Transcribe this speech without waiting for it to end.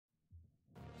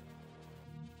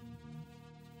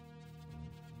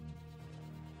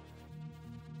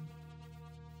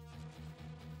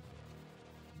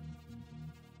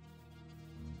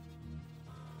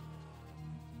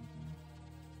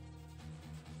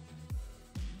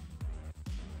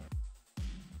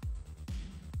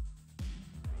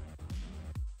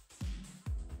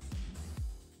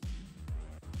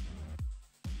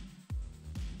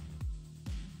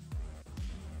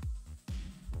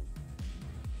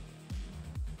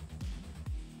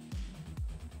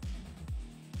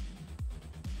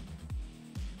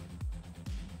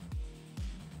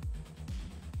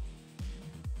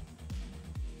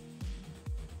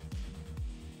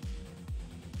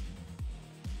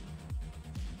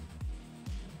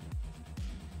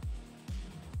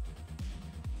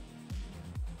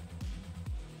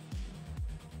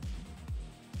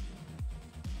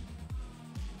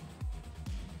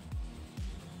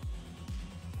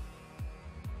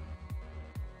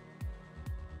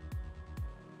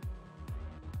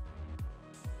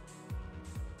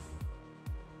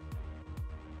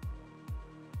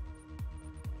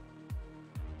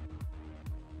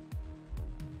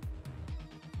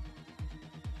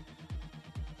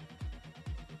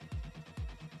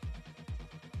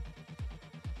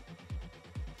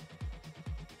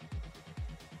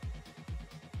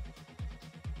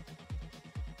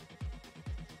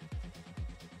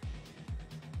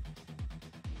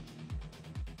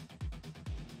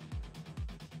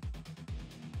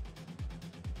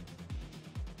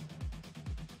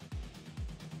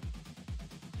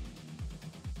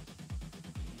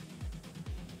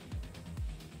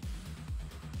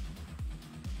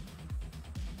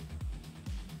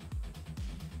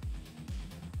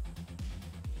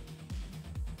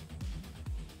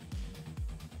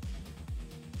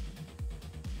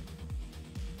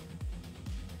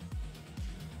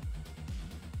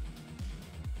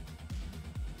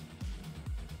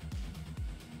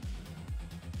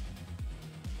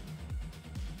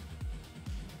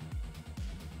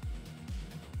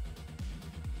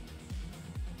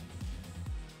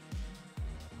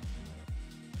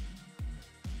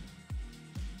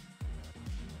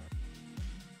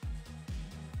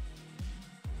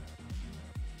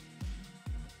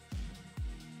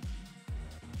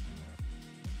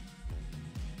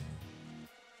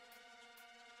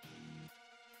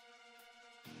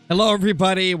Hello,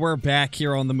 everybody. We're back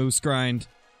here on the Moose Grind,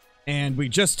 and we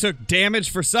just took damage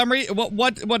for some reason.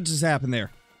 What just happened there?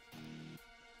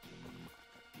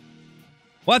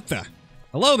 What the?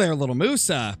 Hello there, little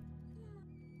moose.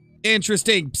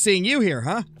 Interesting seeing you here,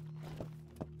 huh?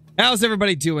 How's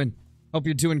everybody doing? Hope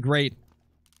you're doing great.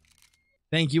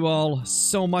 Thank you all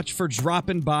so much for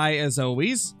dropping by, as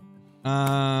always.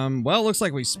 Well, looks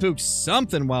like we spooked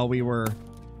something while we were...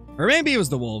 Or maybe it was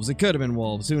the wolves. It could have been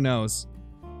wolves. Who knows?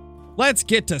 Let's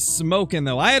get to smoking,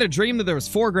 though. I had a dream that there was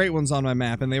 4 great ones on my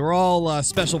map, and they were all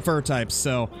special fur types,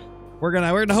 so we're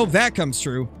gonna hope that comes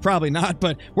true. Probably not,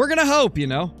 but we're gonna hope, you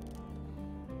know.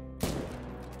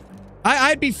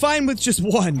 I'd be fine with just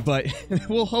 1, but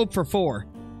we'll hope for 4.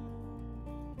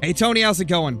 Hey, Tony, how's it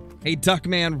going? Hey,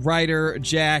 Duckman, Ryder,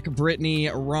 Jack, Brittany,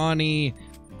 Ronnie.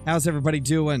 How's everybody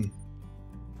doing?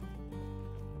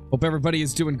 Hope everybody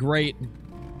is doing great.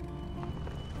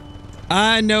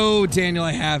 No, Daniel,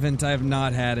 I haven't. I have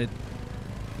not had it.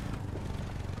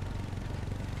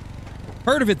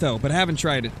 Heard of it, though, but haven't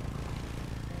tried it.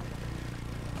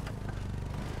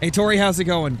 Hey, Tori, how's it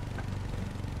going?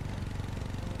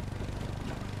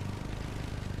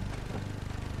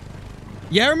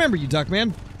 Yeah, I remember you,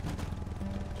 Duckman.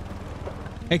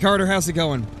 Hey, Carter, how's it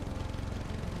going?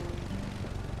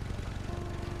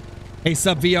 Hey,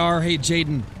 Sub VR. Hey,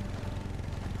 Jaden.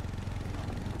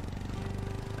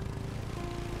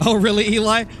 Oh, really,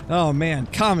 Eli? Oh, man.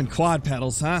 Common quad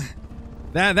pedals, huh?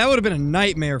 That would have been a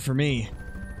nightmare for me.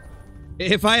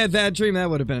 If I had that dream, that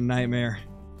would have been a nightmare.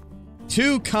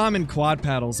 2 common quad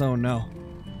paddles. Oh, no.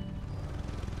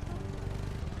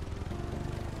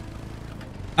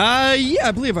 Yeah,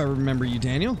 I believe I remember you,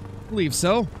 Daniel. I believe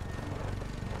so.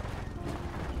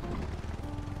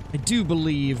 I do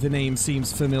believe the name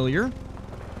seems familiar.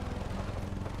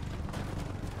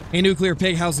 Hey, Nuclear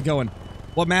Pig, how's it going?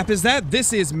 What map is that?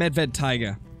 This is Medved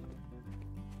Taiga.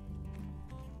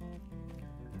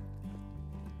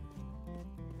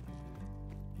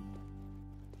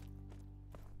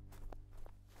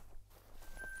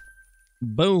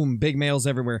 Boom, big males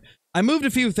everywhere. I moved a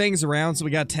few things around so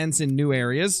we got tents in new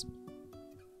areas.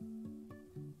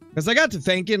 Because I got to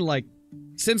thinking, like,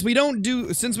 since we don't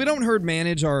herd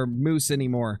manage our moose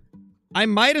anymore, I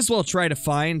might as well try to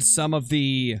find some of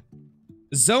the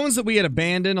zones that we had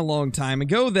abandoned a long time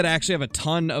ago that actually have a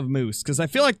ton of moose, because I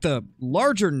feel like the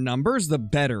larger numbers, the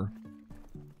better.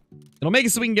 It'll make it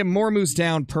so we can get more moose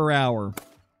down per hour.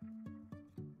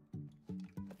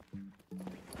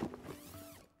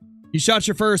 You shot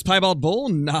your first piebald bull?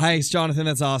 Nice, Jonathan,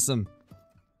 that's awesome.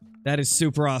 That is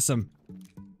super awesome.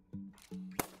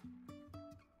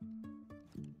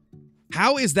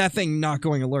 How is that thing not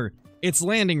going alert? It's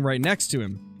landing right next to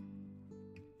him.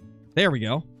 There we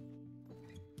go.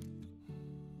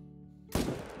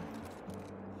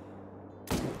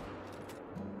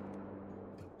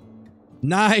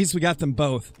 Nice, we got them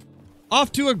both.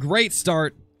 Off to a great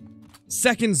start.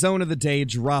 Second zone of the day,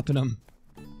 dropping them.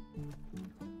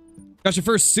 Got your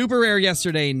first super rare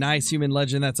yesterday. Nice, human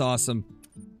legend, that's awesome.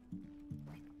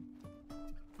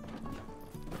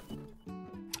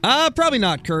 Probably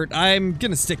not, Kurt. I'm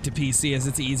gonna stick to PC as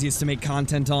it's easiest to make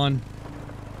content on.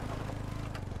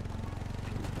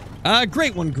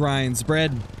 Great one, Grinds,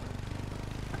 Bread.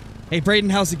 Hey, Brayden,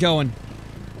 how's it going?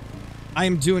 I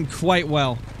am doing quite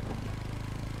well.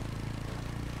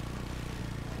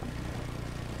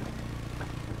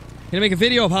 Gonna make a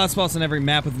video of hotspots on every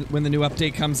map when the new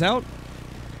update comes out?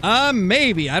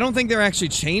 Maybe. I don't think they're actually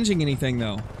changing anything,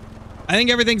 though. I think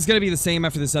everything's gonna be the same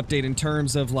after this update in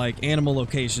terms of, like, animal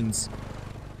locations.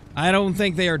 I don't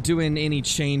think they are doing any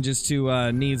changes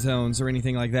to, need zones or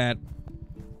anything like that.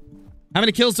 How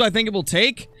many kills do I think it will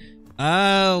take?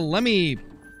 Let me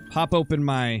pop open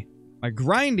my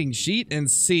grinding sheet and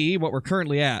see what we're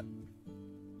currently at.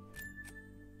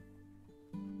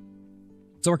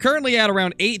 So we're currently at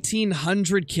around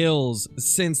 1,800 kills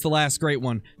since the last great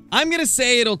one. I'm gonna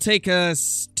say it'll take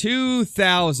us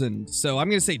 2,000. So I'm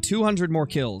gonna say 200 more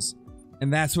kills.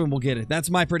 And that's when we'll get it. That's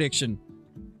my prediction.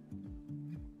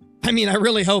 I mean, I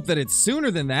really hope that it's sooner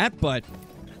than that, but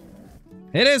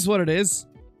it is what it is.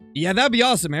 Yeah, that'd be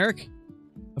awesome, Eric.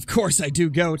 Of course I do,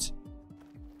 goat.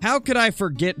 How could I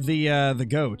forget the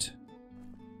goat?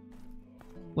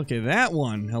 Look at that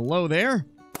one. Hello there.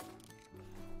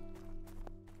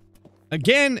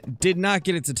 Again, did not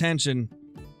get its attention.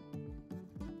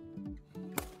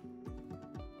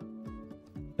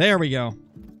 There we go.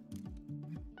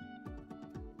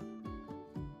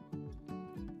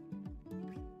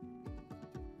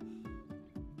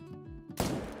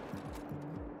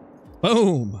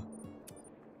 Boom.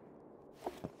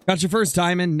 Got your first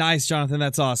diamond. Nice, Jonathan.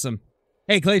 That's awesome.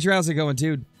 Hey, Claytor, how's it going,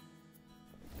 dude?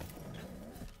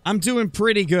 I'm doing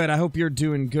pretty good. I hope you're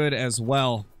doing good as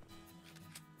well.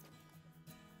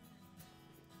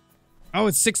 Oh,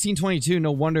 it's 1622.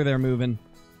 No wonder they're moving.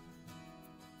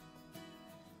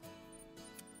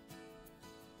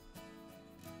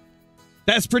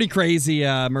 That's pretty crazy,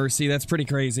 Mercy. That's pretty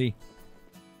crazy.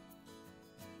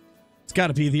 It's got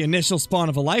to be the initial spawn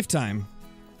of a lifetime.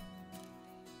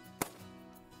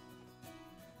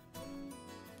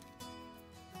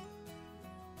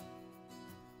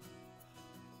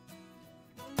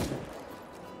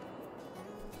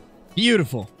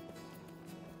 Beautiful.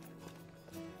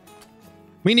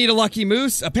 We need a lucky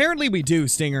moose? Apparently we do,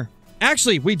 Stinger.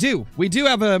 Actually, we do. We do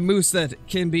have a moose that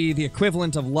can be the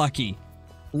equivalent of lucky.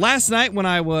 Last night when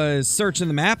I was searching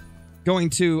the map, going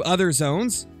to other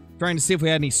zones, trying to see if we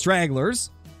had any stragglers,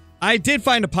 I did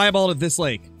find a piebald at this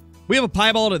lake. We have a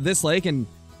piebald at this lake, and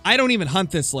I don't even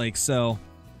hunt this lake, so...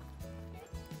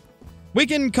 we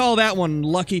can call that one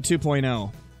Lucky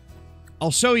 2.0.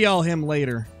 I'll show y'all him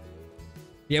later.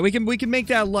 Yeah, we can make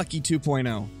that Lucky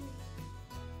 2.0.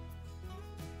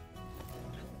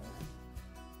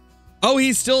 Oh,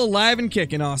 he's still alive and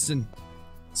kicking, Austin.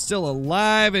 Still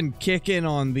alive and kicking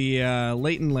on the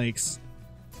Leighton Lakes.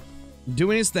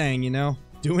 Doing his thing, you know?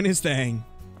 Doing his thing.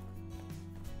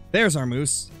 There's our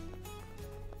moose.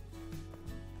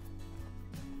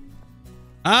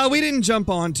 We didn't jump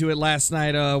onto it last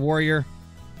night, Warrior.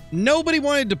 Nobody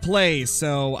wanted to play,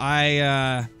 so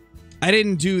I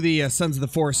didn't do the Sons of the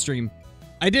Forest stream.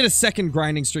 I did a second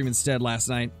grinding stream instead last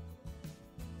night.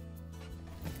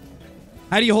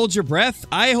 How do you hold your breath?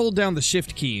 I hold down the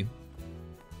shift key.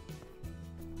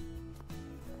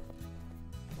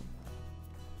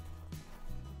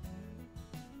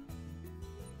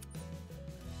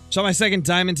 Shot my second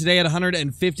diamond today at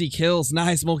 150 kills.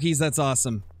 Nice, Mulkeys. That's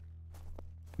awesome.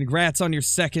 Congrats on your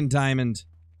second diamond.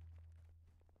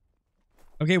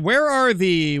 Okay, where are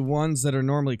the ones that are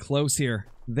normally close here?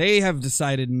 They have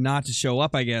decided not to show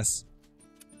up, I guess.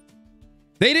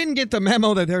 They didn't get the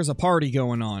memo that there's a party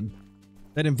going on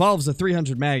that involves a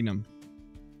 300 Magnum.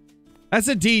 That's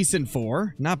a decent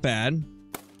 4. Not bad.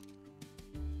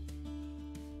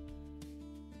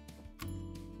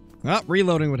 Well,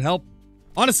 reloading would help.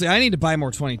 Honestly, I need to buy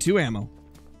more 22 ammo.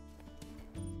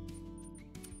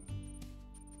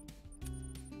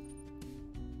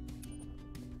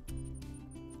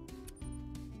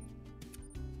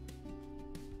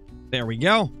 There we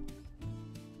go.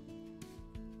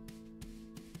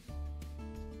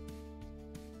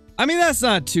 I mean, that's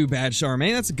not too bad,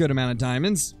 Charmaine. That's a good amount of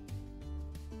diamonds.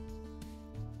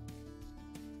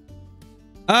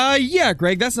 Yeah,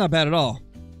 Greg, that's not bad at all.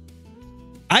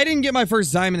 I didn't get my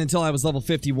first diamond until I was level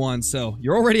 51, so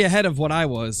you're already ahead of what I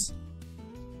was.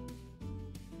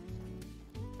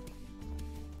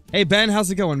 Hey, Ben,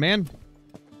 how's it going, man?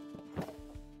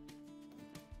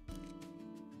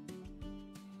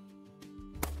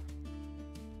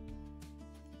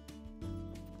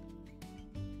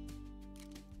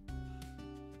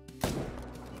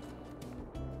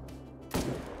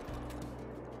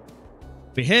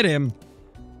 We hit him.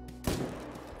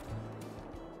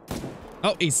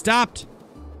 Oh, he stopped.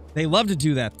 They love to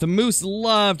do that. The moose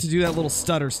love to do that little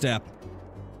stutter step.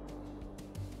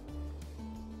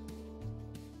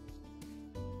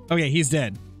 Okay, he's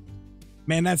dead.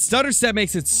 Man, that stutter step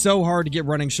makes it so hard to get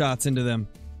running shots into them.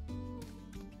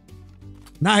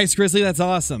 Nice, Grizzly. That's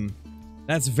awesome.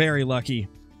 That's very lucky.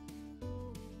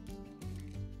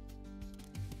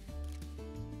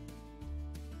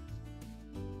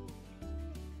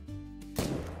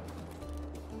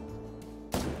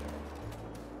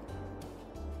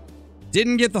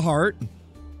 Didn't get the heart.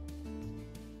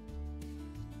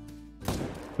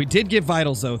 We did get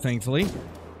vitals, though, thankfully.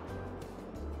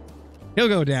 He'll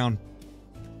go down.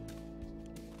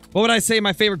 What would I say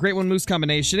my favorite Great One Moose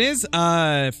combination is?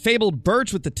 Fabled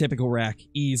Birch with the typical rack.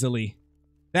 Easily.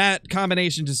 That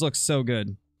combination just looks so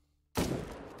good.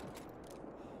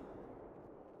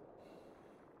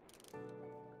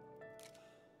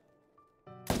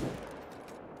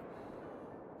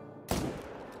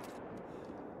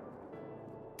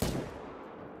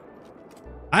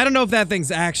 I don't know if that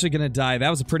thing's actually gonna die. That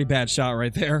was a pretty bad shot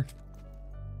right there.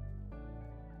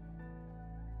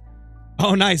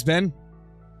 Oh, nice, Ben.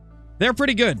 They're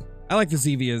pretty good. I like the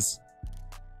Zevias.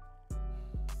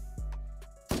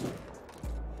 A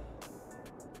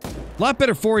lot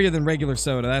better for you than regular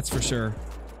soda, that's for sure.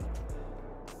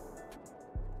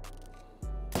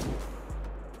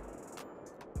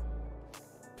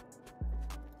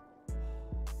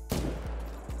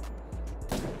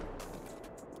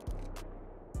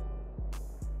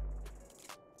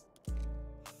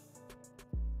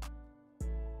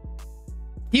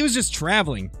 He was just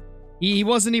traveling. He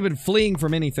wasn't even fleeing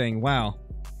from anything. Wow.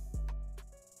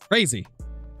 Crazy.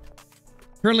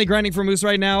 Currently grinding for moose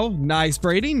right now. Nice,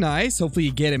 Brady. Nice. Hopefully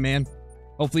you get it, man.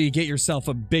 Hopefully you get yourself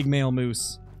a big male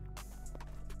moose.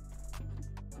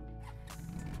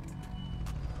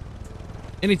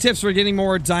 Any tips for getting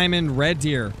more diamond red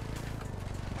deer?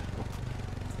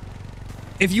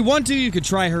 If you want to, you could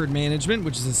try herd management,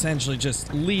 which is essentially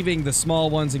just leaving the small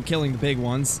ones and killing the big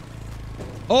ones.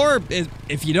 Or,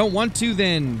 if you don't want to,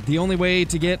 then the only way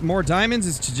to get more diamonds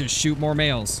is to just shoot more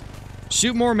males.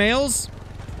 Shoot more males,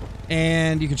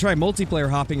 and you can try multiplayer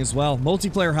hopping as well.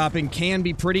 Multiplayer hopping can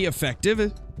be pretty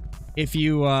effective if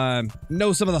you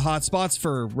know some of the hotspots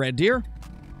for red deer.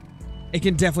 It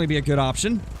can definitely be a good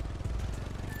option.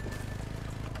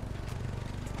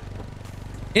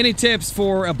 Any tips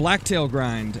for a blacktail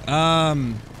grind?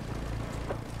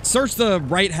 Search the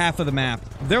right half of the map.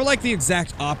 They're like the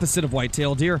exact opposite of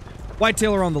whitetail deer.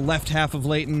 Whitetail are on the left half of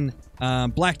Layton.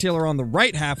 Blacktail are on the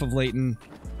right half of Layton.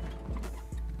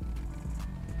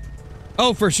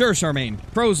 Oh, for sure, Charmaine.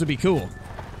 Crows would be cool.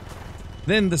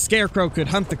 Then the Scarecrow could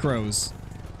hunt the crows.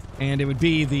 And it would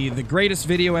be the greatest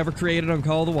video ever created on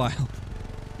Call of the Wild.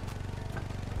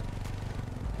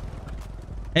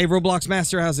 Hey, Roblox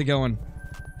Master, how's it going?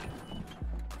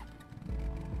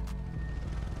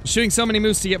 Shooting so many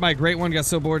moose to get my great one. Got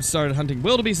so bored, started hunting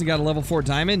wildebeest and got a level 4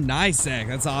 diamond. Nice, Zach.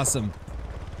 That's awesome.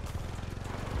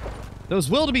 Those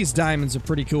wildebeest diamonds are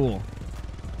pretty cool.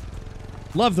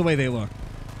 Love the way they look.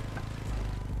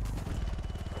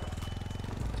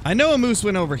 I know a moose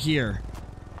went over here.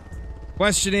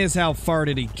 Question is, how far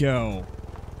did he go?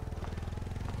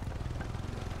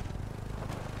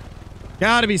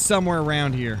 Gotta be somewhere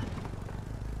around here.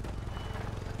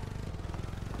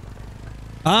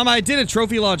 I did a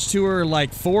Trophy Lodge tour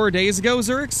like 4 days ago,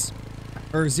 Xerix.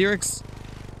 Or Xerix.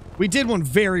 We did one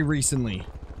very recently.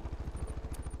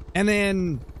 And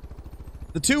then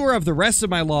the tour of the rest of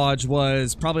my lodge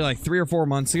was probably like 3 or 4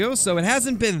 months ago, so it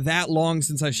hasn't been that long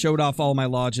since I showed off all my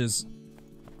lodges.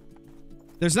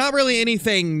 There's not really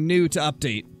anything new to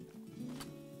update.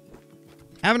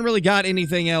 Haven't really got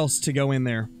anything else to go in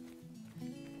there.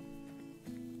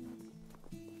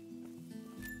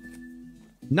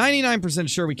 99%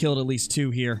 sure we killed at least 2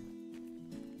 here.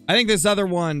 I think this other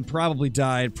one probably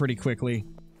died pretty quickly.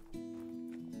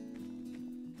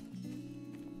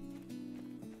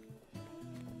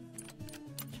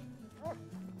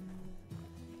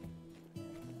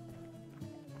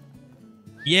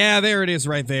 Yeah, there it is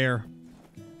right there.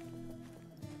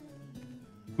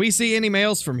 We see any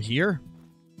males from here?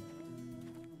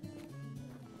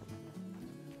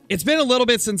 It's been a little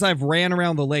bit since I've ran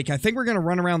around the lake. I think we're going to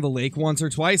run around the lake once or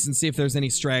twice and see if there's any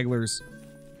stragglers.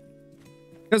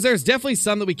 Because there's definitely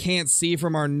some that we can't see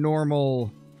from our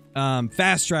normal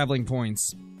fast traveling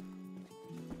points.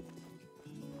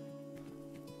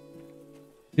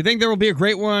 You think there will be a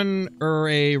great one or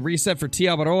a reset for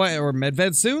Tiabaroa or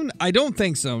Medved soon? I don't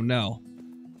think so, no.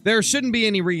 There shouldn't be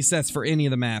any resets for any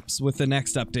of the maps with the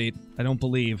next update, I don't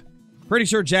believe. Pretty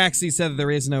sure Jaxie said that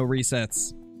there is no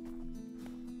resets.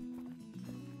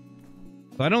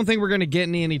 So I don't think we're going to get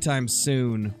any anytime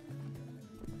soon.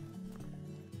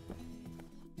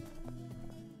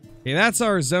 Okay, that's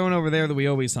our zone over there that we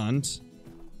always hunt.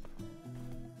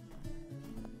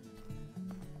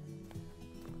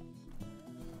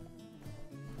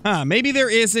 Huh, maybe there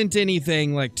isn't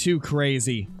anything, like, too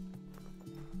crazy.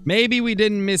 Maybe we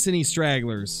didn't miss any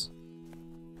stragglers.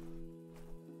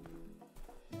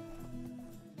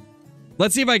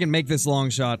 Let's see if I can make this long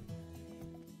shot.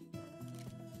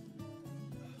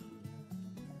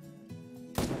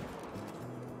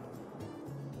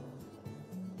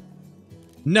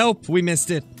 Nope, we missed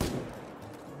it.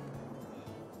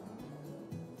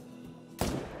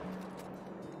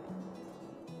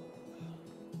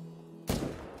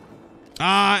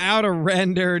 Out of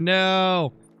render,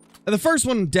 no. The first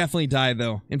one definitely died,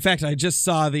 though. In fact, I just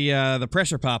saw the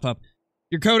pressure pop up.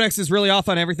 Your codex is really off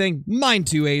on everything. Mine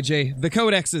too, AJ. The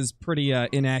codex is pretty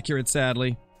inaccurate,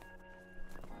 sadly.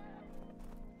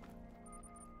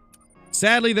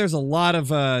 Sadly, there's a lot of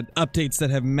updates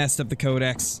that have messed up the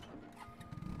codex.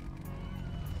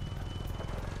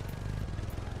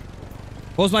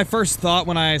 What was my first thought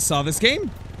when I saw this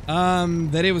game?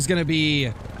 That it was going to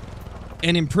be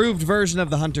an improved version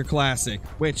of the Hunter Classic,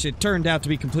 which it turned out to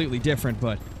be completely different,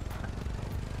 but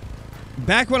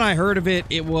back when I heard of it,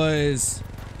 it was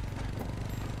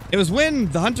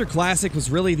when the Hunter Classic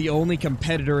was really the only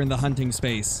competitor in the hunting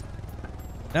space.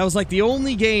 That was like the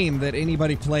only game that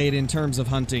anybody played in terms of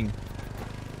hunting.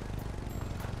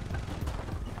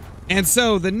 And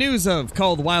so the news of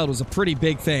Call of the Wild was a pretty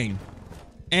big thing.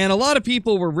 And a lot of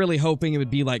people were really hoping it would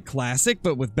be like classic,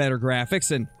 but with better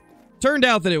graphics. And turned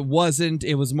out that it wasn't.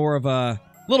 It was more of a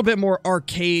little bit more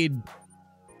arcade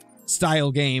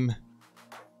style game.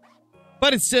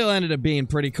 But it still ended up being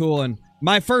pretty cool. And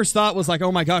my first thought was like,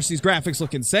 oh my gosh, these graphics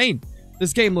look insane.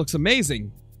 This game looks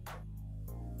amazing.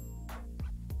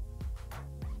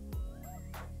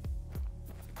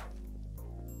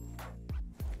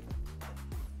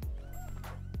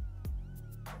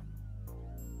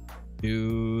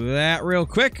 Do that real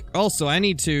quick. Also, I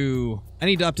need to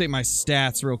update my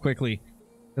stats real quickly,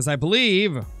 because I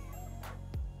believe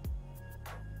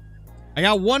I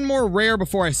got one more rare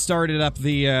before I started up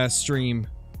the stream,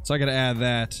 so I gotta add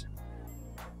that.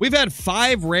 We've had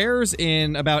 5 rares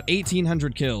in about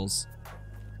 1,800 kills.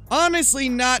 Honestly,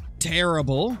 not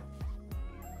terrible.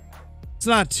 It's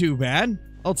not too bad.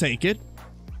 I'll take it.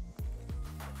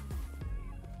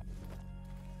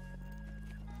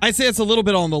 I'd say it's a little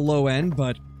bit on the low end,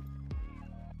 but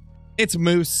it's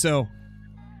Moose, so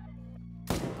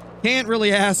can't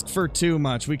really ask for too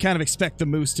much. We kind of expect the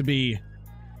Moose to be a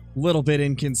little bit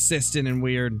inconsistent and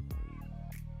weird.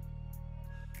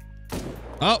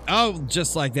 Oh,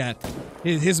 just like that.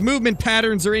 His movement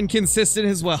patterns are inconsistent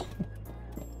as well.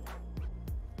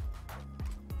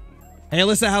 Hey,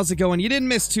 Alyssa, how's it going? You didn't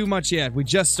miss too much yet. We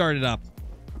just started up.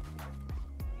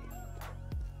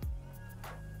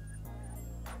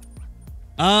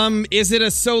 Is it a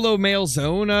solo male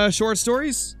zone, short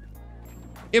stories?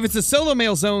 If it's a solo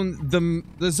male zone,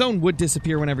 the zone would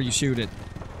disappear whenever you shoot it.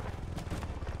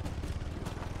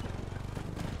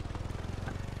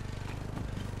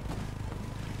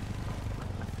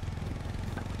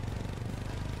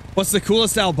 What's the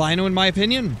coolest albino in my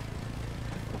opinion?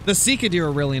 The Sika deer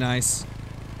are really nice.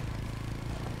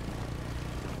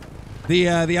 The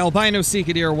albino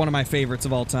Sika deer are one of my favorites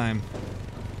of all time.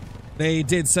 They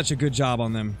did such a good job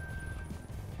on them.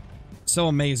 So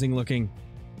amazing looking.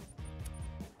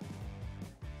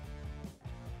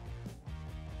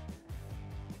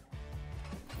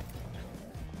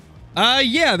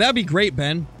 Yeah, that'd be great,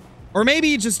 Ben. Or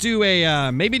maybe just do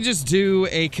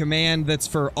a command that's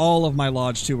for all of my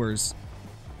lodge tours.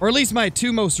 Or at least my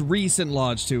 2 most recent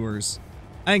lodge tours.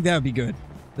 I think that would be good.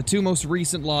 The 2 most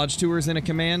recent lodge tours in a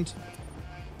command.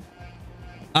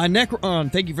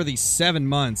 Necron, thank you for the 7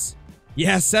 months.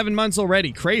 Yeah, 7 months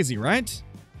already. Crazy, right?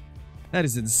 That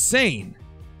is insane.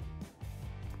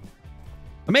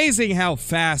 Amazing how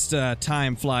fast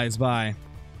time flies by.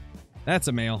 That's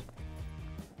a male.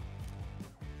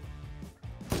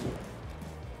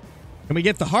 Can we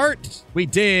get the heart? We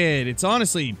did. It's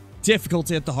honestly difficult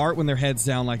to hit the heart when their head's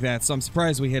down like that, so I'm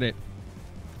surprised we hit it.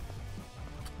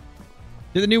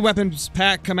 Did the new weapons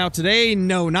pack come out today?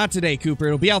 No, not today, Cooper.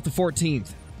 It'll be out the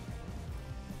 14th.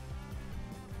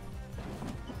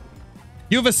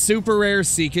 You have a super rare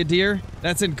Sika deer?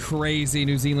 That's in crazy,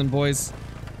 New Zealand boys.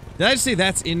 Did I just say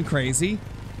that's in crazy?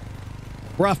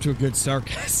 We're off to a good start,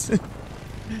 guys.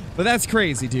 But that's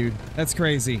crazy, dude. That's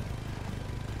crazy.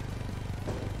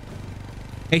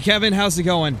 Hey, Kevin, how's it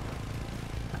going?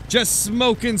 Just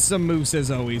smoking some moose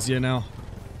as always, you know.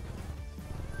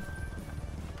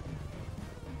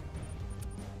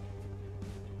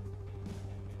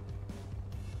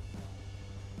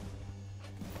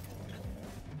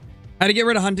 How to get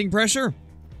rid of hunting pressure?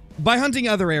 By hunting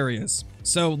other areas.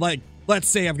 So, like, let's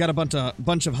say I've got a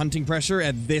bunch of hunting pressure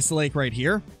at this lake right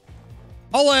here.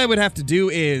 All I would have to do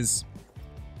is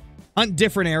hunt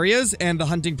different areas, and the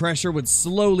hunting pressure would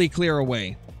slowly clear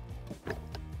away.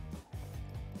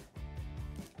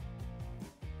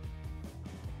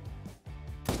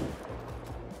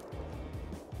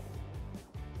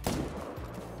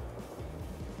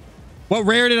 What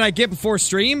rare did I get before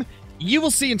stream? You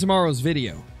will see in tomorrow's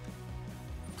video.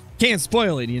 Can't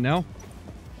spoil it, you know?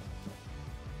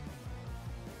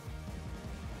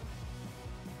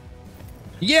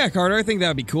 Yeah, Carter, I think that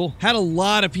would be cool. Had a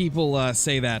lot of people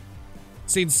say that.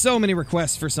 Seen so many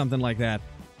requests for something like that.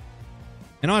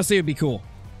 And honestly, it'd be cool.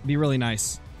 It'd be really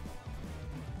nice.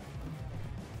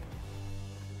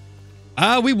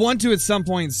 We want to at some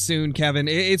point soon, Kevin.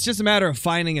 It's just a matter of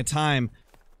finding a time.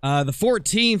 The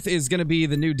 14th is going to be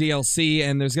the new DLC,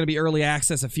 and there's going to be early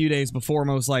access a few days before,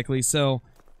 most likely, so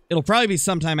it'll probably be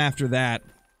sometime after that.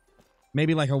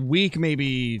 Maybe like a week,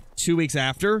 maybe 2 weeks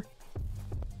after.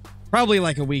 Probably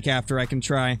like a week after I can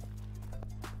try.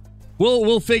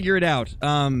 We'll figure it out.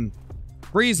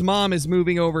 Bree's mom is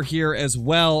moving over here as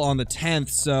well on the 10th,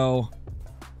 so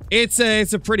it's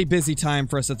a pretty busy time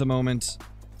for us at the moment.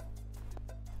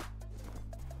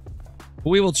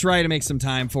 We will try to make some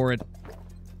time for it.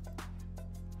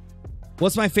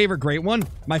 What's my favorite great one?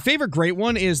 My favorite great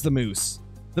one is the moose.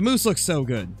 The moose looks so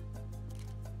good.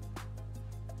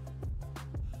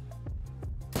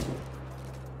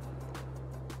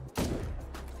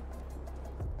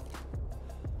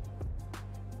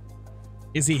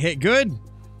 Is he hit good?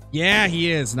 Yeah,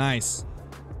 he is. Nice.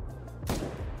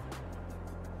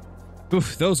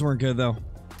 Oof, those weren't good, though.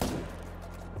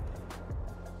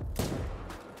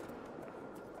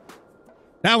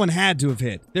 That one had to have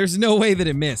hit. There's no way that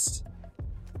it missed.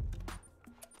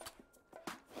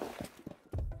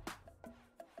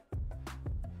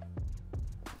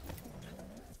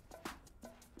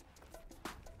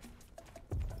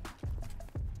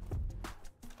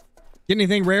 Get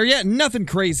anything rare yet? Nothing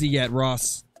crazy yet,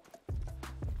 Ross.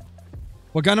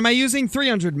 What gun am I using?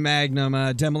 300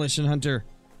 Magnum Demolition Hunter.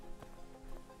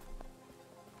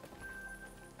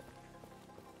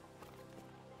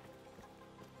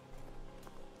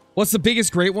 What's the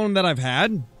biggest great one that I've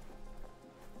had?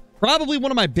 Probably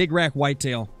one of my big rack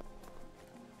whitetail.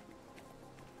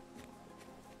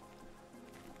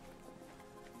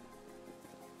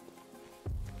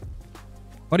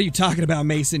 What are you talking about,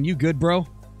 Mason? You good, bro?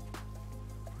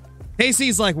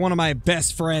 Casey's like one of my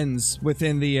best friends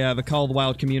within the Call of the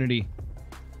Wild community.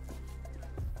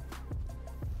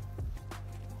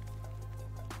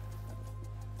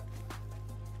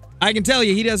 I can tell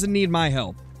you, he doesn't need my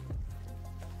help.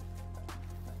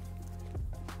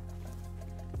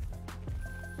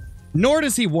 Nor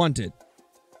does he want it.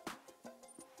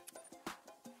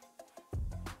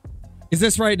 Is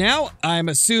this right now? I'm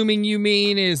assuming you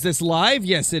mean, is this live?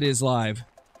 Yes, it is live.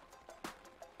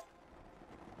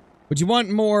 Would you want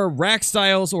more rack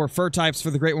styles or fur types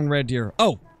for the Great One Red Deer?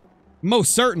 Oh,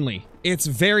 most certainly. It's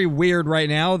very weird right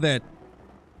now that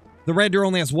the Red Deer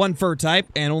only has one fur type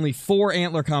and only 4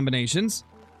 antler combinations.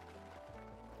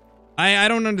 I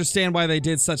don't understand why they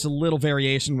did such a little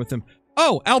variation with them.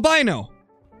 Oh, albino!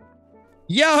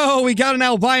 Yo, we got an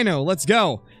albino. Let's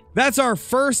go. That's our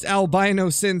first albino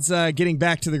since getting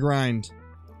back to the grind.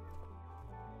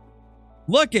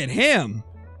 Look at him.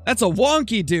 That's a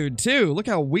wonky dude, too. Look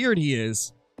how weird he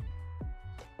is.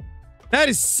 That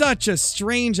is such a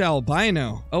strange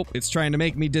albino. Oh, it's trying to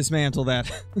make me dismantle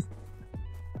that.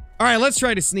 Alright, let's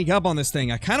try to sneak up on this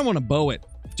thing. I kind of want to bow it,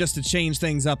 just to change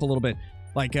things up a little bit.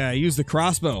 Like, use the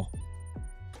crossbow.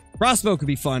 Crossbow could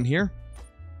be fun here.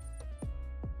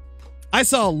 I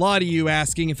saw a lot of you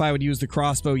asking if I would use the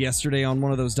crossbow yesterday on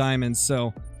one of those diamonds,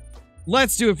 so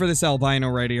let's do it for this albino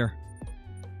right here.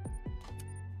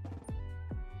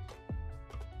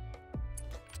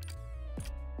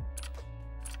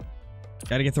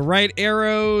 Gotta get the right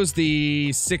arrows,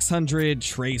 the 600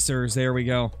 tracers, there we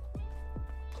go.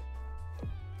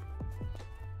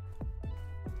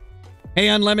 Hey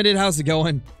Unlimited, how's it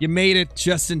going? You made it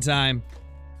just in time.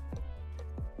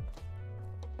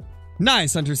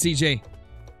 Nice, Hunter CJ.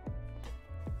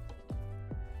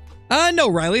 No,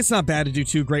 Riley, it's not bad to do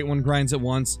 2 Great One grinds at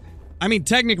once. I mean,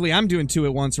 technically, I'm doing 2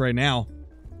 at once right now.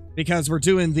 Because we're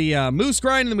doing the moose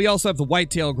grind, and then we also have the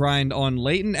whitetail grind on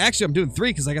Layton. Actually, I'm doing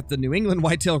 3 because I got the New England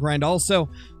whitetail grind also.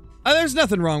 There's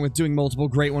nothing wrong with doing multiple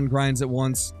Great One grinds at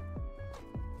once.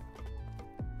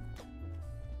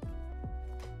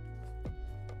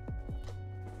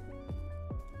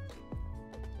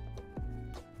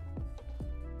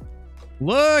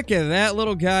 Look at that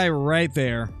little guy right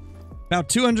there. About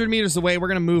 200 meters away, we're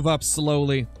going to move up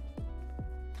slowly.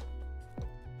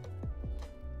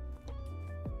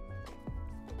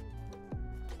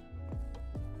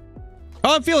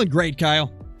 Oh, I'm feeling great,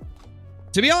 Kyle.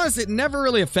 To be honest, it never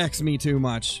really affects me too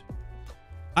much.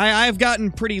 I've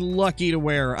gotten pretty lucky to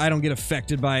where I don't get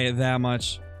affected by it that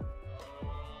much.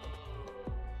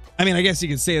 I mean, I guess you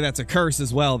could say that's a curse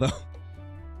as well, though.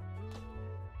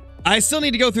 I still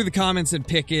need to go through the comments and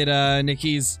pick it,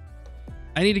 Nikki's.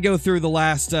 I need to go through the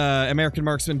last American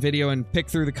Marksman video and pick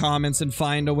through the comments and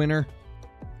find a winner.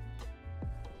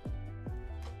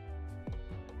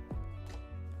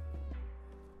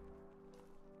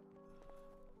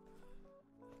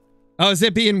 Oh, is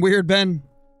it being weird, Ben?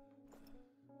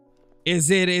 Is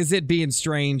it being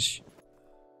strange?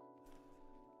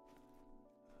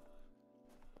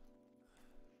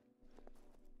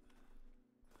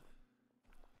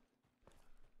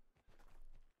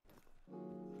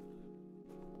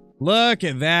 Look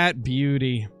at that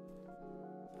beauty.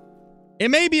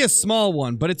 It may be a small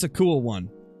one, but it's a cool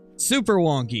one. Super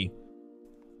wonky.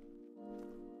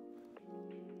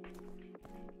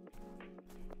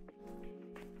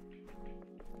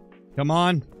 Come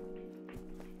on.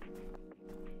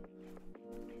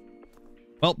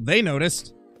 Well, they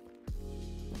noticed.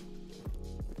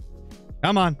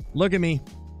 Come on, look at me.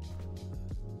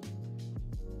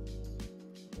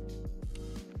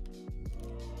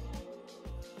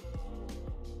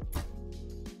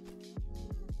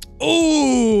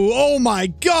 Ooh, oh my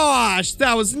gosh,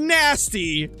 that was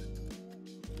nasty.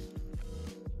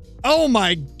 Oh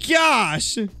my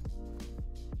gosh.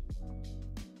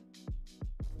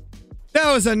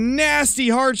 That was a nasty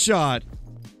hard shot.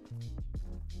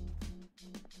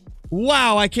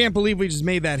 Wow, I can't believe we just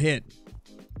made that hit.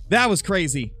 That was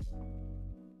crazy.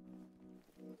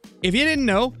 If you didn't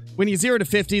know, when you 0 to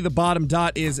 50, the bottom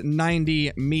dot is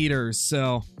 90 meters,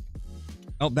 so...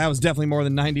 Oh, that was definitely more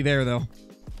than 90 there, though.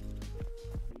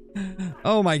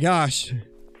 Oh my gosh.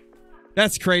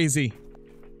 That's crazy.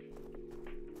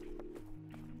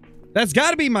 That's got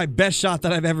to be my best shot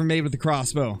that I've ever made with the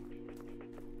crossbow.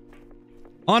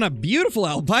 On a beautiful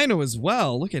albino as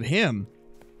well. Look at him.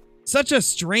 Such a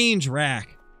strange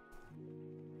rack.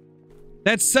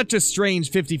 That's such a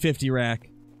strange 50-50 rack.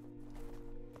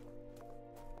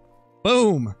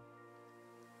 Boom.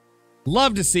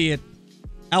 Love to see it.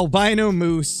 Albino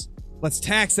moose. Let's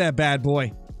tax that bad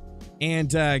boy. And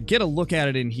get a look at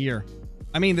it in here.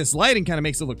 I mean, this lighting kind of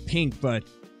makes it look pink, but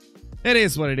it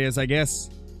is what it is, I guess.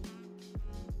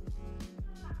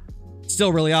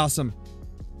 Still really awesome.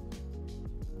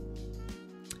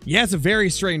 Yeah, it's a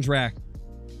very strange rack.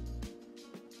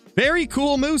 Very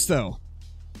cool moose, though.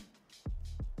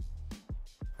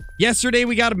 Yesterday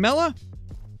we got a Mela.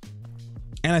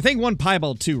 And I think one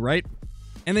piebald too, right?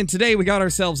 And then today we got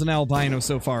ourselves an albino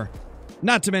so far.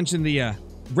 Not to mention the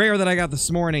rare that I got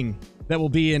this morning that will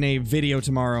be in a video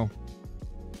tomorrow.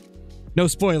 No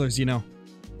spoilers, you know.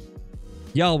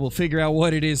 Y'all will figure out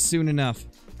what it is soon enough.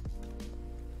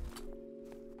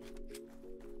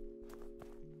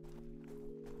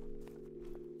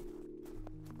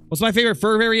 What's my favorite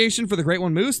fur variation for the Great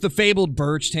One Moose? The Fabled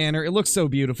Birch, Tanner. It looks so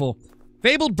beautiful.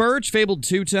 Fabled Birch, Fabled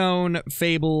Two-Tone,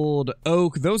 Fabled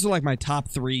Oak. Those are like my top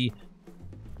three.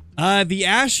 The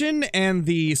Ashen and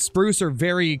the Spruce are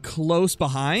very close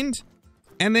behind.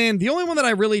 And then the only one that I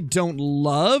really don't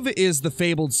love is the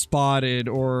Fabled Spotted,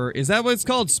 or is that what it's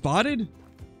called? Spotted?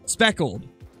 Speckled.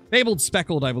 Fabled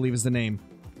Speckled, I believe is the name.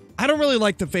 I don't really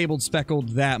like the Fabled Speckled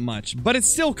that much, but it's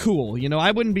still cool. You know,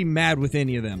 I wouldn't be mad with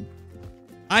any of them.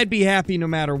 I'd be happy no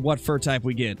matter what fur type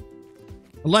we get.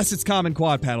 Unless it's common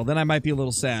quad paddle, then I might be a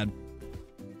little sad.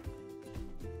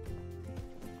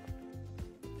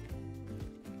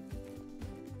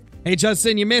 Hey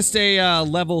Justin, you missed a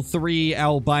level 3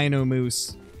 albino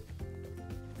moose.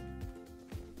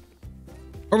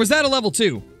 Or was that a level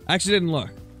 2? I actually didn't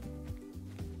look.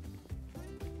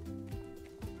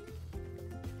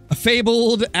 A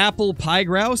Fabled apple pie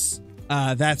grouse.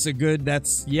 That's a good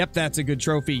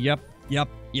trophy. Yep.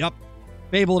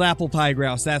 Fabled apple pie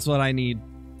grouse. That's what I need.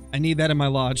 I need that in my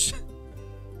lodge.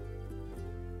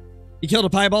 You killed a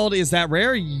piebald. Is that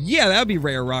rare? Yeah, that would be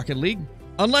rare, Rocket League.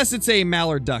 Unless it's a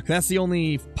mallard duck. That's the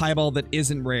only piebald that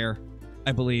isn't rare,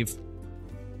 I believe.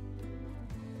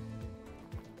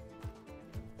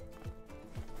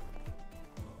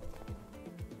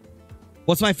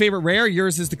 What's my favorite rare?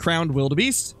 Yours is the crowned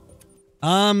wildebeest.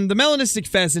 The melanistic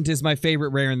pheasant is my favorite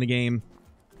rare in the game.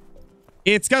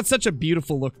 It's got such a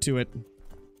beautiful look to it.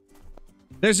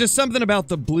 There's just something about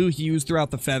the blue hues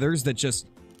throughout the feathers that just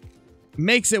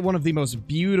makes it one of the most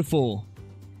beautiful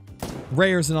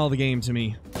rares in all the game to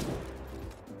me.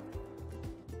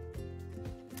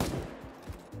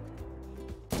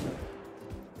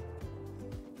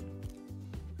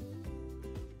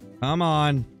 Come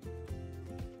on.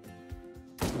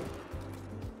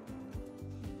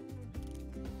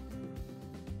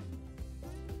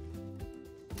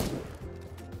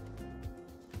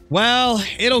 Well,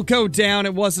 it'll go down.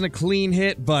 It wasn't a clean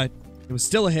hit, but it was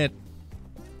still a hit.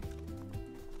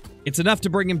 It's enough to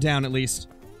bring him down, at least.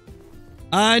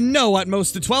 No, at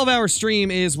most. The 12-hour stream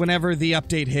is whenever the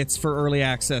update hits for early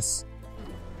access.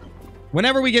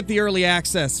 Whenever we get the early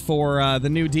access for the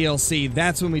new DLC,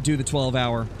 that's when we do the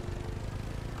 12-hour.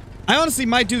 I honestly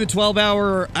might do the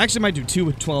 12-hour... I actually might do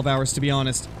 2 12 hours, to be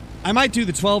honest. I might do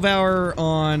the 12-hour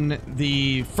on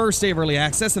the first day of early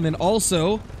access, and then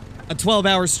also a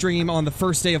 12-hour stream on the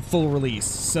first day of full release.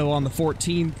 So on the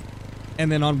 14th,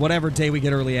 and then on whatever day we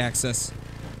get early access.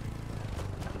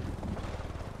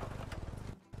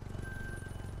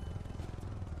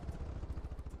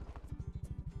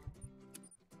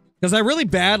 Because I really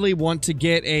badly want to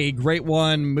get a Great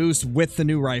One Moose with the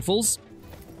new rifles.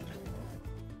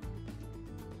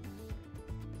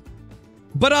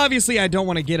 But obviously I don't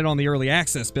want to get it on the early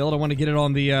access build. I want to get it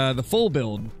on the full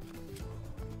build.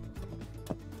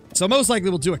 So most likely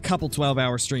we'll do a couple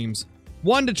 12-hour streams.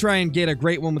 One to try and get a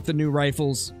Great One with the new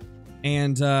rifles.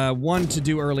 And one to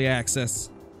do early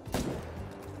access.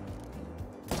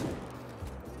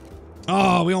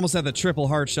 Oh, we almost had the triple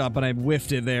heart shot, but I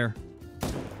whiffed it there.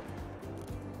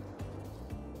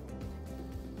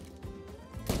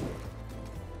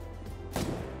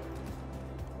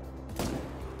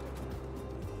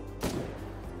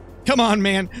 Come on,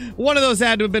 man. One of those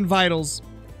had to have been vitals.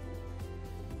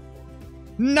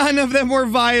 None of them were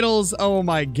vitals. Oh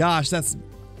my gosh, that's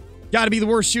got to be the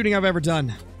worst shooting I've ever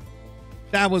done.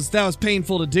 That was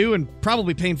painful to do and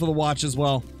probably painful to watch as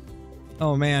well.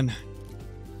 Oh man.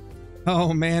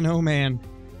 Oh man, oh man.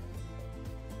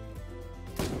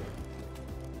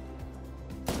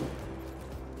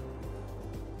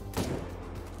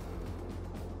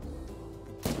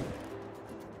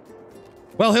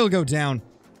 Well, he'll go down.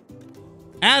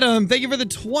 Adam, thank you for the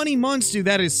 20 months, dude.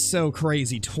 That is so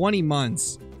crazy. 20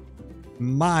 months.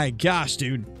 My gosh,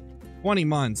 dude. 20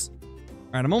 months. All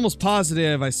right, I'm almost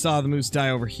positive I saw the moose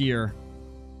die over here.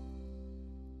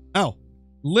 Oh,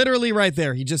 literally right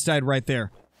there. He just died right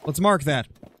there. Let's mark that.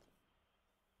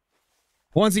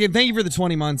 Once again, thank you for the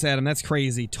 20 months, Adam. That's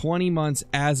crazy. 20 months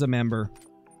as a member.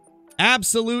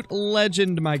 Absolute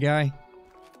legend, my guy.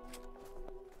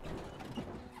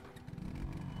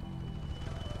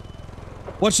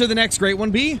 What should the next great one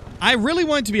be? I really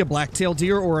want it to be a black-tailed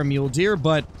deer or a mule deer,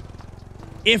 but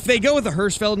if they go with the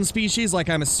Hirschfelden species, like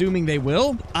I'm assuming they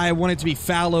will, I want it to be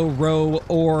fallow, roe,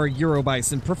 or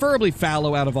Eurobison. Preferably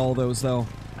fallow out of all those, though.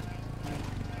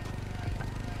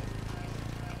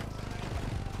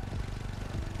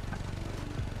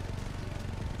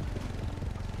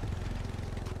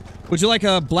 Would you like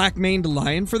a black-maned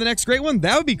lion for the next great one?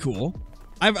 That would be cool.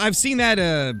 I've seen that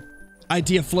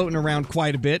idea floating around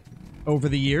quite a bit over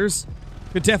the years.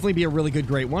 Could definitely be a really good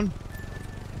great one.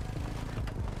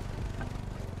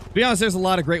 To be honest, there's a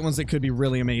lot of great ones that could be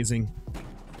really amazing.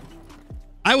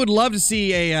 I would love to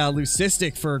see a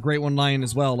leucistic for a great one lion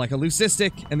as well. Like a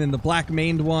leucistic, and then the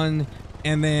black-maned one,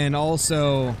 and then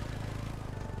also...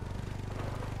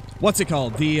 what's it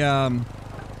called? The, I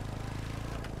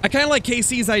kind of like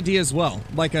KC's idea as well.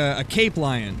 Like a Cape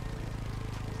lion.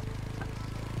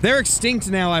 They're extinct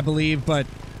now, I believe, but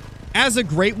as a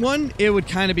great one, it would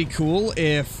kind of be cool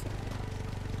if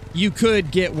you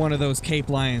could get one of those Cape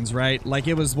lions, right? Like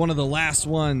it was one of the last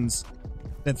ones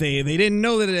that they didn't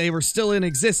know that they were still in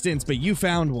existence, but you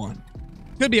found one.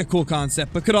 Could be a cool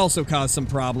concept, but could also cause some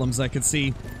problems, I could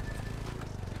see.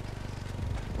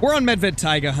 We're on Medved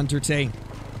Taiga, Hunter Tay.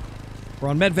 We're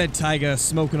on Medved Taiga,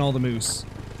 smoking all the moose.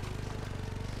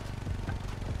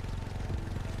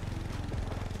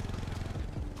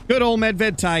 Good old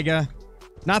Medved Taiga.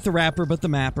 Not the rapper, but the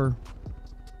mapper.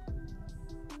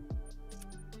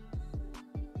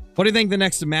 What do you think the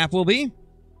next map will be?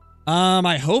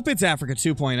 I hope it's Africa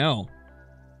 2.0.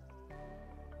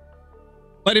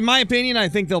 But in my opinion, I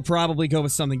think they'll probably go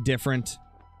with something different.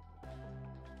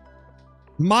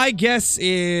 My guess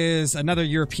is another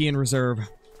European reserve.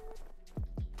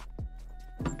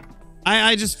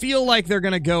 I just feel like they're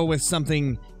going to go with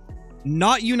something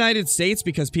not United States,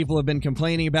 because people have been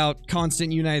complaining about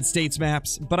constant United States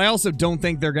maps, but I also don't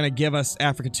think they're going to give us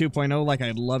Africa 2.0 like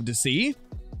I'd love to see.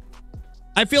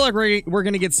 I feel like we're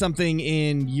going to get something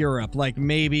in Europe, like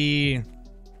maybe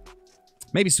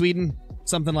Sweden,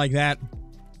 something like that.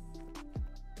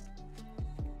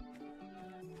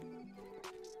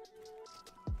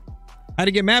 How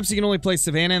to get maps? You can only play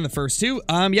Savannah in the first two.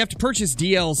 You have to purchase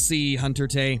DLC, Hunter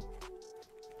Tay.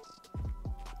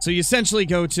 So you essentially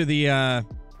go to the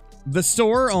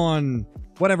store on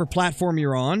whatever platform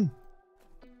you're on,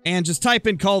 and just type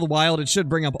in Call of the Wild. It should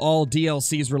bring up all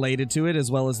DLCs related to it, as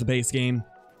well as the base game.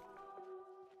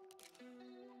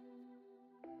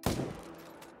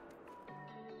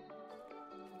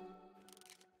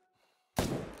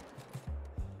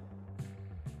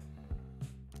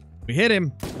 We hit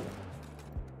him.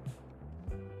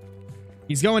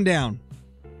 He's going down.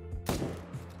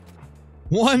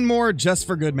 One more just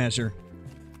for good measure.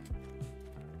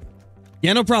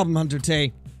 Yeah, no problem, Hunter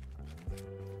Tay.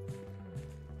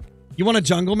 You want a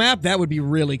jungle map? That would be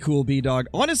really cool, B-Dog.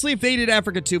 Honestly, if they did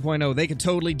Africa 2.0, they could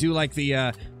totally do like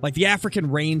the African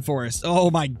rainforest. Oh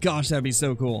my gosh, that'd be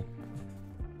so cool.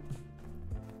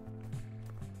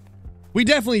 We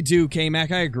definitely do,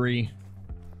 K-Mac. I agree.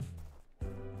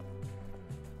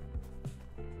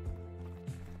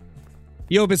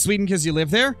 You hope it's Sweden because you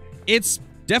live there? It's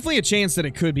definitely a chance that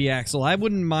it could be, Axel. I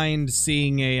wouldn't mind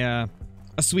seeing a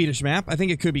Swedish map. I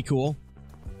think it could be cool.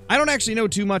 I don't actually know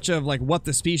too much of like what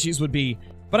the species would be,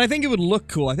 but I think it would look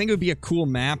cool. I think it would be a cool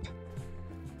map.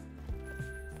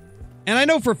 And I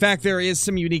know for a fact there is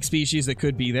some unique species that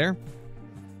could be there.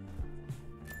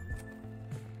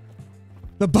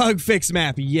 The bug fix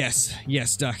map. Yes.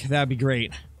 Yes, Duck. That'd be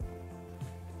great.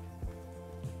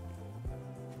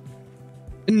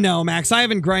 No, Max, I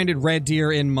haven't grinded red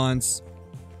deer in months.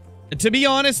 To be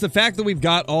honest, the fact that we've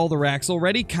got all the racks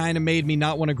already kind of made me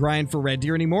not want to grind for red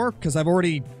deer anymore, because I've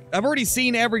already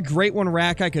seen every great one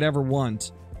rack I could ever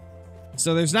want.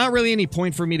 So there's not really any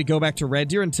point for me to go back to red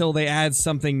deer until they add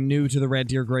something new to the red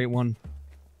deer great one.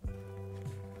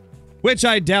 Which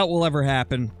I doubt will ever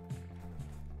happen.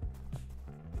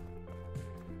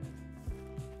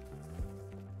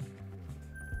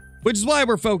 Which is why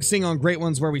we're focusing on great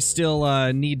ones where we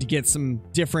still need to get some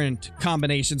different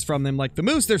combinations from them. Like the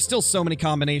moose, there's still so many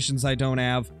combinations I don't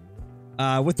have.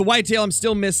 With the whitetail, I'm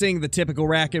still missing the typical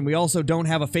rack, and we also don't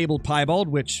have a fabled piebald,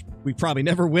 which we probably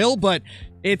never will, but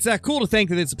it's cool to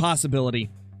think that it's a possibility.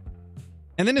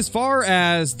 And then as far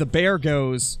as the bear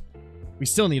goes, we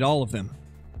still need all of them.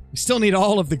 We still need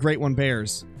all of the great one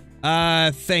bears.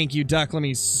 Thank you, duck. Let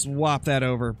me swap that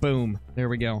over. Boom. There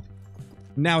we go.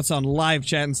 Now it's on live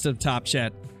chat instead of top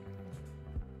chat.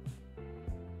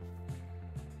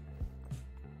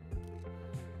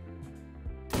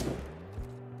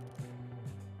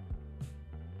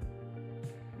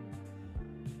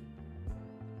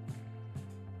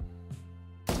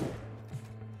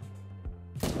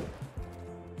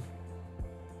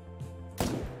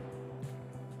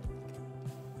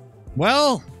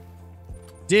 Well,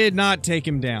 did not take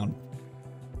him down.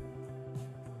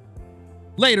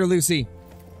 Later, Lucy.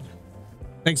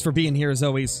 Thanks for being here as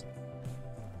always.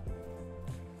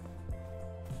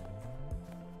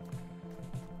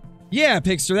 Yeah,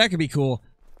 Pixter, that could be cool.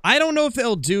 I don't know if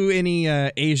they'll do any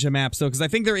Asia maps, though, because I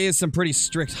think there is some pretty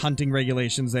strict hunting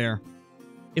regulations there.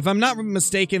 If I'm not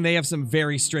mistaken, they have some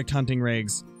very strict hunting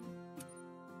regs.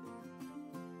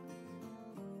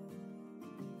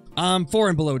 4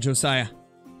 and below, Josiah.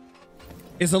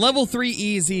 Is a level 3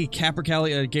 easy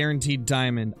Capercaillie a guaranteed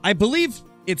diamond? I believe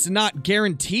it's not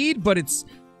guaranteed, but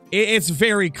it's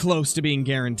very close to being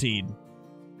guaranteed.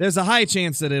 There's a high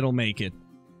chance that it'll make it.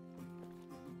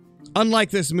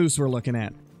 Unlike this moose we're looking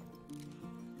at.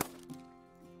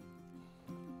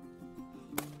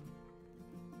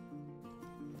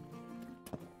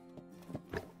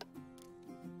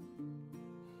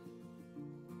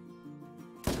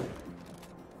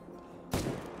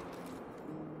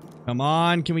 Come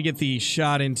on, can we get the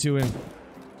shot into him?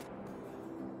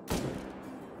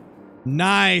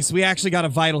 Nice, we actually got a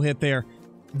vital hit there.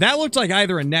 That looked like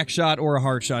either a neck shot or a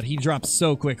heart shot. He dropped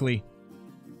so quickly.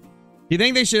 Do you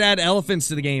think they should add elephants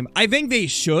to the game? I think they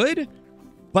should,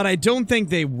 but I don't think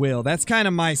they will. That's kind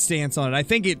of my stance on it. I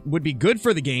think it would be good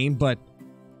for the game, but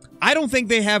I don't think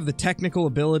they have the technical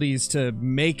abilities to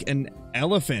make an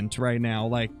elephant right now.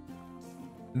 Like,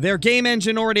 their game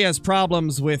engine already has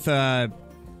problems with,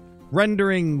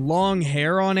 rendering long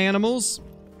hair on animals,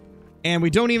 and we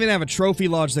don't even have a trophy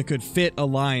lodge that could fit a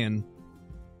lion.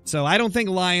 So I don't think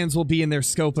lions will be in their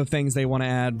scope of things they want to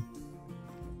add.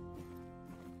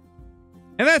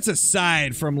 And that's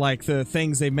aside from, like, the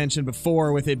things they mentioned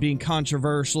before with it being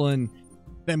controversial and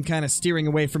them kind of steering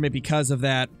away from it because of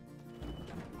that.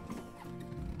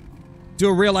 Do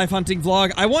a real-life hunting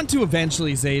vlog? I want to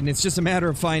eventually, Zayden. It's just a matter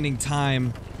of finding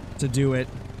time to do it.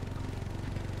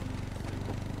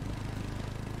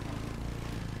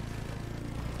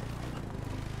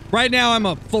 Right now, I'm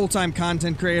a full-time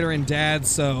content creator and dad,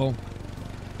 so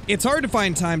it's hard to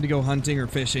find time to go hunting or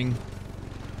fishing.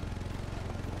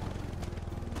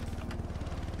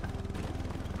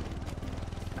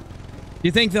 Do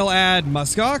you think they'll add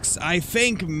muskox? I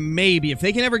think maybe. If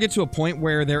they can ever get to a point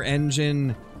where their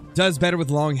engine does better with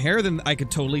long hair, then I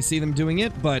could totally see them doing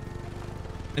it, but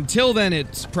until then,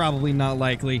 it's probably not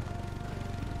likely.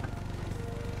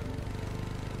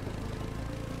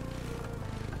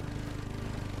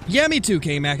 Yeah, me too,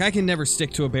 K-Mac. I can never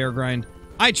stick to a bear grind.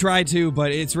 I try to,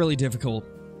 but it's really difficult.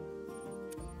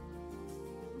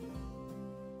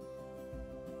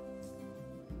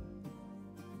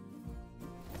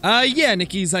 Yeah,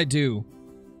 Nickies, I do.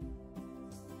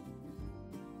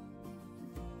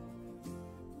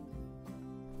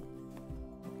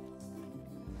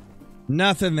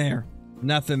 Nothing there.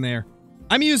 Nothing there.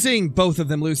 I'm using both of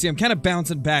them, Lucy. I'm kind of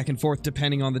bouncing back and forth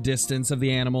depending on the distance of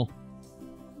the animal.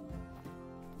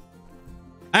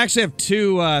 I actually have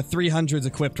two 300s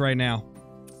equipped right now.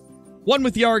 One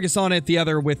with the Argus on it, the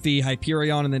other with the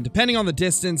Hyperion, and then depending on the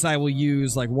distance, I will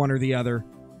use like one or the other.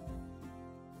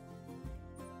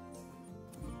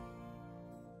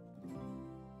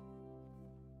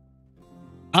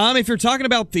 If you're talking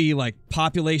about the, like,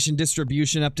 population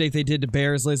distribution update they did to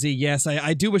bears, Lizzie, yes,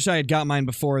 I do wish I had got mine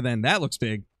before then. That looks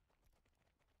big.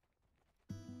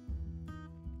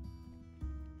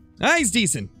 Ah, he's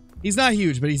decent. He's not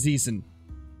huge, but he's decent.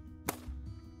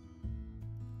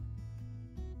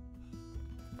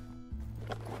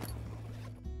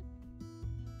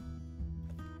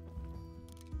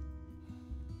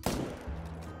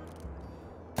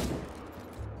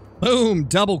 Boom!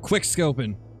 Double quick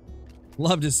scoping.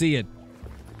 Love to see it.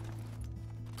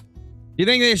 You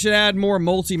think they should add more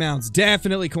multi-mounts?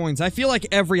 Definitely coins. I feel like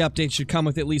every update should come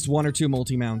with at least 1 or 2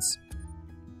 multi-mounts.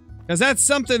 Because that's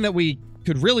something that we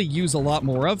could really use a lot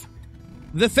more of.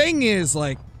 The thing is,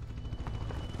 like,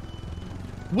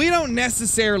 we don't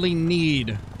necessarily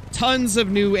need tons of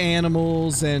new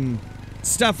animals and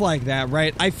stuff like that,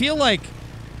 right? I feel like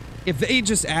if they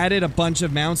just added a bunch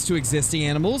of mounts to existing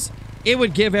animals, it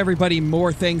would give everybody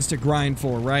more things to grind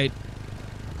for, right?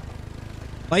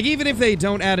 Like, even if they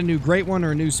don't add a new great one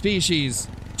or a new species,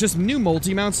 just new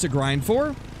multi-mounts to grind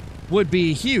for would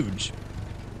be huge.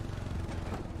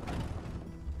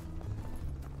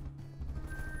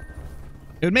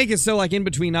 It would make it so, like, in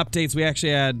between updates, we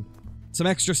actually had some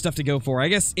extra stuff to go for. I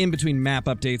guess in between map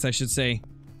updates, I should say.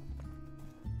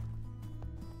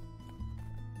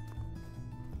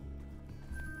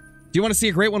 Do you want to see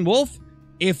a Great One Wolf?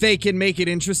 If they can make it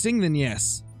interesting, then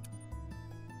yes.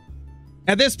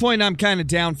 At this point, I'm kind of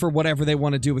down for whatever they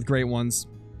want to do with Great Ones.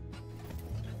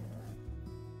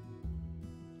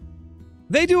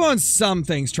 They do on some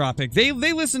things, Tropic. They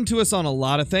listen to us on a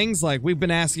lot of things. Like, we've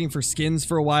been asking for skins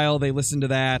for a while. They listen to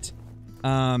that.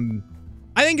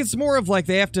 I think it's more of like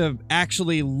they have to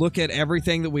actually look at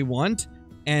everything that we want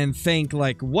and think,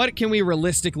 like, what can we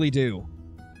realistically do?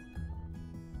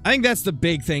 I think that's the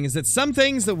big thing, is that some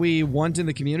things that we want in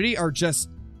the community are just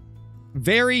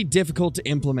very difficult to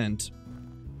implement.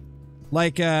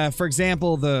 Like, for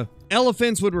example, the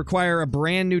elephants would require a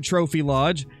brand new trophy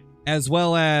lodge, as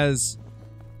well as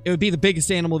it would be the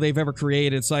biggest animal they've ever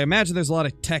created, so I imagine there's a lot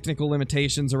of technical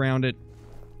limitations around it.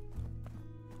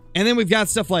 And then we've got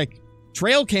stuff like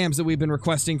trail cams that we've been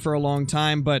requesting for a long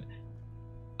time, but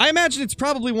I imagine it's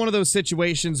probably one of those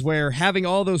situations where having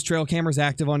all those trail cameras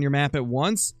active on your map at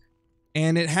once,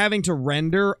 and it having to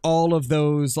render all of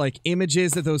those, like,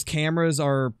 images that those cameras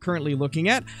are currently looking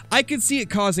at, I could see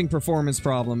it causing performance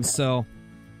problems, so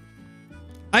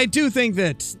I do think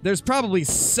that there's probably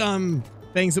some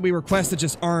things that we request that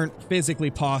just aren't physically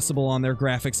possible on their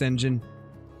graphics engine.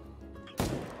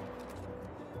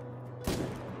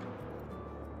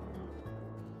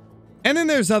 And then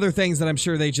there's other things that I'm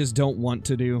sure they just don't want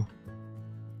to do.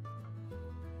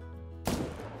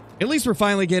 At least we're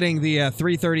finally getting the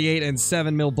 338 and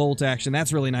 7mm bolt action.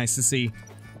 That's really nice to see.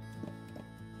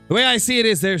 The way I see it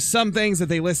is there's some things that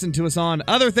they listen to us on.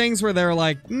 Other things where they're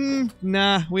like,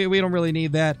 nah, we don't really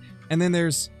need that. And then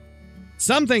there's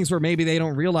some things where maybe they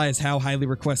don't realize how highly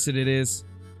requested it is.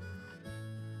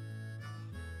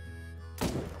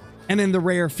 And then the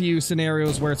rare few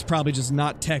scenarios where it's probably just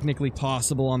not technically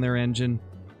possible on their engine.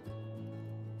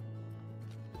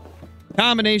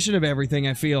 Combination of everything,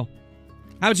 I feel.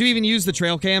 How would you even use the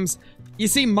trail cams? You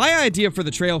see, my idea for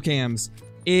the trail cams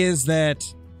is that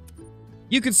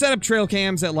you could set up trail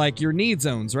cams at, like, your need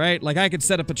zones, right? Like, I could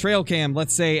set up a trail cam,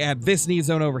 let's say, at this need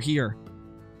zone over here.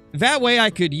 That way I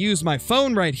could use my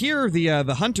phone right here,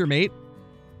 the Hunter Mate,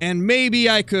 and maybe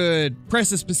I could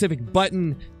press a specific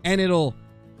button and it'll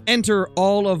enter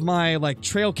all of my, like,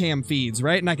 trail cam feeds,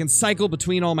 right? And I can cycle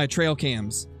between all my trail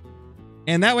cams.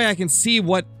 And that way I can see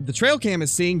what the trail cam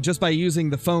is seeing just by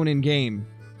using the phone in-game.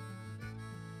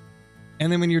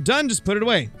 And then when you're done, just put it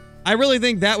away. I really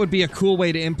think that would be a cool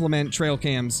way to implement trail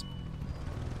cams.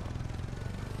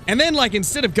 And then, like,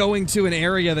 instead of going to an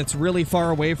area that's really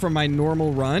far away from my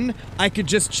normal run, I could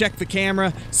just check the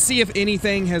camera, see if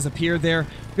anything has appeared there.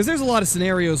 Because there's a lot of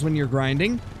scenarios when you're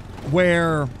grinding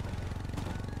where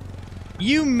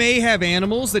you may have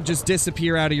animals that just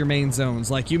disappear out of your main zones.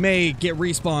 Like, you may get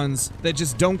respawns that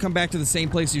just don't come back to the same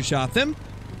place you shot them.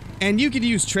 And you could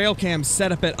use trail cams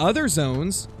set up at other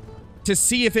zones to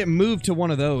see if it moved to one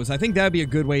of those. I think that would be a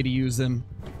good way to use them.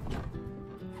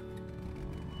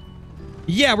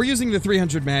 Yeah, we're using the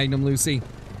 300 Magnum, Lucy.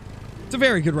 It's a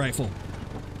very good rifle.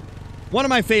 One of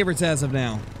my favorites as of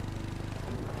now.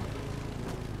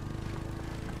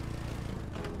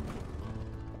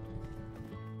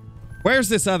 Where's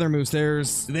this other moose?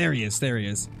 There he is, there he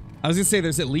is. I was gonna say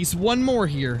there's at least one more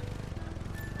here.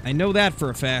 I know that for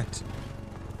a fact.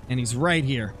 And he's right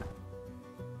here.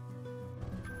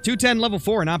 210 level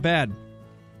 4, not bad.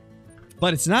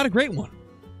 But it's not a great one.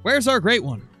 Where's our great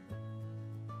one?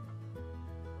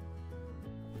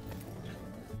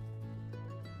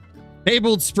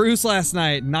 Fabled spruce last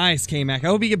night. Nice, K-Mac. I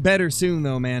hope you get better soon,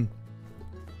 though, man.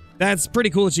 That's pretty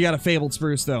cool that you got a fabled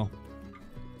spruce, though.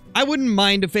 I wouldn't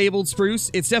mind a fabled spruce.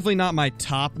 It's definitely not my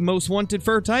top most wanted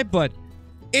fur type, but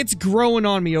it's growing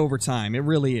on me over time. It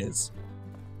really is.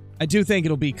 I do think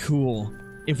it'll be cool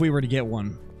if we were to get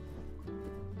one.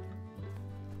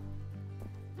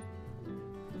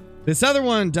 This other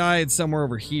one died somewhere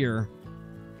over here.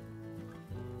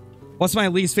 What's my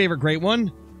least favorite great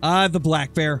one? The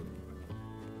black bear.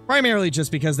 Primarily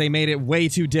just because they made it way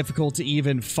too difficult to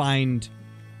even find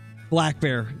black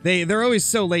bear. They're always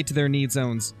so late to their need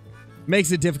zones.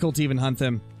 Makes it difficult to even hunt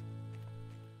them.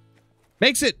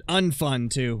 Makes it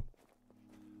unfun, too.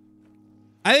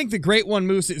 I think the Great One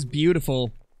Moose is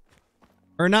beautiful.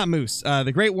 Or not moose.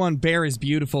 The Great One bear is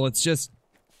beautiful. It's just...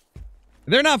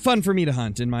 they're not fun for me to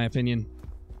hunt, in my opinion.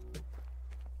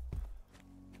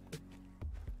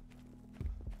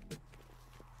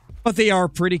 But they are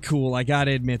pretty cool, I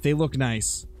gotta admit. They look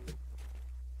nice.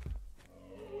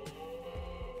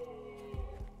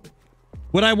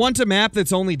 Would I want a map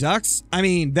that's only ducks? I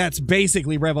mean, that's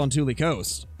basically Revontuli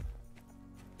Coast.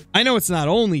 I know it's not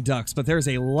only ducks, but there's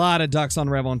a lot of ducks on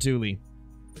Revontuli.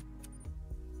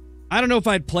 I don't know if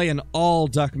I'd play an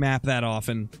all-duck map that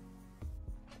often.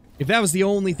 If that was the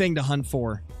only thing to hunt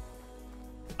for.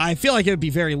 I feel like it would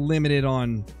be very limited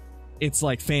on its,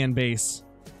 like, fan base.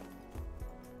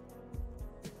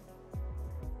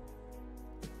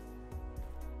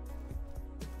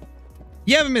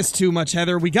 You haven't missed too much,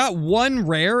 Heather. We got one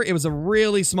rare. It was a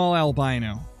really small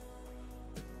albino.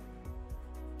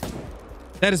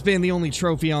 That has been the only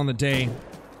trophy on the day.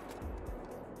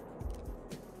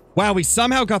 Wow, we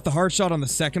somehow got the heart shot on the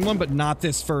second one, but not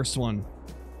this first one.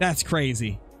 That's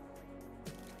crazy.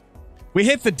 We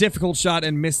hit the difficult shot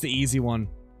and missed the easy one.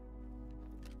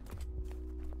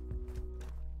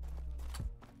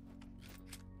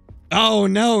 Oh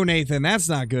no, Nathan. That's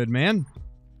not good, man.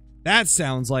 That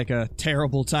sounds like a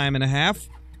terrible time and a half.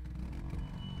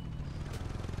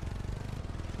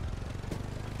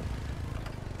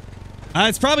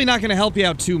 It's probably not going to help you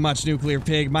out too much, Nuclear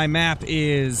Pig. My map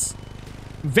is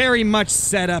very much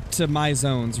set up to my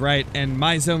zones, right? And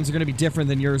my zones are going to be different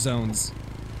than your zones.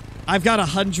 I've got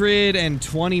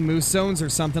 120 moose zones or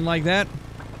something like that.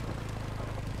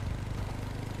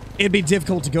 It'd be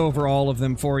difficult to go over all of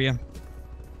them for you.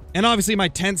 And obviously my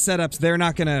tent setups, they're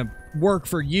not going to work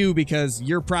for you because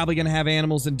you're probably going to have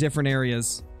animals in different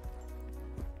areas.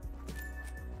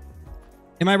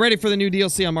 Am I ready for the new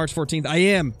DLC on March 14th? I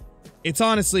am. It's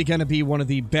honestly going to be one of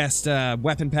the best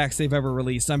weapon packs they've ever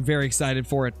released. I'm very excited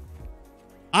for it.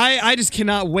 I just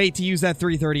cannot wait to use that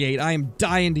 338. I am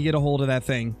dying to get a hold of that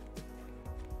thing.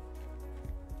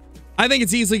 I think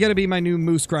it's easily going to be my new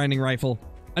moose grinding rifle.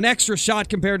 An extra shot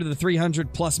compared to the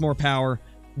 300 plus more power.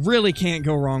 Really can't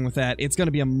go wrong with that. It's going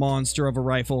to be a monster of a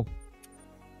rifle.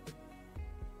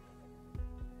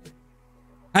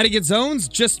 How to get zones?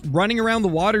 Just running around the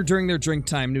water during their drink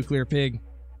time, Nuclear Pig.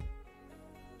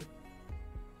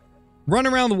 Run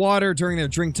around the water during their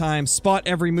drink time, spot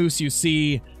every moose you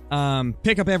see,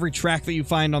 pick up every track that you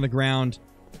find on the ground.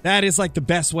 That is like the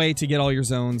best way to get all your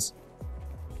zones.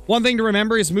 One thing to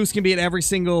remember is moose can be at every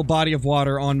single body of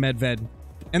water on Medved.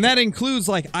 And that includes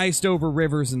like iced over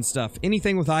rivers and stuff.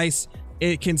 Anything with ice,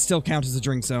 it can still count as a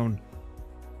drink zone.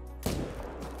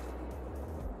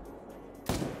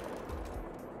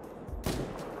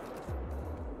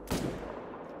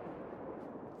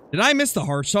 Did I miss the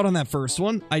heart shot on that first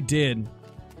one? I did.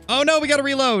 Oh no, we gotta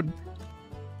reload.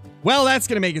 Well, that's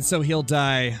gonna make it so he'll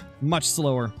die much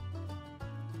slower.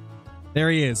 There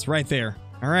he is, right there.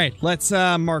 All right, let's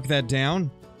mark that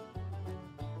down.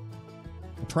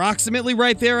 Approximately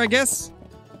right there, I guess.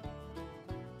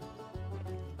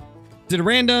 Did a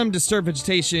random disturb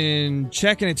vegetation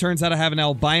check and it turns out I have an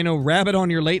albino rabbit on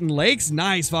your Leighton Lakes?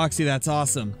 Nice, Foxy, that's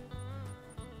awesome.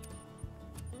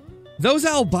 Those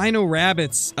albino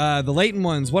rabbits, the Leighton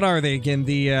ones, what are they again?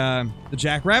 The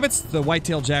jackrabbits? The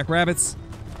white-tailed jackrabbits?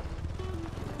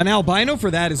 An albino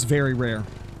for that is very rare.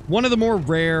 One of the more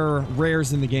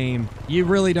rares in the game. You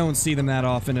really don't see them that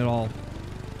often at all.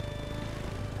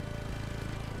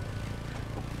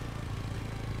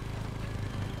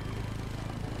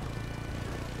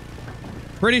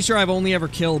 Pretty sure I've only ever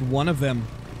killed one of them.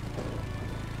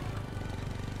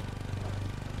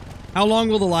 How long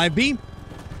will the live be?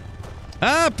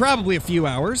 Probably a few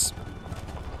hours.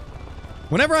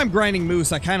 Whenever I'm grinding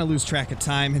moose, I kind of lose track of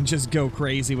time and just go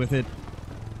crazy with it.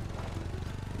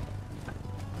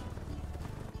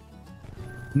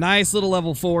 Nice little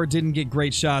level 4. Didn't get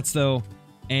great shots, though.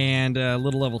 And a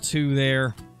little level 2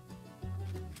 there.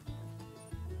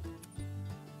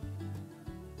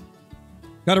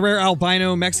 Got a rare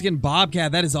albino Mexican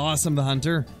bobcat. That is awesome, the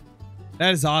hunter.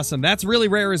 That is awesome. That's really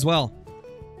rare as well.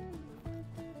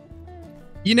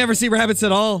 You never see rabbits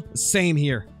at all? Same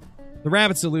here. The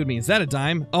rabbits elude me. Is that a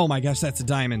dime? Oh my gosh, that's a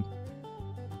diamond.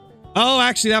 Oh,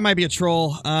 actually, that might be a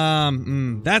troll.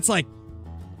 That's like...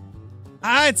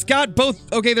 it's got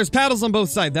both... Okay, there's paddles on both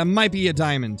sides. That might be a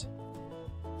diamond.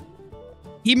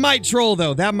 He might troll,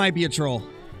 though. That might be a troll.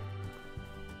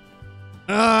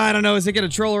 I don't know. Is it going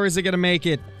to troll or is it going to make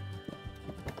it?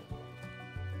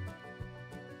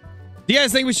 Do you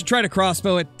guys think we should try to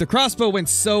crossbow it? The crossbow went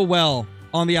so well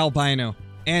on the albino.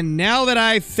 And now that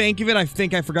I think of it, I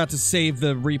think I forgot to save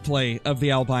the replay of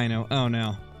the albino. Oh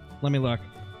no. Let me look.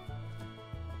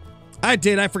 I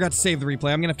did. I forgot to save the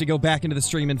replay. I'm gonna have to go back into the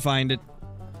stream and find it.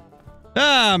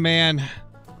 Ah, man.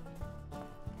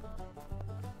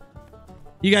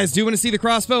 You guys do want to see the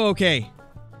crossbow? Okay.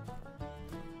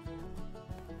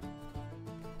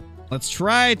 Let's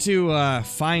try to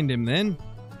find him then.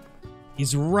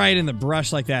 He's right in the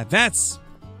brush like that. That's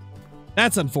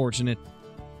unfortunate.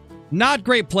 Not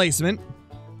great placement.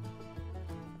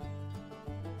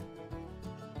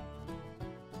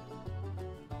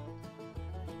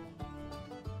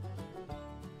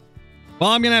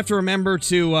 Well, I'm going to have to remember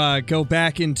to go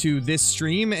back into this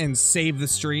stream and save the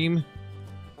stream.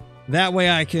 That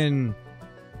way I can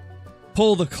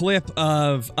pull the clip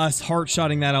of us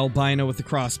heart-shotting that albino with the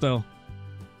crossbow.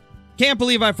 Can't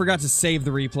believe I forgot to save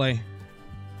the replay.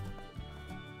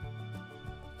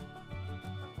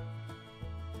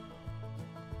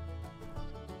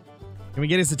 Can we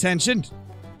get his attention?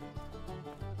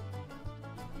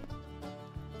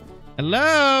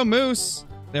 Hello, Moose.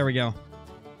 There we go.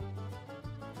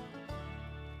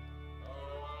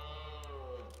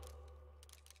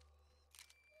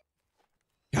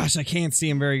 Gosh, I can't see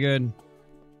him very good.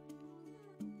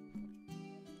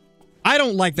 I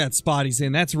don't like that spot he's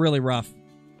in. That's really rough.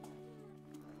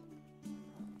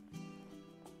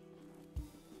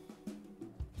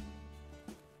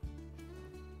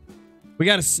 We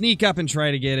gotta sneak up and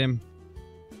try to get him.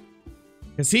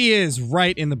 Because he is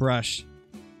right in the brush.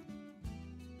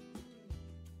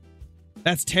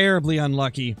 That's terribly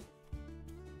unlucky.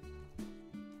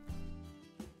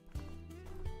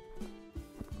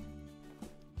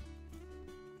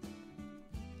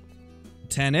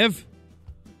 Attentive.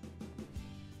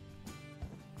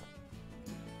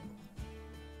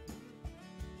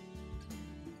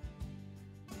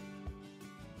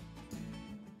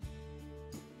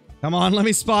 Come on, let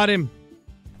me spot him.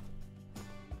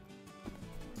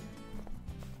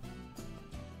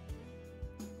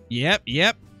 Yep.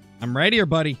 I'm right here,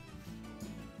 buddy.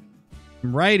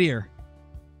 I'm right here.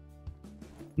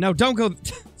 No, don't go...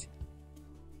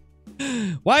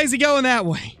 Why is he going that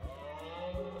way?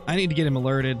 I need to get him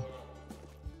alerted.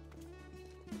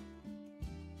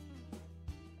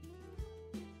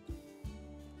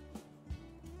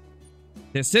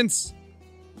 Distance.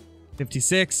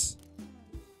 56.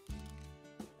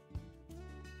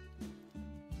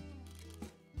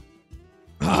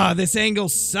 Ah, this angle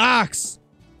sucks.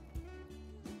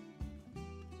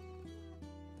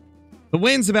 The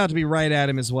wind's about to be right at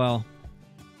him as well.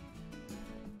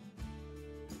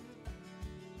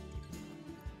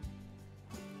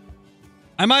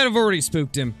 I might have already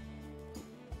spooked him.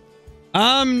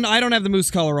 I don't have the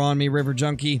moose collar on me, River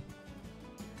Junkie.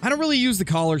 I don't really use the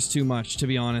collars too much, to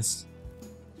be honest.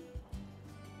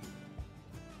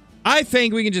 I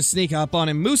think we can just sneak up on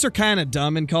him. Moose are kind of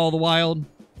dumb in Call of the Wild.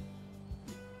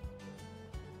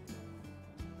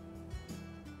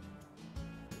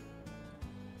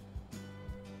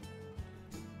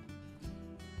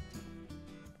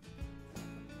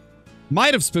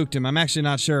 Might have spooked him. I'm actually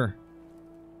not sure.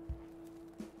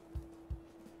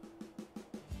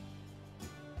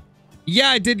 Yeah,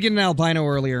 I did get an albino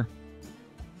earlier.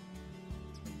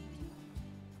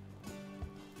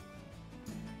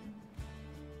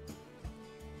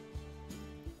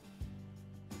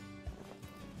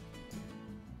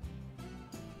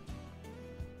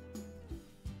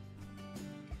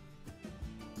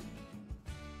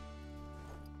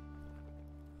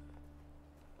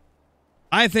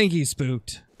 I think he's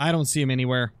spooked. I don't see him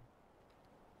anywhere.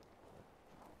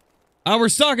 We're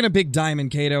stalking a big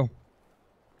diamond, Kato.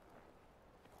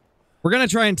 We're gonna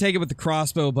try and take it with the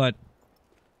crossbow, but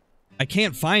I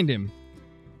can't find him.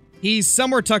 He's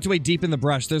somewhere tucked away deep in the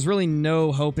brush. There's really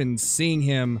no hope in seeing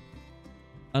him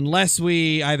unless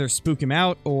we either spook him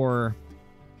out or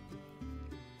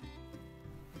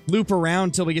loop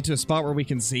around till we get to a spot where we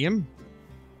can see him.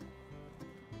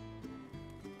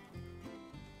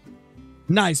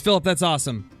 Nice, Philip, that's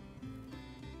awesome.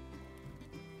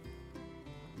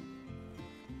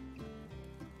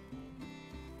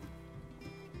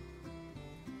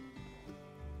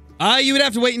 You would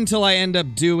have to wait until I end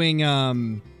up doing,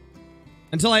 multiplayer,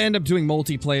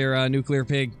 Nuclear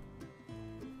Pig.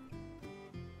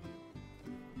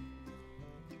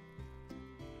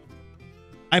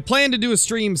 I plan to do a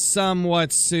stream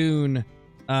somewhat soon,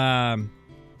 like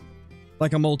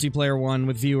a multiplayer one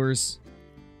with viewers.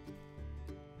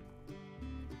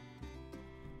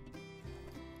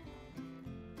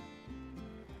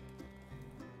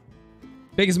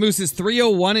 Biggest moose is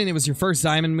 301 and it was your first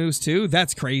diamond moose too?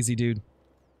 That's crazy, dude.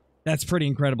 That's pretty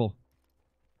incredible.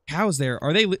 Cows there.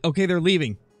 Are they... Okay, they're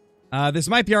leaving. This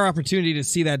might be our opportunity to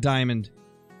see that diamond.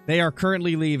 They are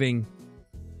currently leaving.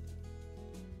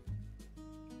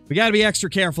 We gotta be extra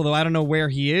careful, though. I don't know where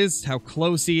he is, how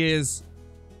close he is,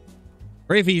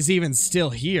 or if he's even still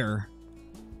here.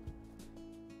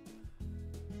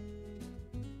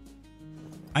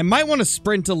 I might want to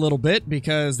sprint a little bit,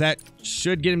 because that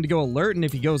should get him to go alert, and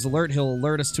if he goes alert, he'll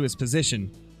alert us to his position.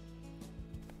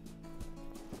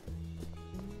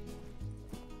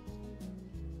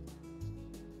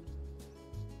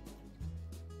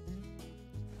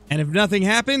 And if nothing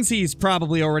happens, he's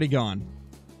probably already gone.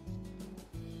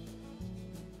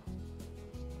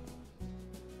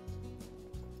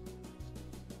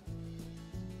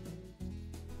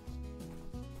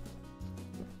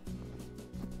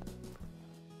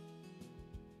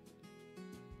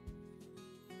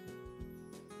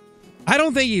 I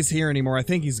don't think he's here anymore. I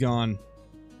think he's gone.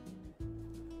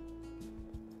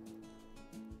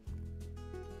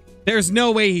 There's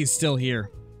no way he's still here.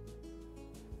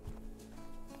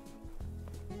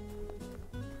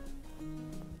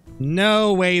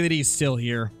 No way that he's still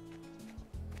here.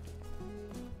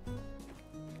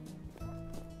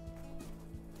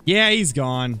 Yeah, he's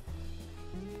gone.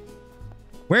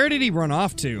 Where did he run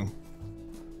off to?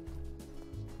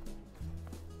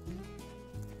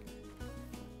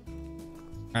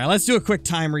 Alright, let's do a quick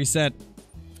time reset.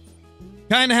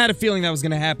 Kinda had a feeling that was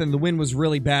gonna happen. The wind was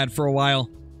really bad for a while.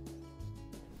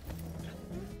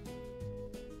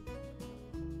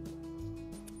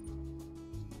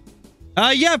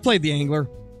 Yeah, I've played the Angler.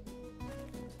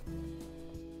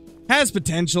 Has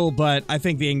potential, but I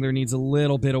think the Angler needs a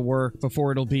little bit of work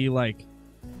before it'll be, like,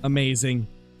 amazing.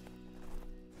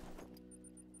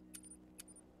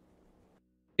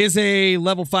 Is a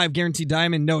level 5 guaranteed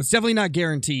diamond? No, it's definitely not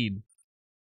guaranteed.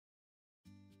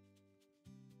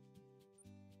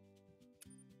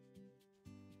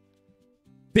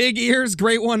 Big ears,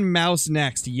 Great One Mouse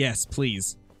next. Yes,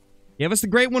 please. Give us the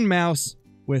Great One Mouse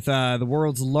with the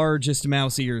world's largest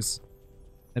mouse ears.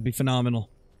 That'd be phenomenal.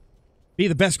 Be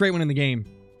the best Great One in the game.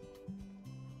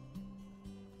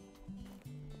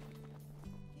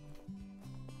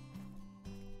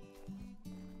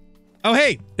 Oh,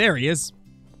 hey, there he is.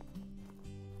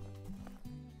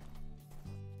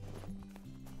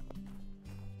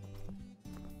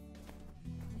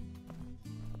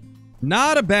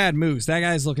 Not a bad moose. That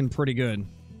guy's looking pretty good.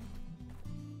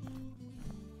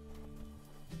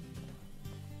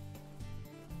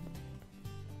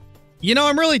 You know,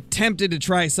 I'm really tempted to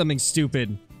try something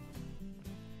stupid.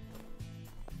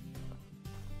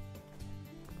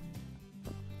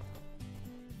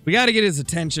 We gotta get his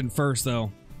attention first,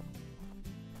 though.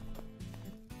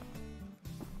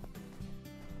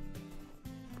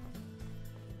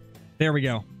 There we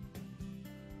go.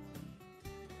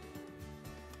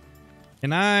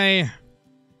 Can I...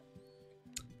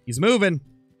 He's moving.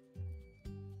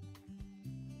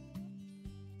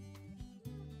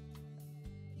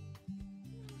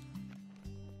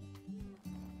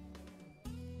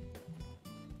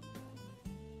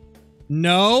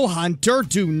 No, Hunter,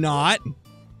 do not.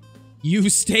 You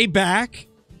stay back.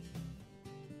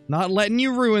 Not letting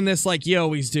you ruin this like you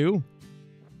always do.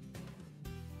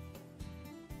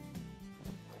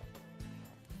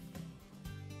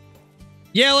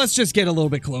 Yeah, let's just get a little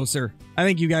bit closer. I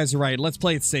think you guys are right. Let's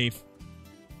play it safe.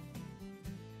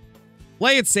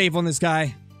 Play it safe on this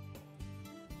guy.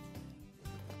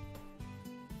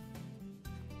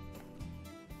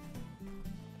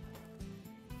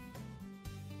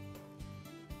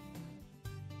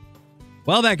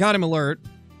 Well, that got him alert.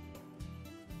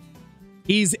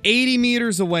 He's 80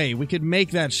 meters away. We could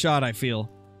make that shot, I feel.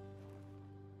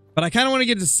 But I kind of want to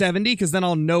get to 70, because then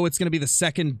I'll know it's going to be the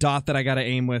second dot that I got to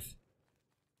aim with.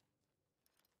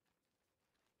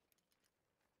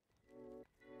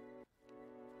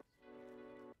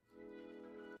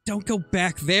 Don't go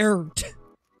back there.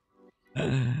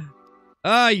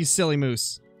 Ah, you silly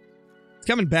moose. It's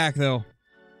coming back, though.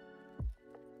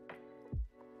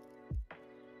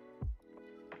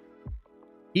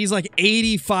 He's like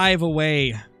 85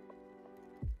 away.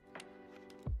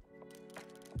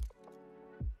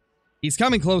 He's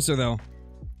coming closer, though.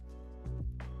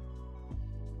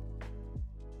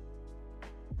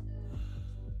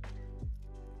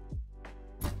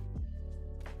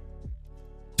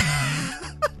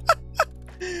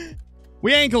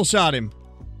 We ankle shot him.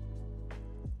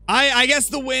 I guess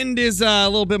the wind is a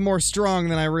little bit more strong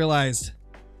than I realized.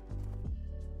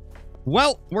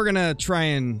 Well, we're gonna try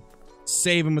and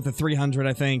save him with the 300,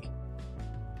 I think.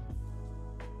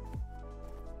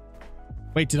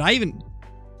 Wait, did I even...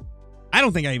 I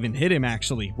don't think I even hit him,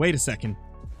 actually. Wait a second.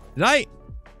 Did I?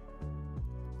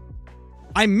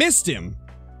 I missed him.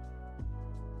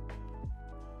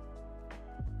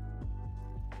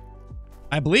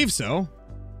 I believe so.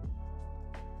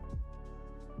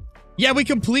 Yeah, we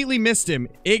completely missed him.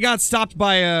 It got stopped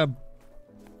by a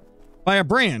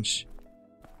branch.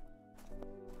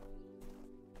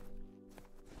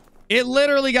 It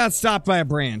literally got stopped by a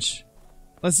branch.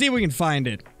 Let's see if we can find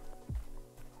it.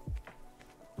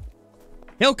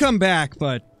 He'll come back,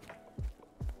 but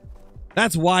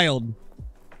that's wild.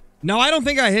 No, I don't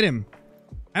think I hit him.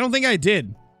 I don't think I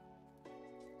did.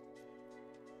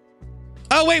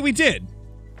 Oh, wait, we did.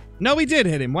 No, we did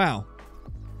hit him. Wow.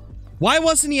 Why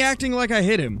wasn't he acting like I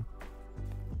hit him?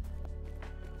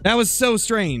 That was so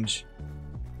strange.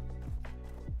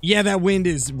 Yeah, that wind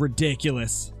is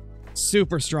ridiculous.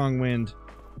 Super strong wind.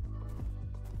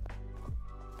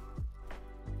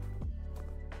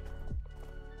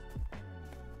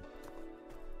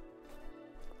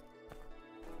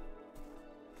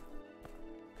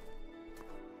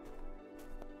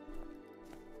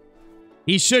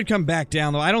 He should come back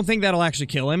down, though. I don't think that'll actually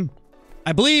kill him.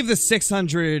 I believe the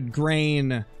 600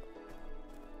 grain...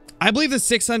 I believe the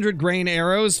 600 grain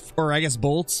arrows, or I guess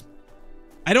bolts,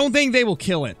 I don't think they will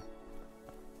kill it.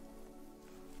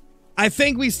 I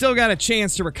think we still got a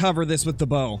chance to recover this with the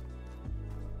bow.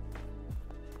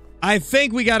 I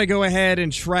think we got to go ahead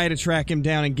and try to track him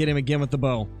down and get him again with the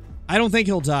bow. I don't think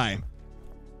he'll die.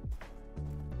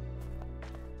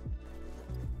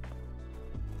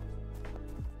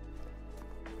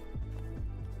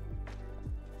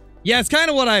 Yeah, it's kind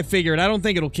of what I figured. I don't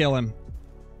think it'll kill him.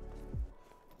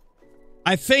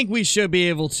 I think we should be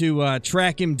able to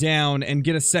track him down and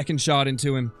get a second shot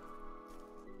into him.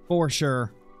 For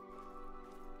sure.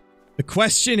 The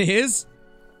question is,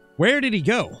 where did he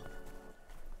go?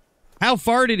 How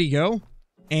far did he go?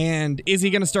 And is he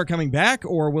going to start coming back,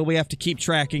 or will we have to keep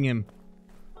tracking him?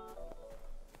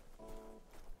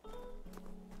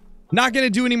 Not going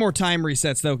to do any more time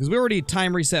resets, though, because we already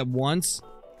time reset once.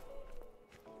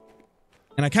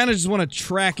 And I kind of just want to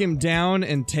track him down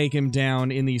and take him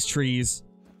down in these trees.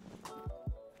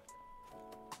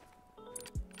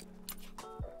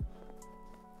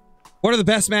 What are the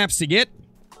best maps to get?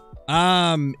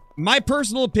 My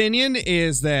personal opinion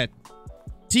is that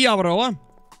Tiawaroa,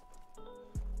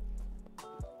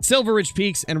 Silver Ridge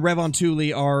Peaks, and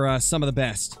Revontuli are some of the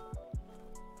best.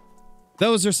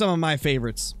 Those are some of my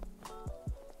favorites.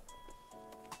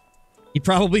 He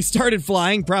probably started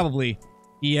flying, probably.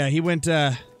 Yeah, he went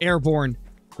airborne.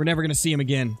 We're never gonna see him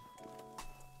again.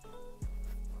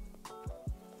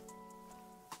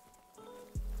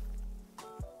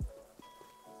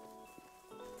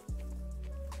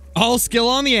 All skill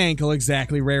on the ankle,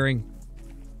 exactly, Raring.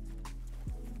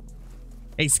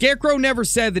 Hey, Scarecrow never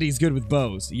said that he's good with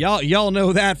bows. Y'all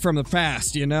know that from the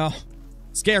past, you know?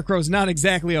 Scarecrow's not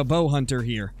exactly a bow hunter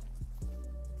here.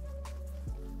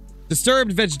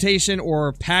 Disturbed Vegetation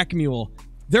or Pack Mule.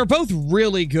 They're both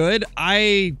really good.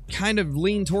 I kind of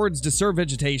lean towards Disturbed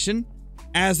Vegetation,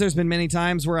 as there's been many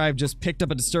times where I've just picked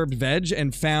up a Disturbed Veg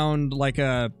and found like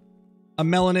a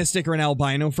melanistic or an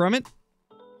albino from it.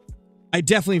 I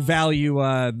definitely value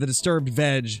the Disturbed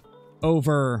Veg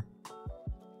over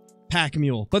Pack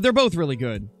Mule, but they're both really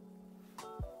good.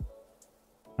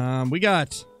 We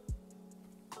got...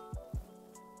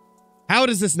 How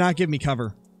does this not give me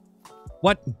cover?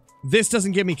 What? This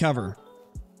doesn't give me cover.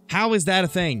 How is that a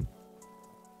thing?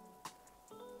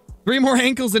 3 more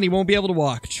ankles and he won't be able to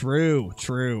walk. True,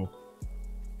 true.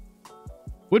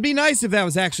 Would be nice if that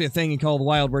was actually a thing in Call of the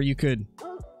Wild where you could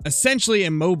essentially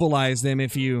immobilize them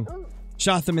if you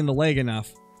shot them in the leg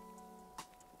enough.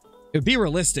 It would be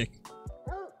realistic.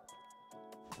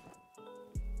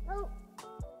 Are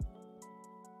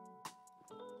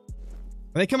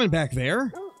they coming back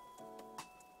there?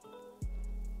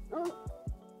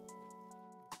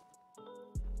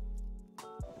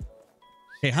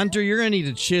 Hey, Hunter, you're gonna need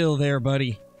to chill there,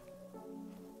 buddy.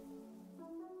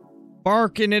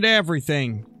 Barking at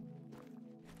everything.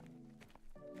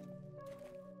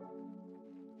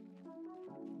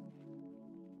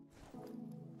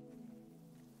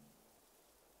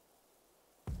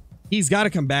 He's got to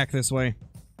come back this way.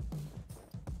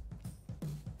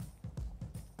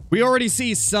 We already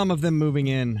see some of them moving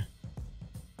in.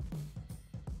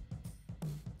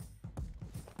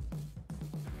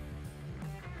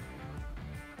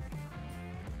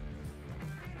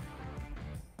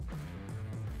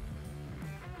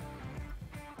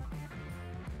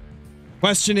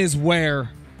 Question is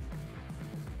where?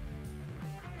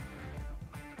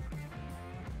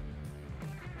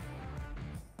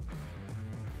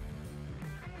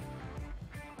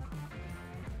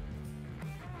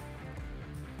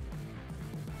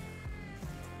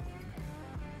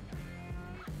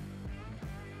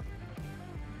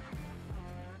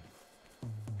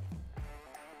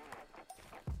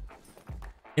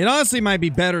 It honestly might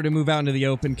be better to move out into the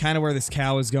open, kind of where this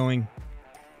cow is going.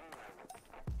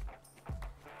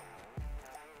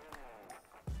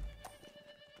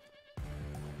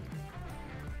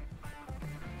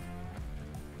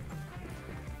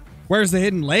 Where's the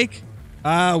hidden lake?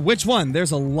 Which one?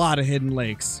 There's a lot of hidden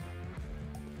lakes.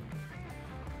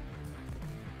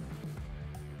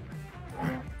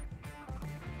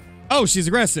 Oh, she's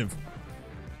aggressive.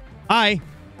 Hi.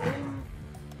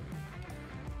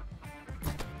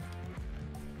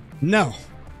 No.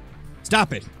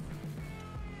 Stop it.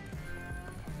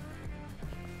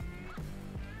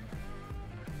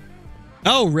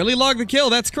 Oh, really? Log the kill?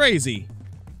 That's crazy.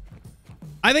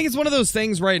 I think it's one of those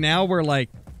things right now where, like,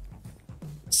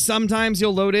 sometimes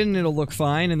you'll load in and it'll look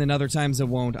fine, and then other times it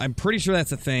won't. I'm pretty sure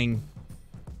that's a thing.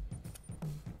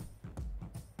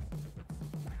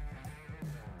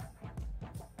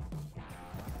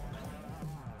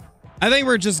 I think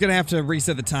we're just gonna have to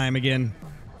reset the time again.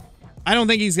 I don't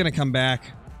think he's gonna come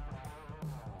back.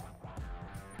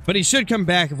 But he should come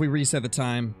back if we reset the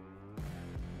time.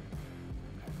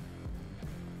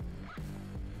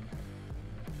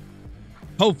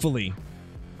 Hopefully.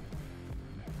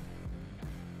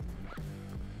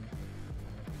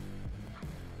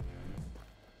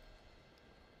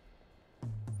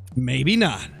 Maybe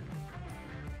not.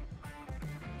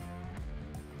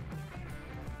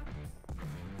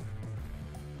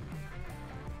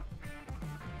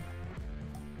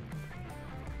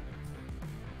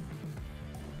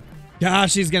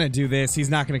 Gosh, he's gonna do this. He's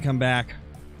not gonna come back.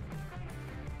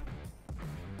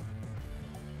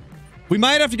 We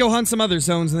might have to go hunt some other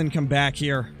zones and then come back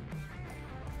here.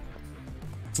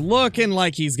 It's looking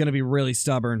like he's gonna be really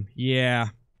stubborn. Yeah.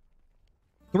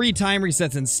 3 time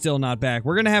resets and still not back.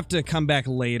 We're gonna have to come back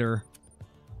later.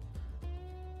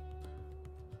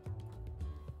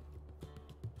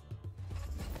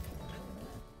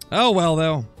 Oh well,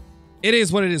 though. It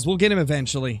is what it is. We'll get him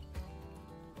eventually.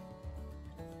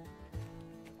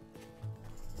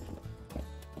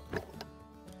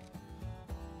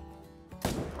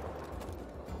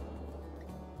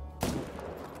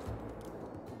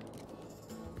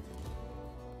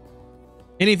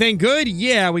 Anything good?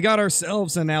 Yeah, we got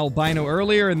ourselves an albino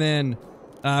earlier, and then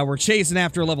we're chasing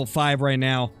after level 5 right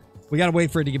now. We gotta wait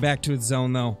for it to get back to its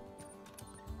zone, though.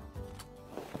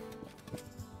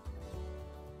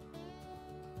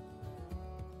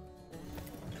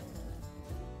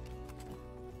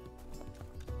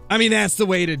 I mean, that's the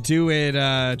way to do it,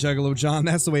 Juggalo John.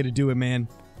 That's the way to do it, man.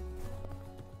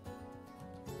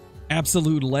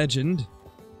 Absolute legend.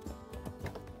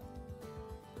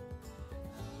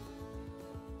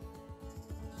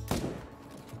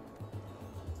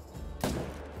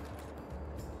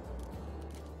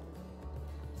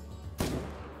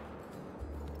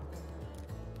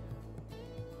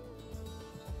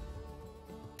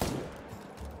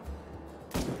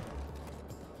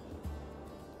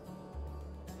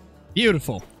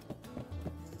 Beautiful.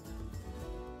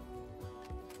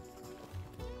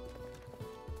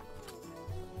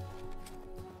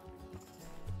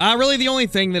 Really the only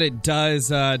thing that it does,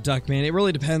 Duckman, it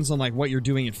really depends on like what you're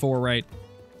doing it for, right?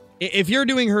 If you're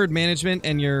doing herd management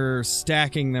and you're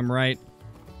stacking them, right?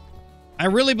 I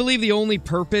really believe the only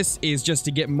purpose is just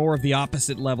to get more of the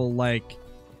opposite level, like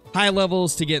high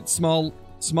levels to get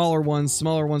smaller ones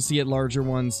to get larger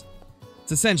ones.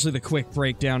 It's essentially the quick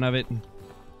breakdown of it.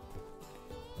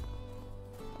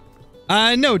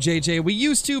 No, JJ. We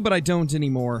used to, but I don't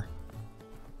anymore.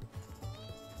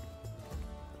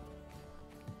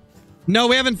 No,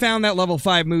 we haven't found that level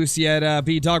 5 moose yet,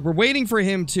 B-Dog. We're waiting for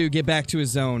him to get back to his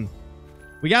zone.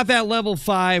 We got that level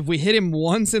 5. We hit him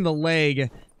once in the leg,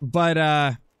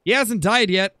 but, he hasn't died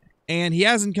yet, and he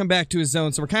hasn't come back to his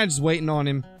zone, so we're kind of just waiting on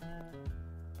him.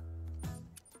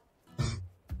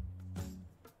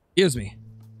 Excuse me.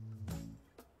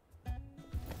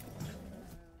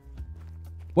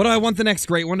 What do I want the next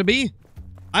great one to be?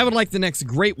 I would like the next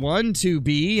great one to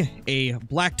be a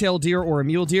blacktail deer or a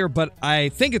mule deer, but I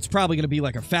think it's probably going to be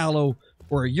like a fallow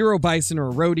or a Euro bison or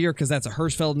a roe deer, because that's a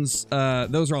Hirschfelden's,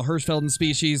 those are all Hirschfelden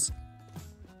species.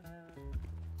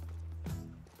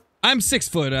 I'm 6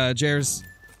 foot, Jers.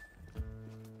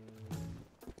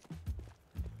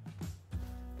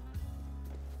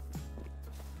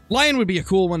 Lion would be a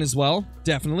cool one as well,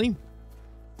 definitely.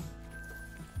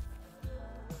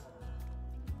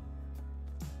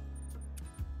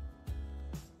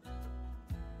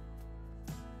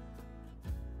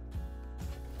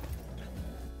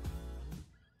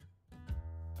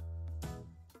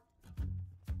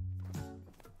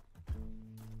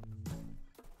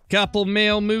 Couple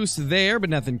male moose there, but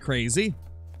nothing crazy.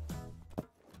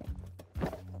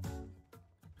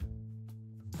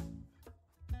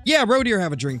 yeah, roe deer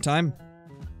have a drink time.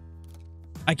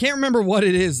 I can't remember what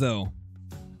it is, though.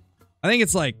 I think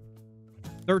it's like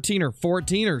 13 or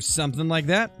 14 or something like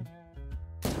that.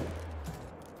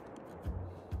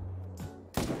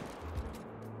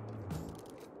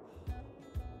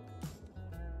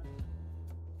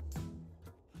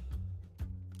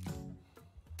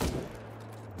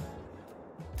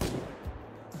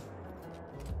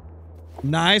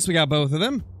 Nice, we got both of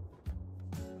them.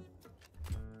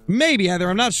 Maybe, Heather,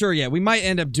 I'm not sure yet. We might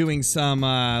end up doing some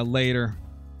later.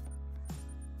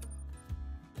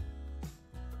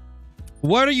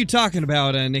 What are you talking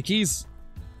about, Nickies?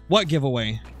 What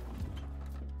giveaway?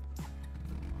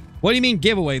 What do you mean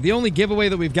giveaway? The only giveaway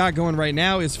that we've got going right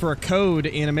now is for a code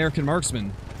in American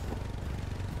Marksman.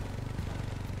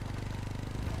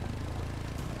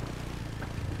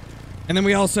 And then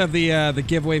we also have the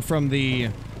giveaway from the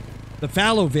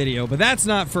Fallow video, but that's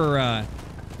not for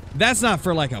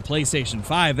like a PlayStation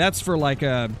 5. That's for like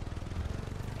a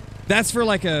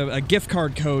gift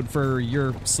card code for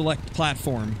your select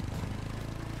platform.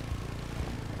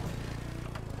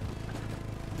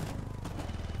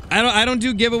 I don't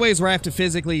do giveaways where I have to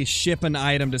physically ship an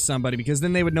item to somebody because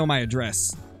then they would know my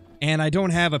address. And I don't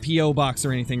have a PO box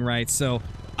or anything, right? So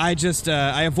I just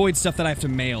I avoid stuff that I have to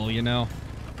mail, you know.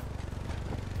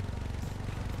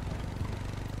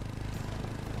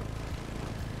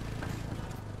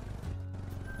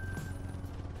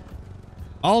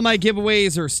 All my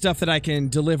giveaways are stuff that I can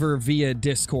deliver via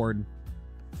Discord.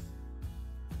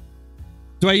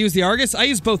 Do I use the Argus? I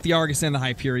use both the Argus and the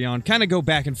Hyperion. Kind of go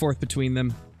back and forth between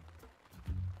them.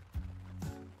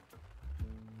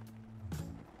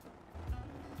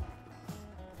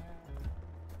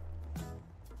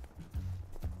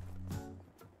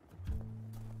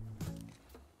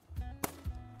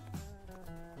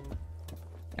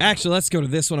 Actually, let's go to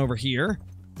this one over here.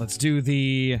 Let's do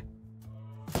the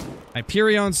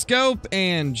Hyperion scope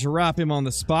and drop him on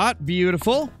the spot.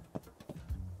 Beautiful.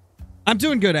 I'm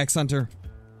doing good, X-Hunter.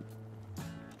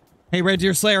 Hey, Red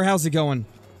Deer Slayer, how's it going?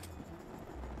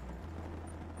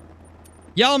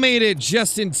 Y'all made it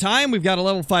just in time. We've got a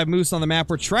level 5 moose on the map.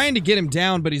 We're trying to get him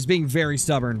down, but he's being very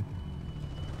stubborn.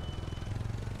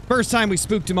 First time we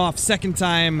spooked him off. Second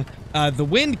time, the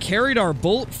wind carried our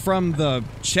bolt from the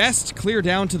chest clear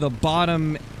down to the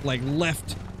bottom, like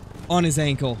left on his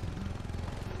ankle.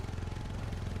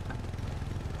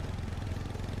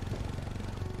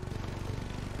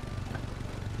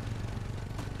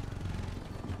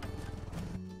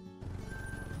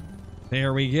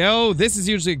 There we go. This is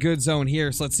usually a good zone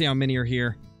here, so let's see how many are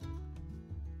here.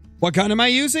 What gun am I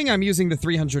using? I'm using the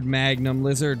 300 Magnum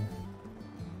Lizard.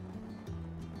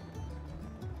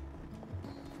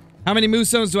 How many moose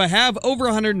zones do I have? Over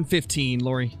 115,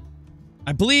 Lori.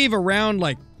 I believe around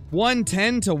like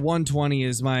 110 to 120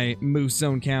 is my moose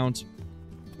zone count.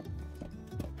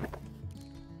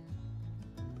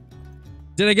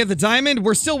 Did I get the diamond?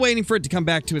 We're still waiting for it to come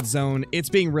back to its zone. It's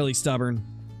being really stubborn.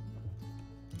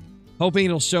 Hoping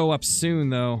it'll show up soon,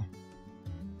 though.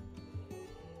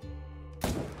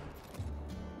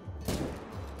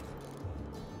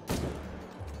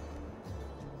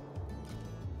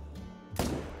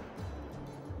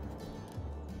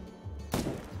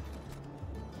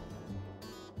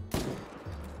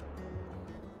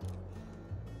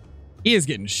 He is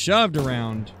getting shoved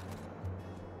around.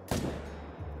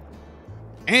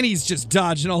 And he's just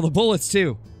dodging all the bullets,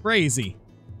 too. Crazy.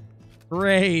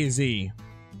 Crazy.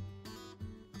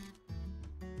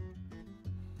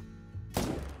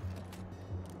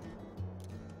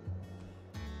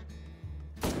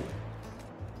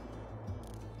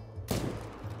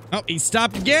 Oh, he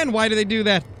stopped again. Why do they do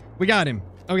that? We got him.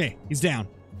 Okay, he's down.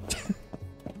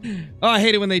 Oh, I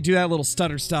hate it when they do that little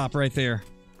stutter stop right there.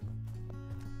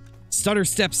 Stutter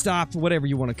step stop, whatever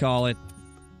you want to call it.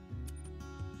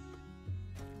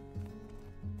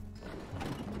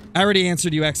 I already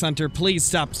answered you, X-Hunter. Please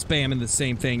stop spamming the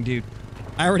same thing, dude.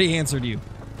 I already answered you.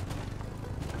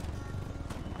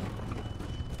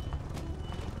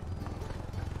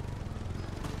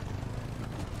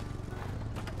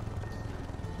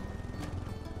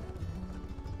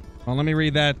 Well, let me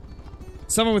read that.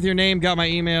 Someone with your name got my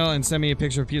email and sent me a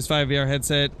picture of PS5 VR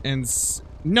headset and...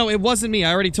 No, it wasn't me.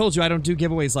 I already told you I don't do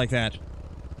giveaways like that.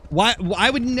 Why?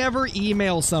 I would never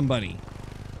email somebody.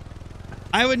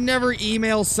 I would never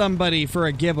email somebody for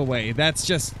a giveaway. That's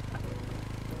just...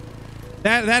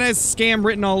 That has scam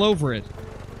written all over it.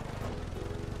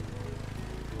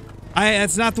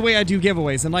 That's not the way I do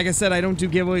giveaways. And like I said, I don't do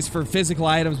giveaways for physical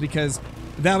items because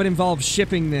that would involve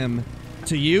shipping them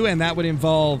to you, and that would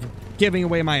involve giving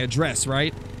away my address,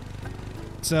 right?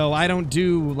 So I don't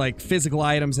do, like, physical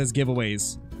items as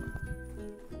giveaways.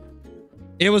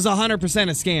 It was 100%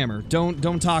 a scammer.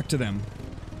 Don't talk to them.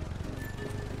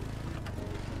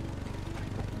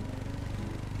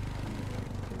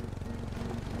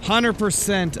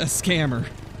 "100% a scammer."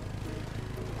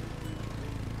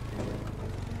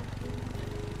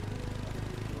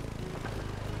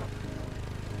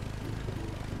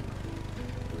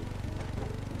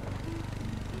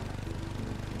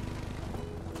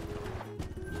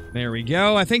 There we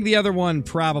go. I think the other one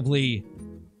probably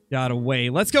got away.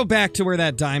 Let's go back to where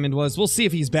that diamond was. We'll see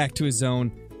if he's back to his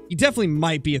zone. He definitely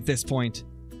might be at this point.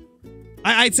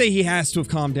 I'd say he has to have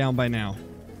calmed down by now.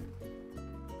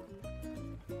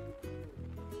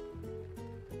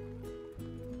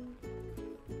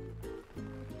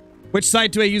 Which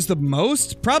site do I use the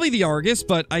most? Probably the Argus,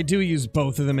 but I do use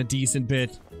both of them a decent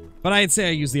bit. But I'd say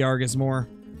I use the Argus more.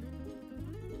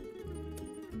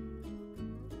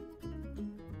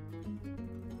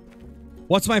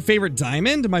 What's my favorite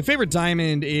diamond? My favorite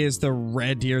diamond is the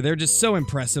red deer. They're just so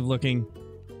impressive looking.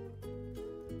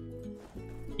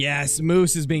 Yes,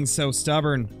 Moose is being so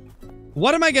stubborn.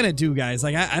 What am I gonna do, guys?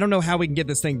 Like, I don't know how we can get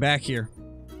this thing back here.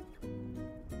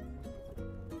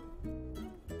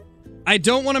 I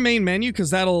don't want a main menu because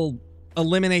that'll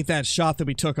eliminate that shot that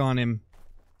we took on him.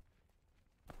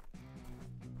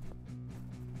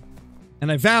 And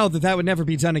I vowed that that would never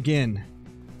be done again.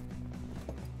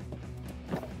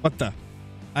 What the?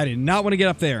 I did not want to get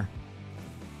up there.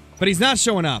 But he's not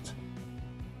showing up.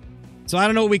 So I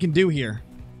don't know what we can do here.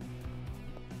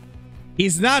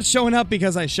 He's not showing up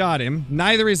because I shot him.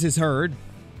 Neither is his herd.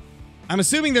 I'm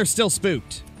assuming they're still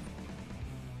spooked.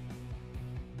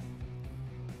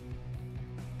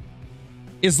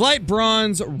 Is light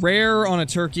bronze rare on a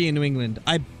turkey in New England?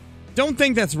 I don't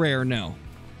think that's rare, no.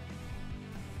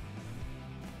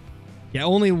 Yeah,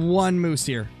 only one moose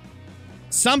here.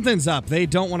 Something's up. They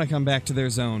don't want to come back to their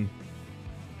zone.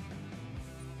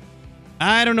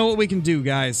 I don't know what we can do,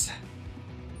 guys.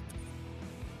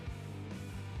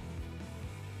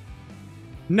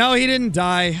 No, he didn't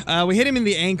die. We hit him in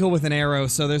the ankle with an arrow,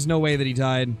 so there's no way that he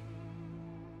died.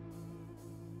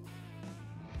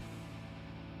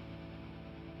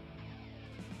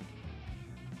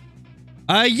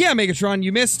 Yeah, Megatron,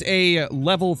 you missed a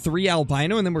level 3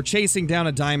 albino, and then we're chasing down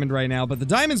a diamond right now, but the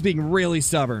diamond's being really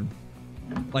stubborn.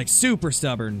 Like, super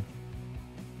stubborn.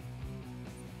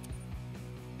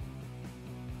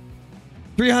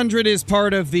 300 is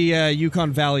part of the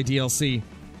Yukon Valley DLC.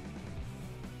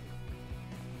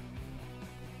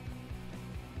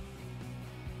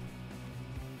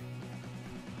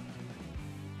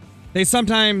 They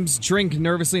sometimes drink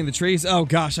nervously in the trees. Oh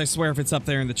gosh, I swear if it's up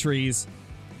there in the trees.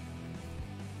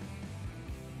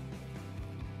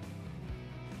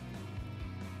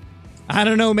 I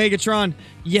don't know, Megatron.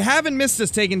 You haven't missed us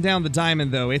taking down the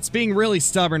diamond, though. It's being really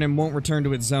stubborn and won't return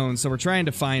to its zone, so we're trying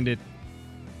to find it.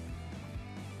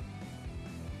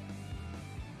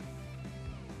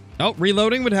 Oh,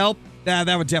 reloading would help.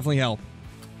 That would definitely help.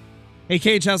 Hey,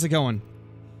 Cage, how's it going?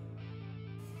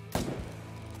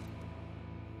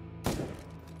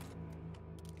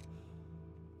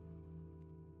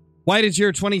 Why did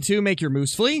your 22 make your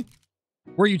moose flee?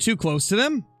 Were you too close to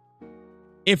them?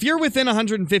 If you're within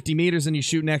 150 meters and you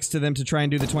shoot next to them to try and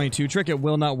do the 22 trick, it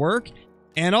will not work.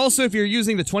 And also, if you're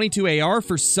using the 22 AR,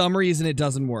 for some reason it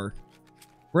doesn't work.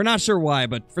 We're not sure why,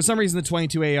 but for some reason the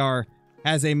 22 AR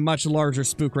has a much larger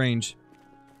spook range.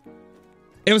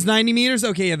 It was 90 meters?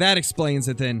 Okay, yeah, that explains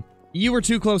it then. You were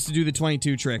too close to do the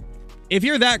 22 trick. If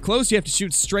you're that close, you have to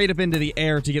shoot straight up into the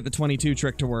air to get the 22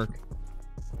 trick to work.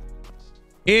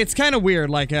 It's kind of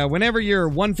weird, like, whenever you're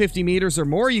 150 meters or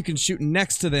more, you can shoot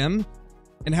next to them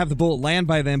and have the bullet land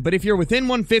by them, but if you're within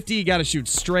 150, you gotta shoot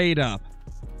straight up.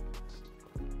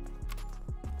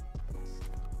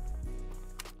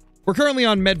 We're currently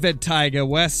on Medved Taiga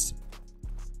West.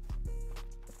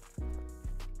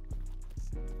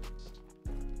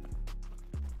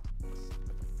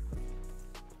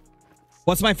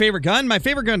 What's my favorite gun? My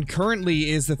favorite gun currently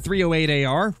is the 308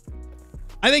 AR.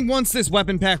 I think once this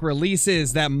weapon pack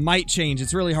releases, that might change.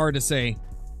 It's really hard to say.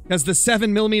 Because the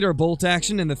 7mm bolt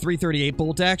action and the 338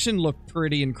 bolt action look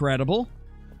pretty incredible.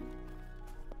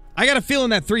 I got a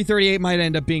feeling that 338 might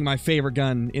end up being my favorite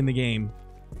gun in the game.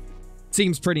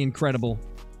 Seems pretty incredible.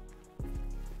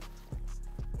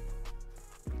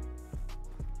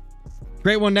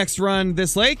 Great one next run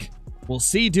this lake. We'll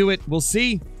see, do it. We'll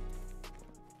see.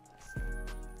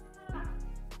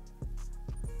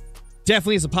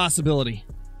 Definitely is a possibility.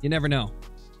 You never know.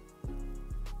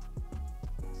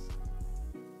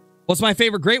 What's my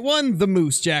favorite great one? The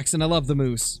moose, Jackson. I love the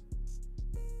moose.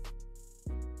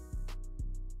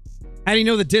 How do you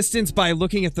know the distance by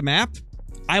looking at the map?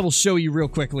 I will show you real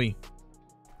quickly.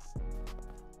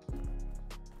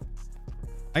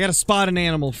 I gotta spot an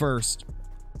animal first.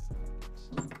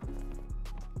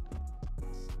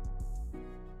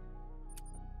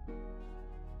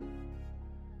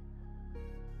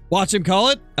 Watch him call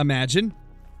it. Imagine.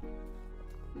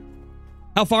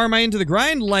 How far am I into the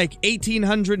grind? Like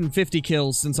 1,850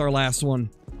 kills since our last one.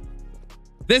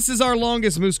 This is our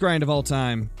longest moose grind of all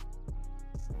time.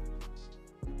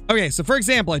 Okay, so for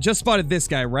example, I just spotted this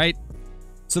guy, right?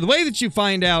 So the way that you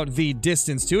find out the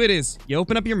distance to it is you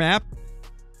open up your map,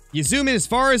 you zoom in as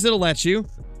far as it'll let you,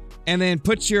 and then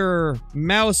put your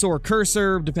mouse or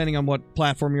cursor, depending on what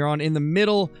platform you're on, in the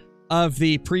middle of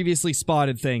the previously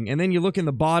spotted thing. And then you look in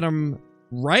the bottom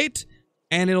right,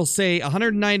 and it'll say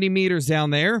 190 meters down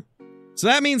there. So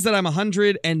that means that I'm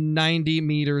 190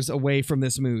 meters away from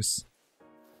this moose.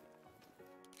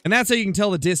 And that's how you can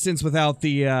tell the distance without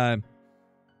the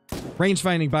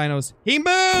range-finding binos. He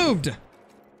moved!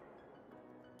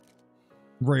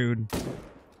 Rude.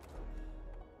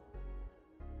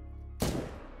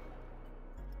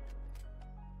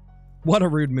 What a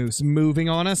rude moose. Moving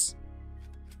on us.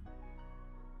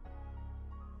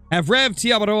 Have Rev,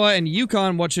 Tiabaroa, and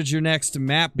Yukon. What should your next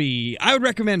map be? I would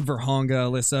recommend Virhonga,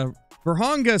 Alyssa.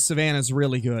 Virhonga Savannah is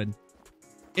really good.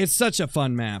 It's such a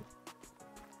fun map.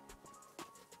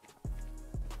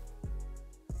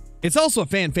 It's also a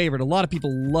fan favorite. A lot of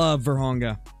people love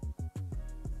Virhonga.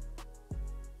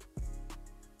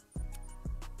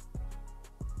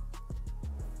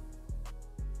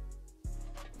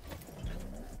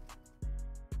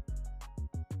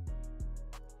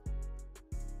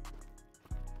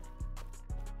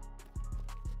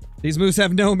 These moose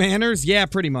have no manners? Yeah,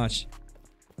 pretty much.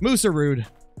 Moose are rude.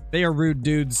 They are rude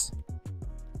dudes.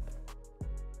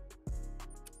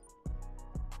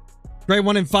 Great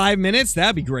one in 5 minutes?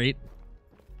 That'd be great.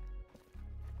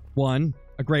 One.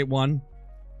 A great one.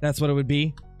 That's what it would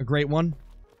be. A great one.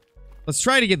 Let's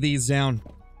try to get these down.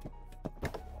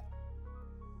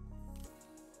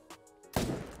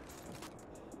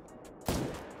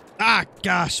 Ah,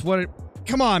 gosh. What?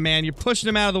 Come on, man. You're pushing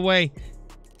them out of the way.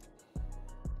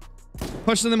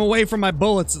 Pushing them away from my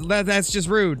bullets. That's just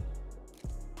rude.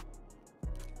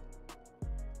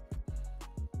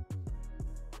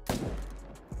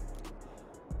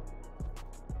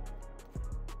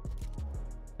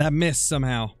 That missed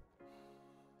somehow.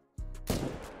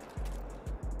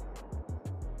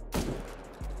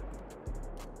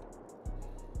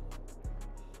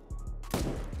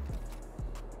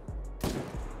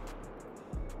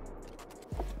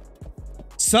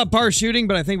 Subpar shooting,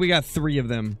 but I think we got 3 of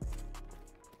them.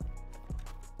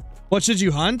 What should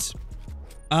you hunt?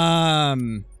 How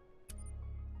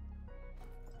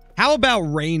about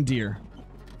reindeer?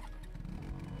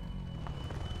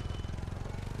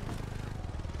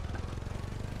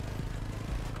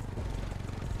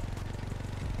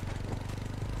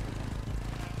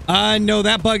 No,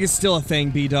 that bug is still a thing,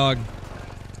 B-Dog.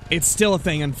 It's still a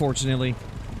thing, unfortunately.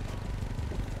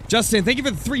 Justin, thank you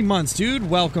for the 3 months, dude.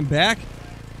 Welcome back.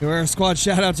 Your Air Squad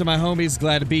shout out to my homies.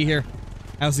 Glad to be here.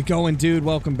 How's it going, dude?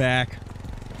 Welcome back.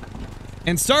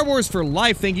 And Star Wars for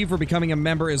Life, thank you for becoming a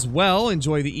member as well.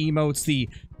 Enjoy the emotes, the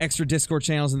extra Discord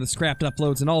channels, and the scrapped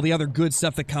uploads, and all the other good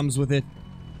stuff that comes with it.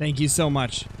 Thank you so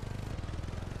much.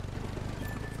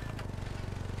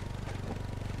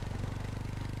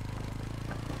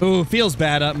 Ooh, feels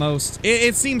bad, Utmost.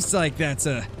 It seems like that's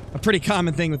a pretty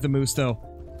common thing with the moose, though.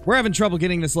 We're having trouble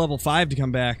getting this level 5 to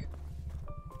come back.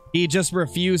 He just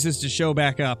refuses to show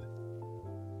back up.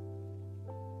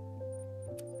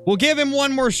 We'll give him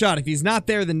one more shot. If he's not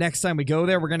there the next time we go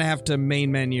there, we're going to have to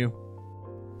main menu.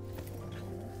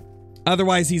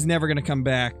 Otherwise, he's never going to come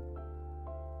back.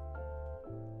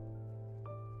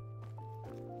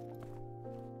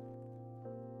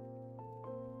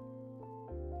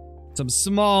 Some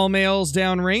small males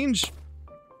downrange.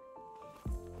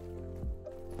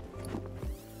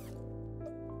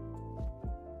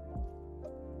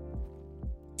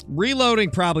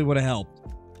 Reloading probably would have helped.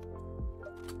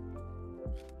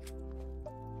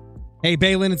 Hey,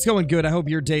 Balin, it's going good. I hope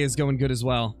your day is going good as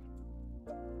well.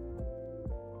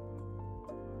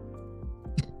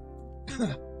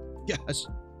 Gosh.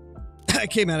 That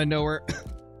came out of nowhere.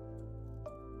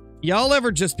 Y'all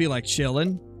ever just be like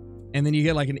chilling, and then you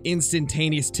get like an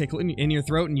instantaneous tickle in your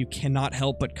throat, and you cannot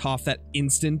help but cough that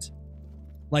instant?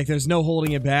 Like there's no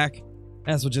holding it back?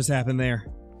 That's what just happened there.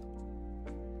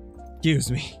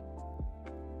 Excuse me.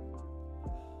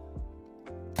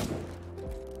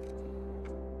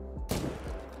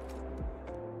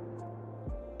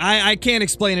 I can't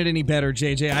explain it any better,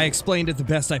 JJ. I explained it the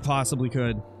best I possibly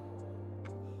could.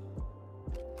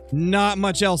 Not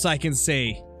much else I can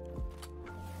say.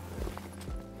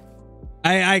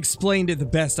 I explained it the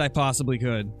best I possibly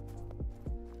could.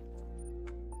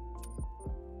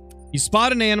 You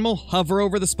spot an animal, hover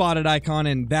over the spotted icon,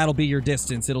 and that'll be your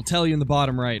distance. It'll tell you in the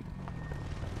bottom right.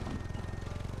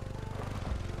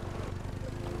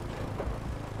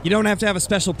 You don't have to have a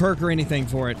special perk or anything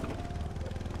for it.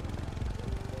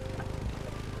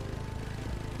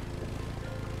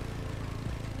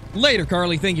 Later,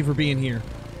 Carly. Thank you for being here.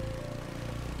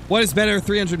 What is better,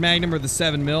 300 Magnum or the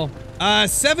 7mm?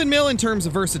 7mm in terms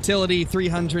of versatility,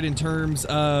 300 in terms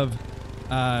of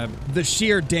the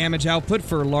sheer damage output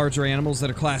for larger animals that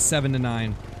are class 7 to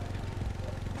 9.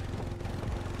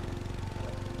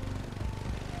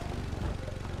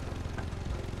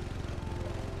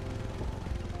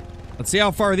 Let's see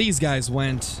how far these guys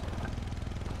went.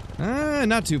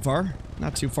 Not too far.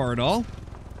 Not too far at all.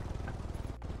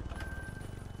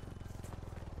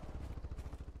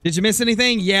 Did you miss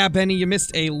anything? Yeah, Benny, you missed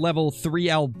a level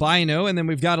 3 albino, and then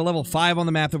we've got a level 5 on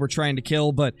the map that we're trying to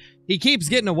kill, but he keeps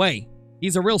getting away.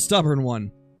 He's a real stubborn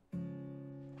one.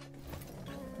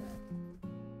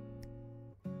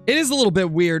 It is a little bit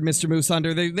weird, Mr. Moose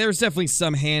Hunter. There's definitely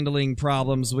some handling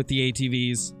problems with the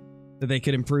ATVs that they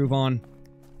could improve on.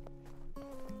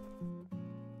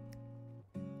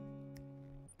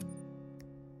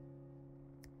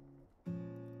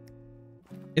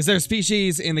 Is there a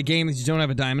species in the game that you don't have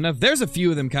a diamond of? There's a few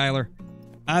of them, Kyler.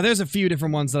 There's a few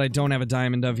different ones that I don't have a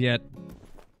diamond of yet.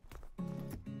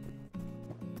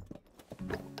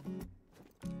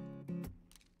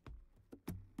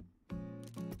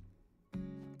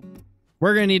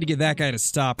 We're gonna need to get that guy to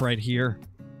stop right here.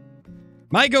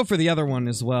 Might go for the other one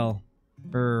as well.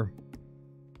 Or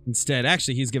instead,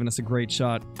 actually, he's giving us a great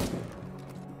shot.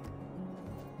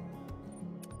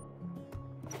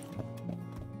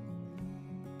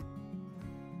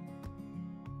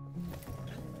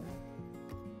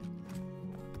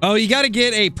 Oh, you gotta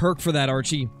get a perk for that,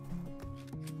 Archie.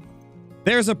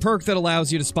 There's a perk that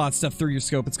allows you to spot stuff through your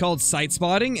scope. It's called sight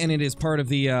spotting, and it is part of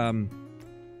the, oh,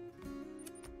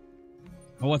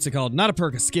 what's it called? Not a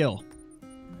perk, a skill.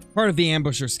 Part of the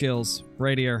ambusher skills,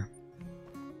 right here.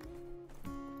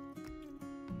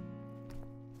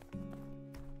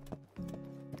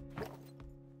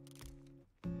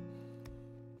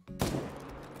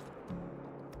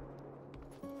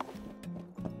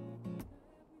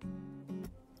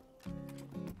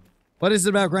 What is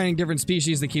it about grinding different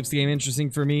species that keeps the game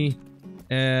interesting for me?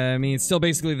 I mean, it's still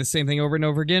basically the same thing over and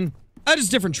over again.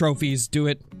 Just different trophies do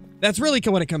it. That's really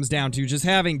what it comes down to, just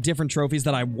having different trophies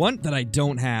that I want that I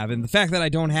don't have. And the fact that I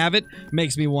don't have it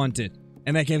makes me want it.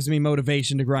 And that gives me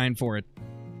motivation to grind for it.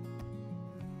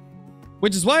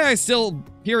 Which is why I still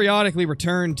periodically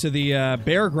return to the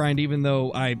bear grind, even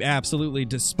though I absolutely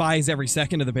despise every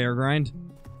second of the bear grind.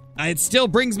 It still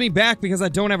brings me back because I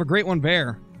don't have a great one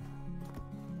bear.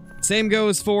 Same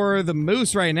goes for the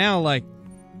moose right now. Like,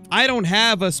 I don't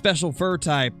have a special fur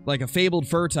type, like a fabled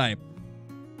fur type,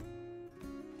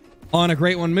 on a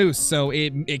great one moose, so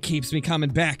it keeps me coming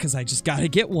back because I just gotta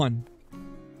get one.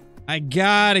 I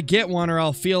gotta get one or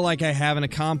I'll feel like I haven't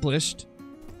accomplished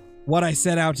what I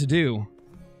set out to do.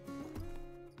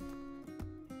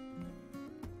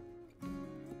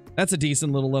 That's a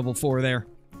decent little level 4 there.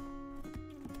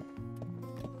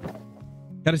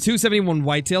 Got a 271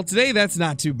 whitetail today. That's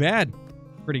not too bad.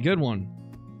 Pretty good one.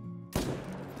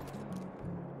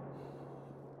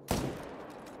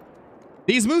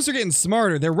 These moose are getting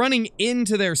smarter. They're running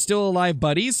into their still alive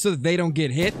buddies so that they don't get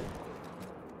hit.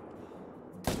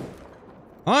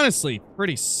 Honestly,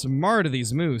 pretty smart of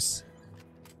these moose.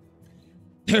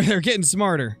 They're getting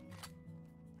smarter.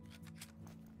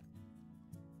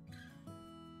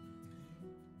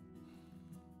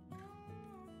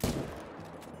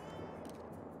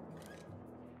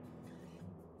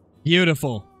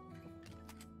 Beautiful.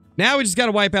 Now we just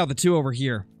gotta wipe out the 2 over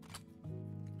here.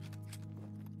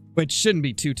 Which shouldn't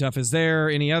be too tough. Is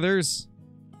there any others?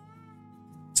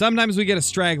 Sometimes we get a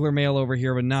straggler male over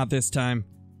here, but not this time.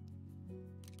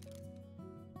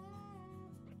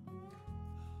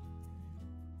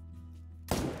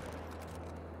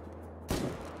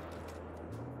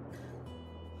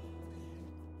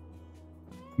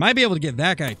 Might be able to get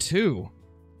that guy too.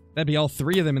 That'd be all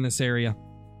 3 of them in this area.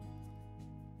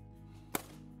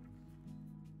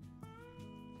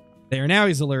 There, now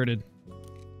he's alerted.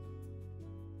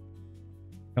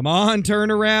 Come on,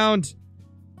 turn around.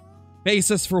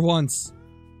 Face us for once.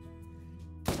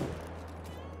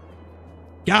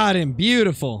 Got him,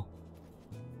 beautiful.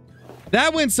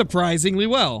 That went surprisingly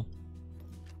well.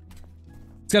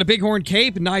 It's got a bighorn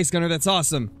cape. Nice, Gunner, that's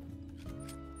awesome.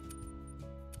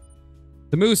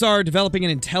 The moose are developing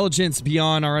an intelligence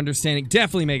beyond our understanding.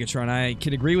 Definitely, Megatron, I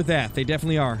can agree with that. They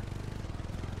definitely are.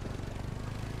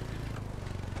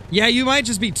 Yeah, you might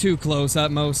just be too close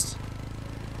at most.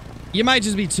 You might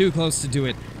just be too close to do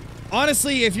it.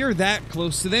 Honestly, if you're that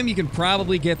close to them, you can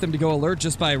probably get them to go alert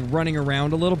just by running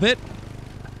around a little bit.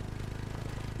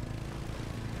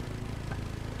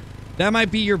 That might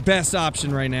be your best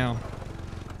option right now.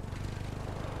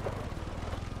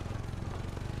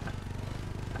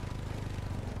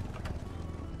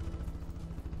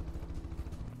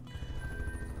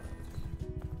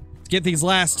 Let's get these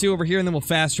last two over here and then we'll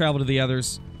fast travel to the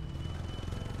others.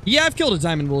 Yeah, I've killed a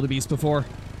diamond wildebeest before.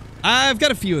 I've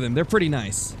got a few of them. They're pretty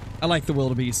nice. I like the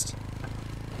wildebeest.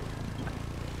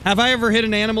 Have I ever hit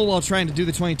an animal while trying to do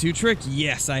the 22 trick?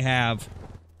 Yes, I have.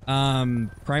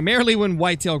 Primarily when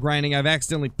whitetail grinding, I've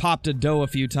accidentally popped a doe a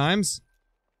few times.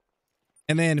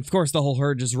 And then, of course, the whole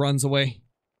herd just runs away.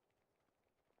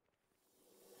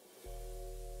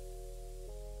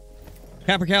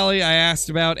 Capercaillie I asked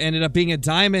about ended up being a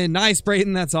diamond. Nice,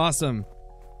 Brayton. That's awesome.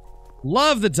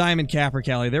 Love the diamond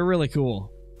capercaillie. They're really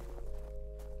cool.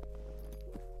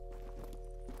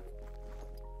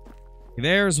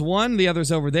 There's one. The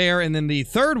other's over there. And then the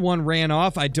third one ran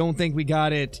off. I don't think we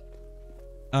got it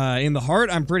in the heart.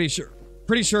 I'm pretty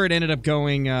sure it ended up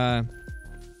going a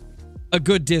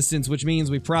good distance, which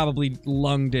means we probably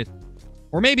lunged it.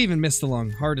 Or maybe even missed the lung.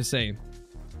 Hard to say.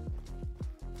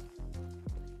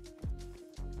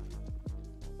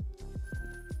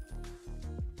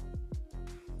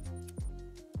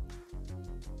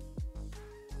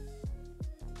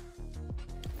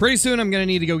 Pretty soon I'm gonna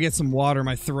need to go get some water.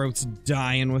 My throat's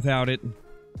dying without it.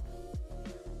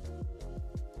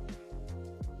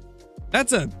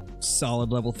 That's a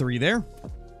solid level 3 there.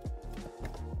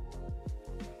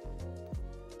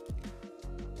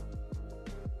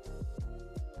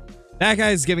 That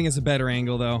guy's giving us a better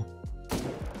angle, though.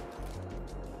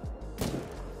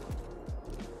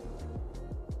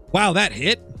 Wow, that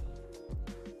hit.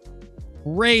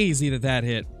 Crazy that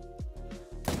hit.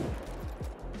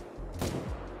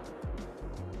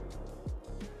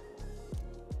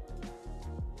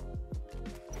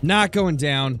 Not going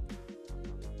down.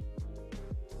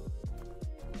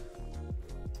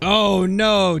 Oh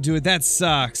no, dude, that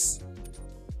sucks.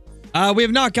 We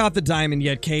have not got the diamond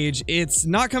yet, Cage. It's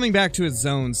not coming back to its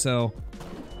zone, so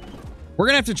we're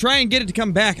gonna have to try and get it to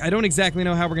come back. I don't exactly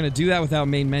know how we're gonna do that without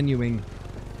main menuing.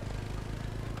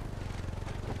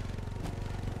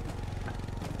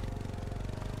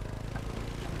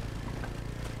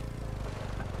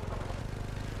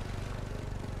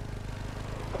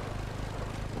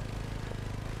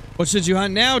 What should you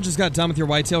hunt now? Just got done with your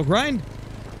whitetail grind?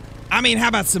 I mean, how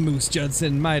about some moose,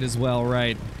 Judson? Might as well,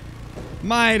 right?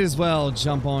 Might as well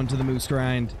jump onto the moose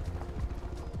grind.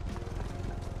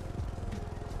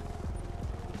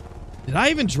 Did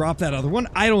I even drop that other one?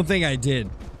 I don't think I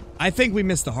did. I think we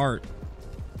missed the heart.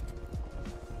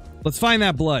 Let's find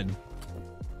that blood.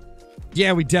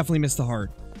 Yeah, we definitely missed the heart.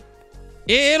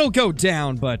 It'll go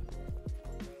down, but...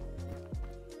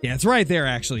 yeah, it's right there,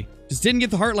 actually. Just didn't get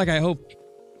the heart like I hoped.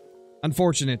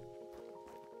 Unfortunate.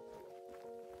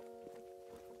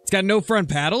 It's got no front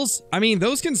paddles. I mean,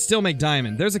 those can still make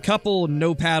diamond. There's a couple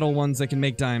no paddle ones that can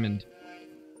make diamond.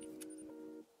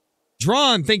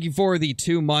 Drawn, thank you for the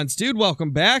 2 months. Dude, welcome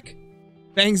back.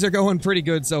 Things are going pretty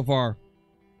good so far.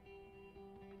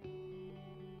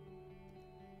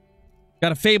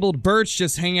 Got a fabled birch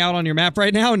just hanging out on your map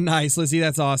right now. Nice, Lizzie.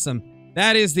 That's awesome.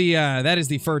 That is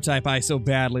the fur type I so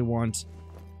badly want.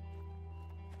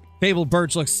 Fabled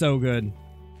birch looks so good.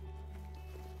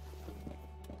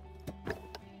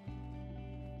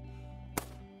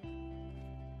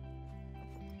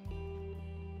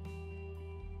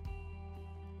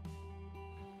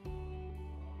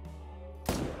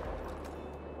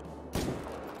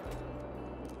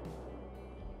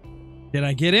 Did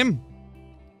I get him?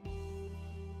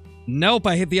 Nope,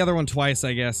 I hit the other one twice,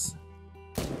 I guess.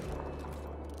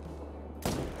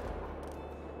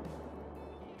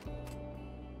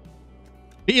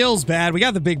 Feels bad. We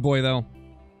got the big boy, though.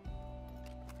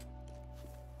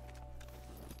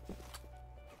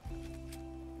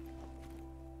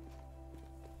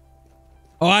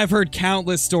 Oh, I've heard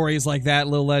countless stories like that,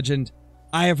 Lil Legend.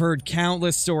 I have heard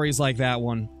countless stories like that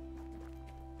one.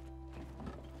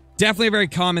 Definitely a very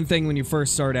common thing when you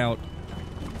first start out.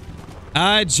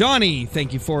 Johnny,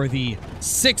 thank you for the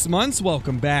 6 months.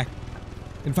 Welcome back.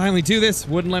 Can finally do this.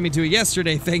 Wouldn't let me do it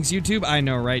yesterday. Thanks, YouTube. I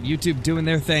know, right? YouTube doing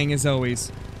their thing as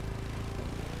always.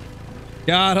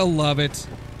 Gotta love it.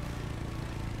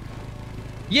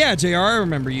 Yeah, JR, I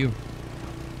remember you.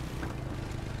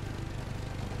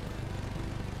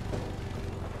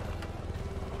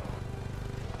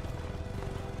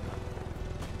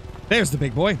 There's the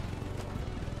big boy.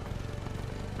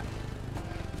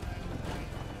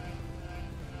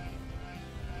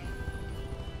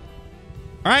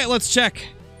 All right, let's check.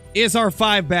 Is our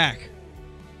 5 back?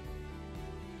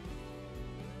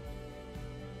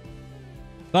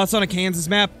 Thoughts on a Kansas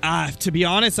map? To be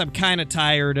honest, I'm kind of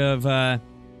tired of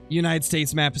United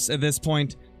States maps at this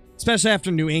point. Especially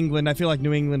after New England. I feel like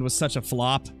New England was such a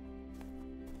flop.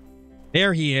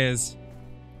 There he is.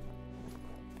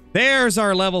 There's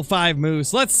our level 5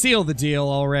 moose. Let's seal the deal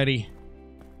already.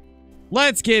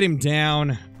 Let's get him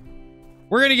down.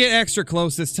 We're gonna get extra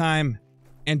close this time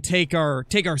and take our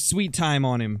sweet time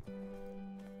on him.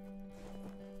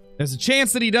 There's a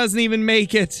chance that he doesn't even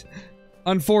make it,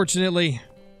 unfortunately.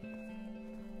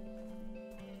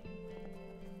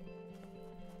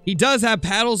 He does have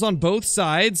paddles on both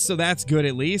sides, so that's good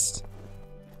at least.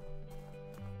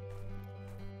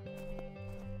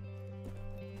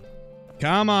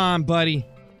 Come on, buddy.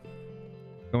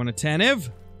 Going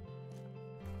attentive.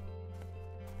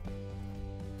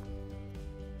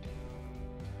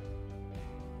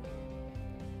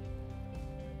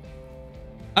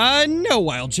 No,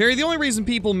 Wild Cherry. The only reason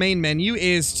people main menu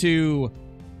is to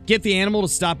get the animal to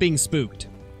stop being spooked.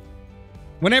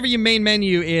 Whenever you main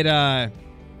menu,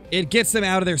 it gets them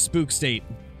out of their spook state.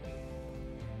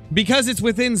 Because it's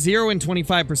within 0 and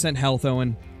 25% health,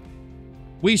 Owen.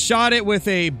 We shot it with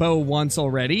a bow once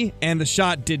already, and the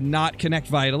shot did not connect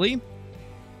vitally.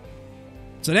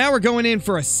 So now we're going in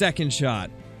for a second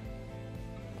shot.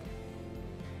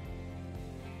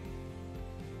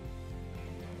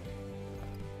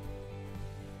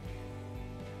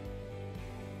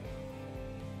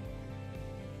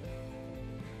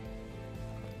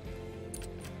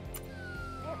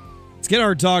 Let's get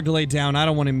our dog to lay down. I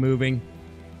don't want him moving.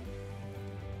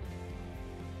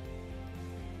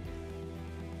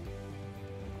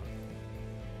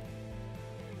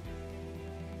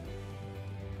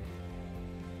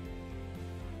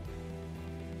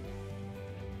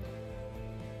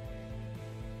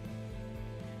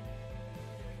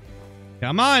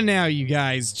 Come on now, you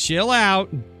guys. Chill out.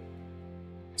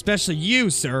 Especially you,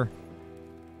 sir.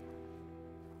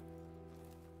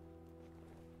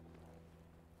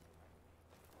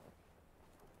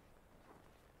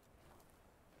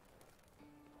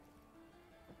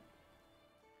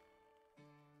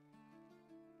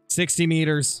 $60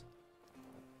 meters.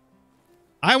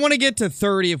 I want to get to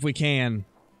 30 if we can.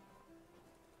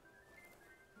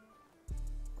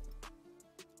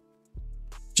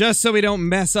 Just so we don't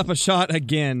mess up a shot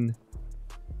again.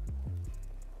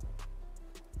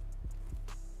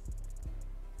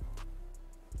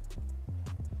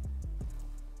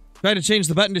 Try to change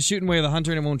the button to shoot away with the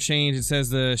hunter and it won't change. It says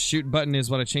the shoot button is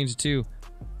what I changed it to.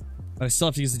 But I still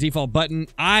have to use the default button.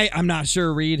 I'm not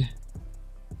sure, Reed.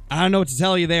 I don't know what to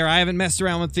tell you there. I haven't messed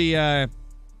around with the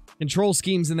control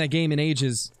schemes in that game in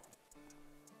ages.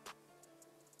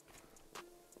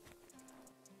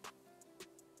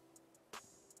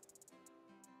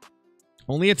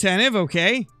 Only attentive,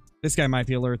 okay. This guy might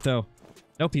be alert, though.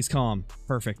 Nope, he's calm.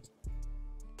 Perfect.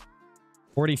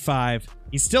 45.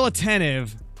 He's still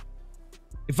attentive.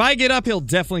 If I get up, he'll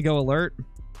definitely go alert.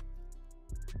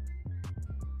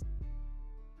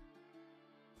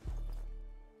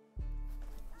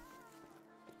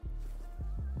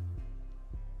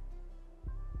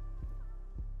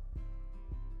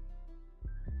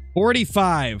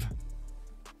 $45.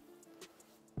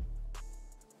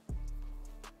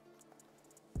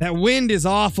 That wind is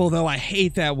awful, though. I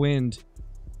hate that wind.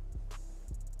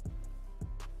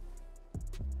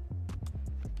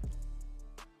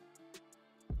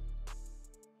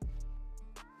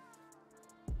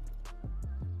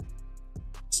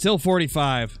 Still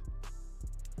 45.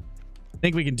 I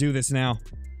think we can do this now.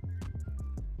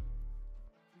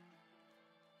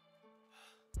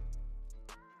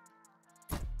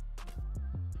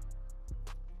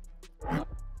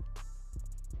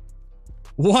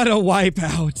 What a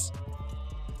wipeout.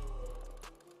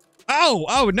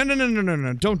 Oh,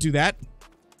 no. Don't do that.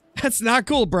 That's not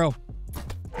cool, bro.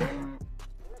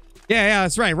 Yeah,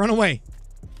 that's right. Run away.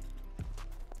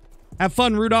 Have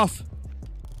fun, Rudolph.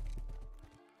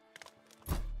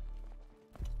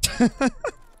 Well,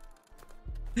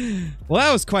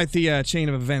 that was quite the chain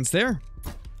of events there.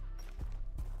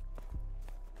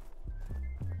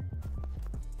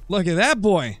 Look at that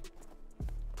boy.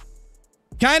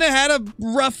 Kind of had a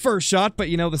rough first shot, but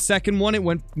you know, the second one, it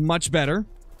went much better.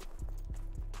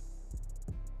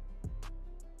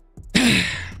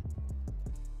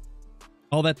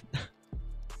 All that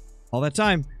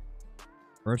time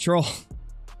for a troll.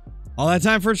 All that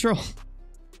time for a troll.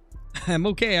 I'm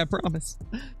okay, I promise.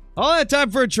 All that time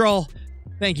for a troll.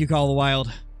 Thank you, Call of the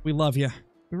Wild. We love you.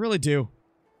 We really do.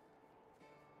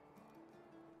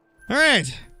 All right.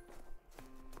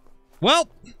 Well,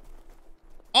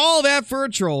 All that for a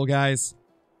troll, guys.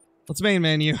 Let's main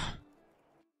menu.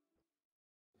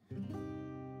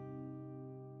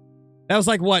 That was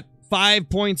like, what, 5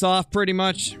 points off pretty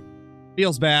much?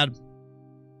 Feels bad.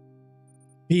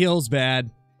 Feels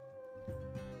bad.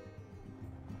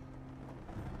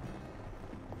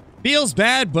 Feels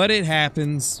bad, but it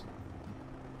happens.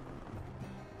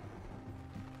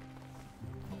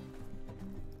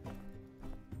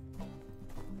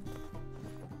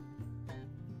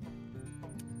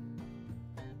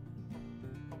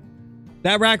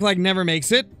 That rack like never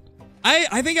makes it.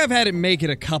 I think I've had it make it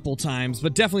a couple times,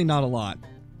 but definitely not a lot.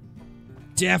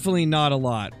 Definitely not a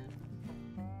lot.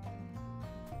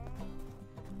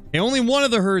 Okay, only one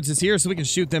of the herds is here, so we can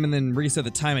shoot them and then reset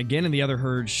the time again, and the other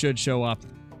herd should show up.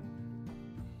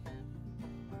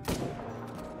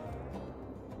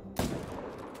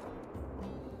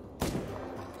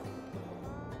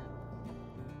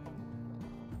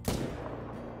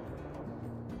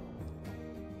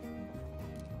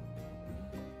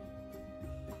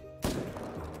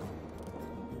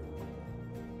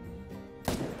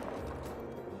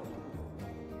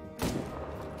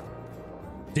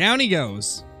 Down he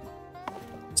goes.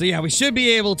 So yeah, we should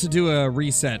be able to do a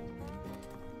reset.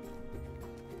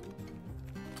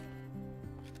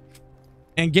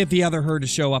 And get the other herd to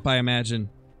show up, I imagine.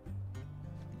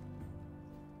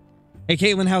 Hey,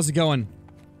 Caitlin, how's it going?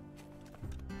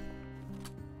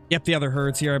 Yep, the other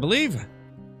herd's here, I believe.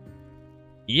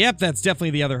 Yep, that's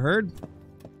definitely the other herd.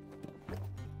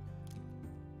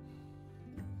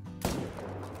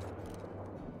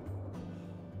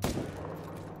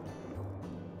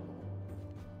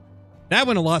 That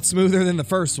went a lot smoother than the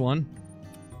first one.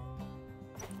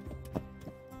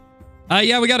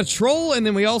 Yeah, we got a troll, and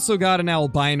then we also got an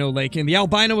albino lake. And the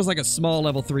albino was like a small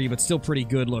level 3, but still pretty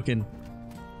good looking.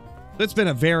 It's been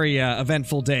a very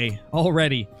eventful day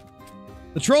already.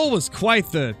 The troll was quite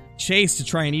the chase to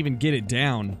try and even get it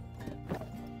down.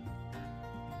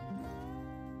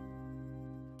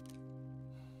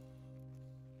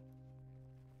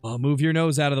 Oh, move your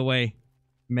nose out of the way,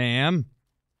 ma'am.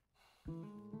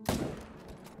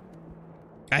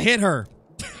 I hit her.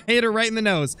 I hit her right in the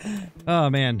nose. Oh,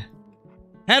 man.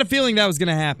 Had a feeling that was going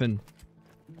to happen.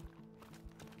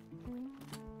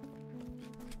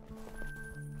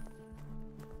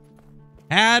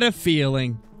 Had a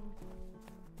feeling.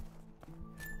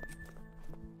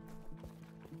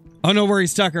 Oh, no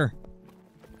worries, Tucker.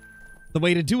 The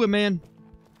way to do it, man.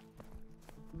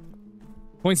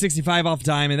 0.65 off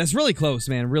diamond. That's really close,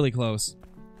 man. Really close.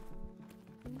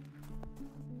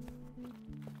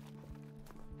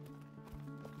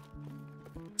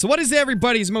 So what is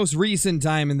everybody's most recent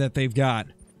diamond that they've got?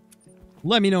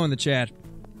 Let me know in the chat.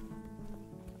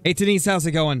 Hey, Denise, how's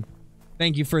it going?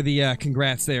 Thank you for the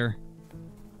congrats there.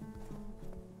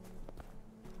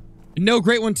 No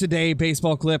great one today,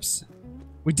 baseball clips.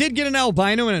 We did get an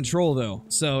albino and a troll, though.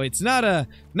 So it's not a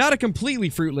completely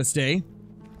fruitless day.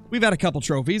 We've had a couple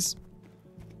trophies.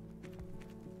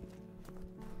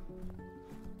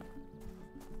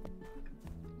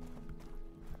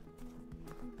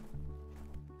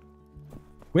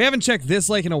 We haven't checked this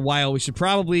lake in a while. We should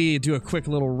probably do a quick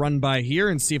little run by here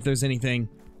and see if there's anything.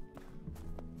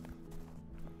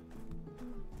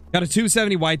 Got a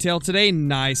 270 whitetail today.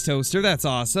 Nice, Toaster. That's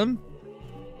awesome.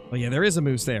 Oh yeah, there is a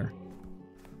moose there.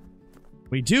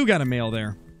 We do got a male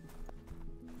there.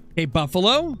 A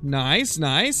buffalo. Nice,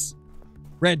 nice.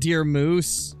 Red deer,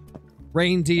 moose,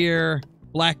 reindeer,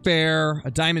 black bear,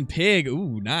 a diamond pig.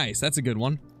 Ooh, nice. That's a good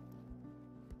one.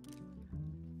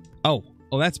 Oh,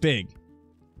 that's big.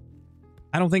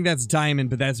 I don't think that's diamond,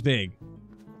 but that's big.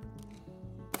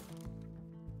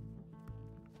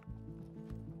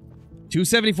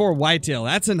 $274 whitetail.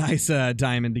 That's a nice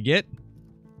diamond to get.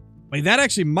 Wait, that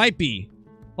actually might be.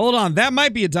 Hold on, that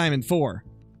might be a diamond 4.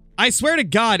 I swear to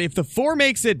God, if the 4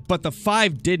 makes it, but the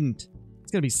 5 didn't,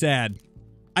 it's gonna be sad.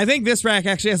 I think this rack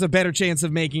actually has a better chance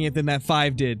of making it than that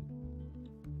 5 did.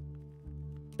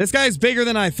 This guy's bigger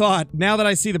than I thought, now that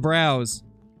I see the brows.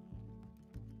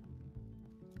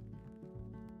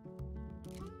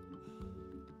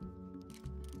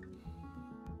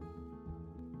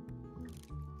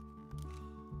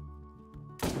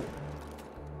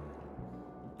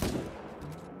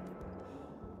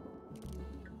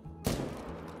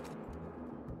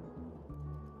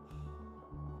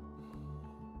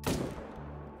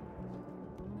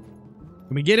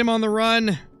 Can we get him on the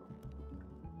run?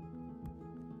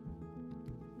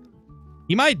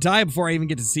 He might die before I even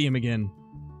get to see him again.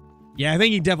 Yeah, I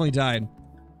think he definitely died.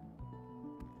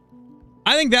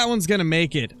 I think that one's gonna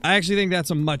make it. I actually think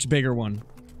that's a much bigger one.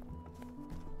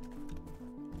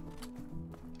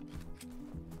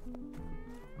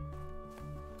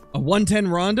 A 110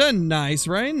 Rhonda. Nice,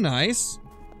 right? Nice.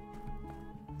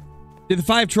 Did the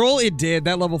 5 troll? It did.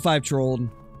 That level 5 trolled.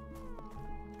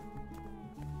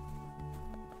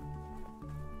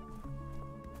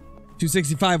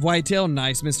 $265 whitetail.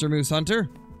 Nice, Mr. Moose Hunter.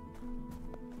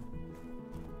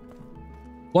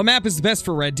 What map is the best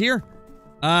for red deer?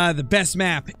 The best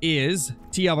map is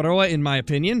Tiabaroa, in my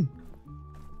opinion.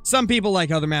 Some people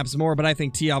like other maps more, but I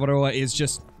think Tiabaroa is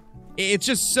just... It's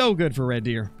just so good for red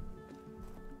deer.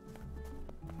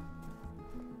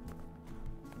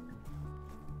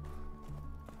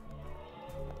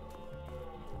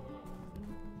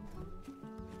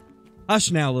 Hush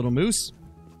now, little moose.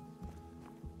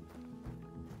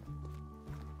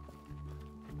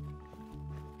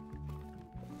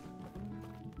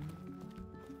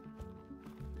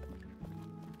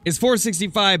 Is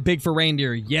 465 big for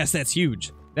reindeer? Yes, that's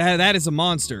huge. That is a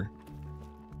monster.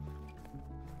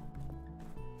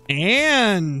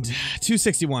 And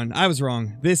 261. I was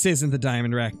wrong. This isn't the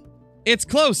diamond rack. It's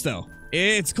close, though.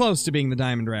 It's close to being the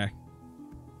diamond rack.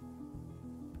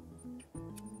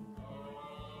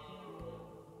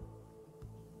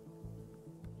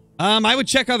 I would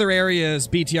check other areas,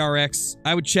 BTRX.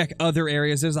 I would check other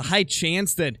areas. There's a high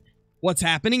chance that what's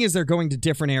happening is they're going to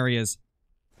different areas.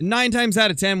 9 times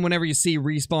out of 10, whenever you see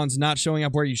respawns not showing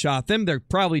up where you shot them, they're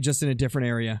probably just in a different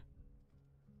area.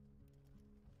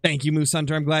 Thank you, Moose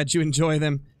Hunter. I'm glad you enjoy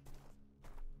them.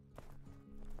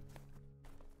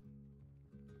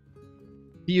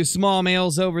 Few small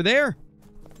males over there.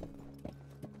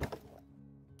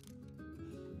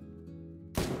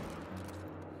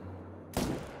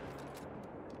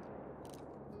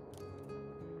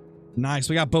 Nice,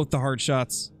 we got both the hard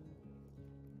shots.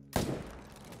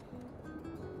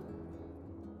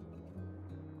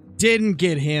 Didn't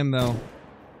get him, though.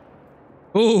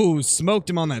 Ooh, smoked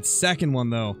him on that second one,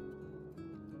 though.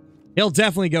 He'll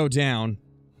definitely go down.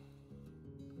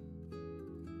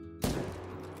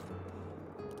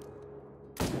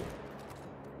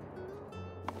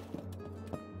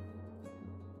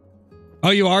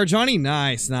 Oh, you are, Johnny?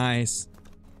 Nice, nice.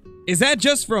 Is that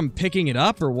just from picking it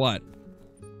up, or what?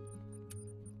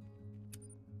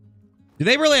 Do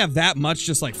they really have that much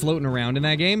just, like, floating around in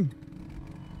that game?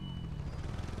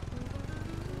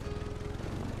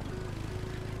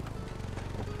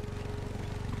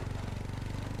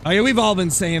 Oh yeah, we've all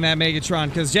been saying that, Megatron,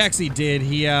 because Jaxie did.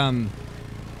 He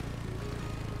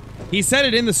said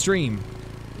it in the stream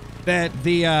that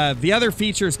the other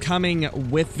features coming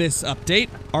with this update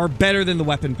are better than the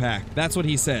weapon pack. That's what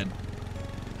he said.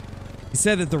 He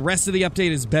said that the rest of the update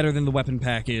is better than the weapon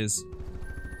pack is.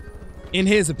 In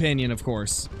his opinion, of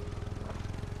course.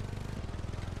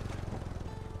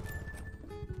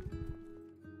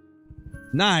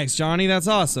 Nice, Johnny. That's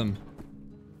awesome.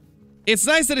 It's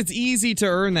nice that it's easy to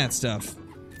earn that stuff.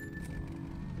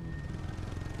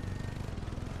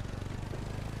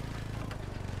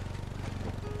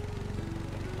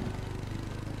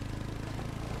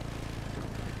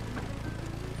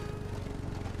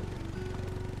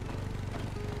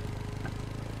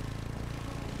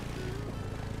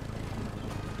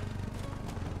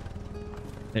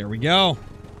 There we go. All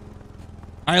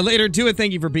right, later to it.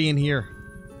 Thank you for being here.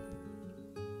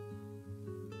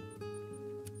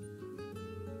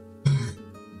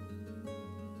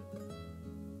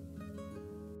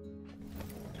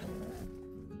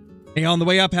 Hey, on the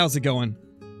way up, how's it going?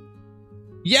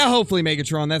 Yeah, hopefully,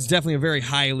 Megatron. That's definitely a very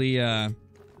highly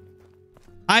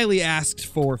asked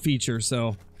for feature,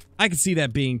 so I can see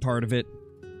that being part of it.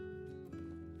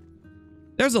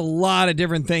 There's a lot of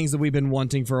different things that we've been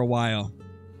wanting for a while.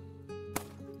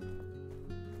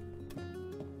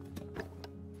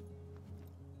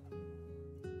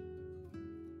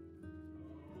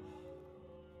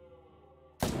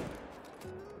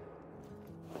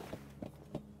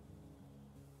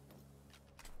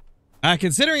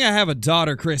 Considering I have a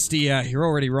daughter, Christy, you're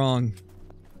already wrong.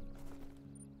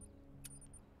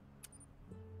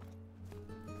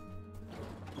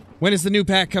 When is the new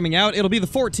pack coming out? It'll be the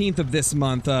 14th of this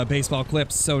month, Baseball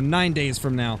Clips, so 9 days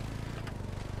from now.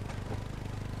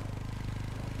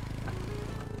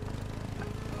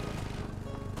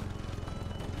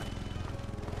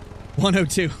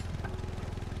 $102.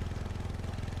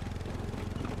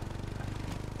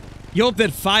 You hope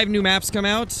that 5 new maps come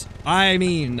out? I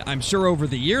mean, I'm sure over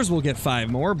the years we'll get 5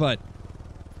 more, but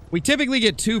we typically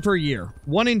get 2 per year.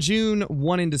 1 in June,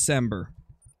 1 in December.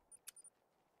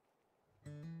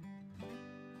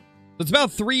 So it's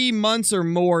about 3 months or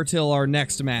more till our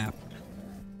next map.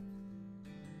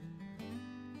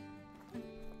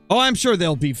 Oh, I'm sure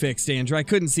they'll be fixed, Andrew. I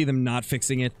couldn't see them not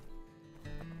fixing it.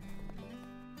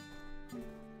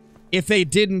 If they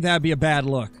didn't, that'd be a bad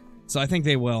look. So I think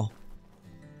they will.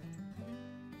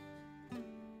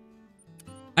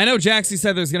 I know Jaxie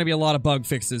said there's going to be a lot of bug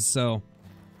fixes, so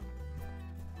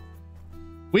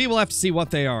we will have to see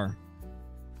what they are.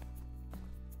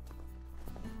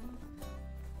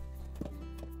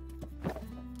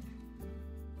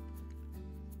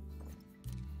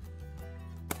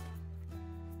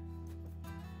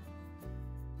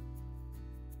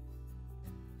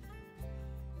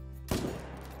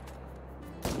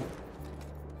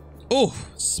 Oh,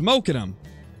 smoking them.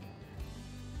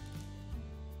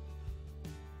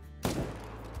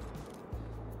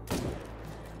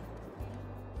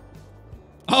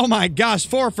 Oh my gosh,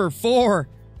 4 for 4.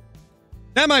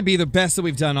 That might be the best that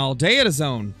we've done all day at a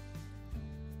zone.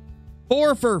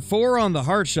 4 for 4 on the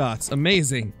heart shots.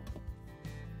 Amazing.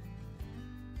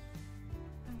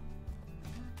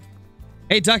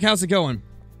 Hey, Duck, how's it going?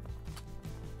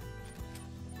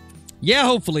 Yeah,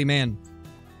 hopefully, man.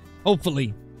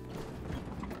 Hopefully.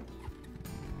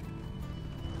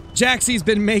 Jaxie's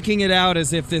been making it out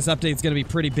as if this update's going to be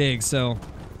pretty big, so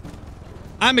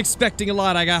I'm expecting a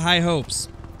lot. I got high hopes.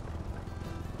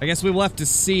 I guess we will have to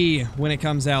see when it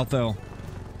comes out, though.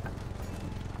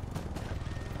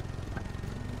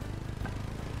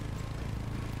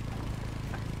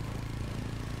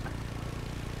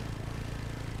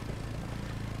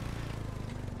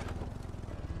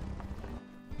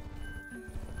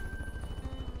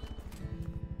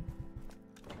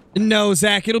 No,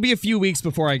 Zach, it'll be a few weeks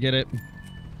before I get it.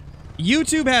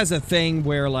 YouTube has a thing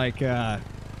where, like, you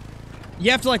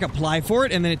have to, like, apply for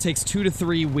it, and then it takes 2 to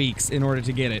 3 weeks in order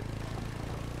to get it.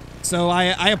 So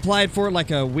I applied for it,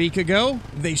 like, a week ago.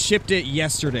 They shipped it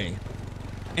yesterday.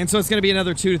 And so it's going to be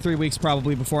another 2 to 3 weeks,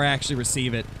 probably, before I actually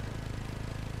receive it.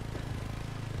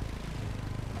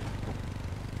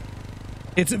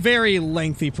 It's a very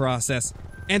lengthy process.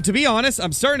 And to be honest,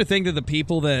 I'm starting to think that the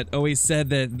people that always said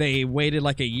that they waited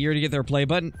like a year to get their play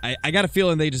button, I got a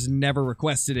feeling they just never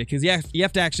requested it, because you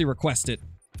have to actually request it.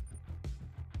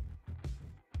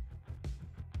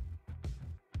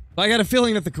 I got a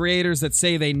feeling that the creators that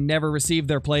say they never received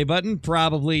their play button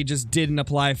probably just didn't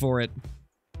apply for it.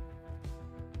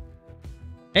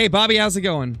 Hey, Bobby, how's it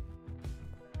going?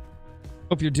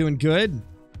 Hope you're doing good.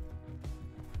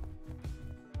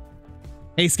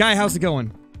 Hey, Sky, how's it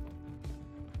going?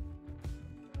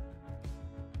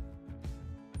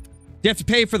 Do you have to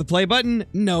pay for the play button?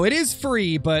 No, it is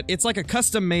free, but it's like a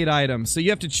custom-made item, so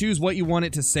you have to choose what you want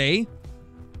it to say.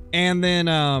 And then,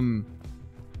 you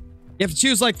have to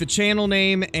choose, like, the channel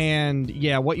name and,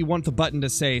 yeah, what you want the button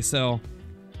to say, so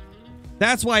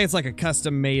that's why it's like a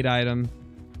custom-made item,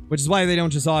 which is why they don't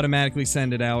just automatically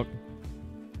send it out.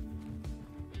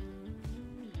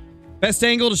 Best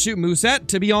angle to shoot moose at,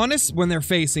 to be honest, when they're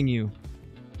facing you.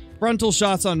 Frontal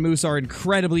shots on moose are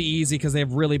incredibly easy because they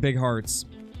have really big hearts.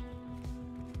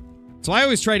 So I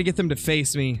always try to get them to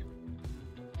face me.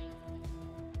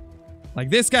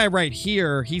 Like this guy right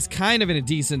here, he's kind of in a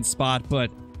decent spot, but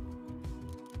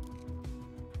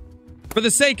for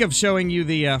the sake of showing you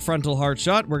the frontal heart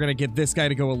shot, we're going to get this guy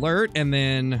to go alert, and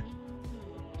then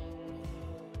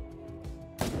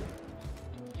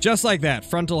just like that,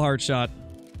 frontal heart shot.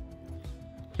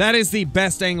 That is the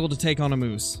best angle to take on a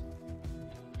moose.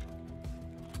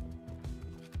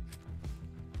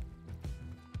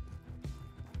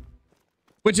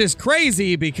 Which is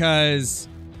crazy because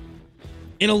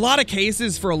in a lot of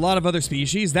cases for a lot of other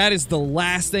species, that is the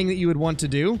last thing that you would want to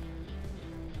do.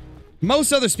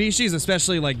 Most other species,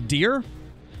 especially like deer,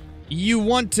 you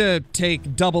want to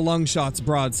take double lung shots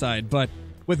broadside, but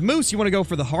with moose, you want to go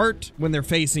for the heart when they're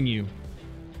facing you.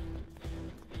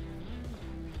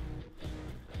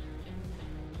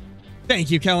 Thank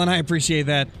you, Kellen. I appreciate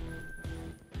that.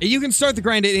 You can start the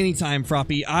grind at any time,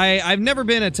 Froppy. I've never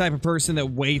been a type of person that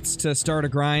waits to start a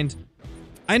grind.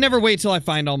 I never wait till I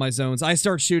find all my zones. I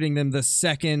start shooting them the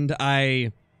second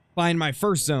I find my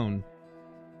first zone.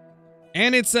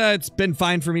 And it's been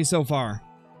fine for me so far.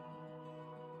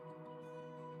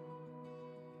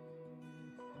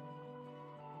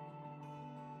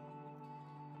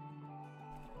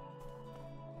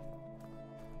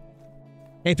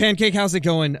 Hey, Pancake, how's it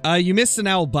going? You missed an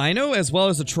albino as well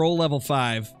as a troll level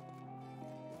 5.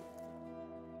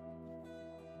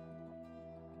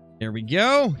 There we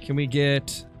go. Can we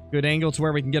get a good angle to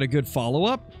where we can get a good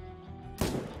follow-up?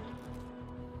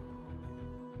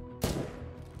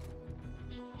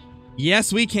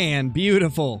 Yes, we can.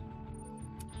 Beautiful.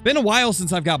 Been a while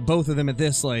since I've got both of them at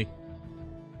this lake.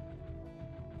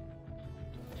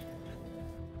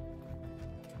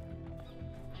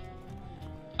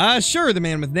 Sure, the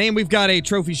man with name. We've got a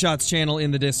Trophy Shots channel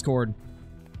in the Discord.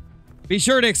 Be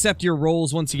sure to accept your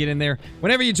roles once you get in there.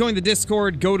 Whenever you join the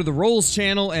Discord, go to the roles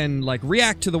channel and like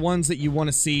react to the ones that you want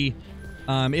to see.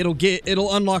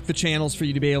 It'll unlock the channels for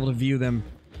you to be able to view them.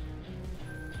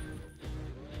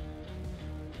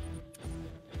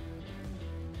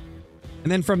 And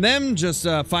then from them, just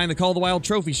find the Call of the Wild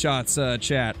trophy shots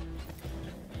chat.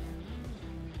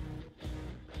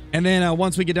 And then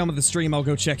once we get done with the stream, I'll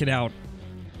go check it out.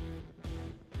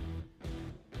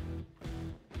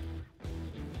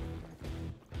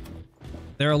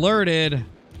 They're alerted.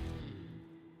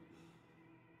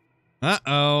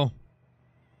 Uh-oh.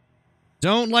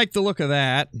 Don't like the look of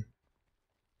that.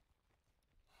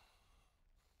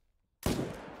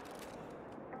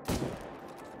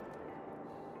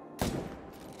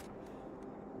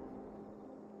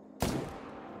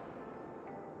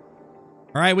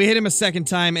 Alright, we hit him a second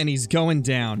time and he's going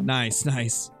down. Nice,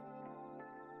 nice.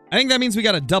 I think that means we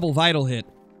got a double vital hit.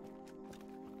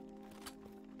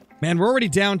 Man, we're already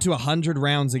down to 100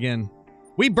 rounds again.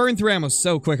 We burn through ammo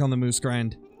so quick on the moose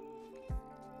grind.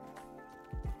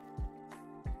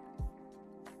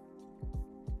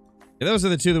 Yeah, those are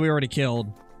the two that we already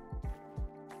killed.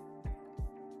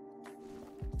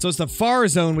 So it's the far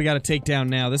zone we got to take down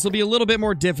now. This will be a little bit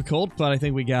more difficult, but I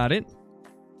think we got it.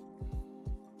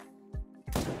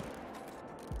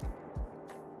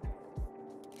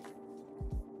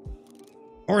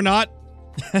 Or not.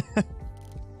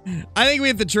 I think we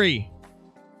hit the tree.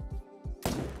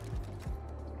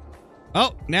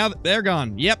 Oh, now they're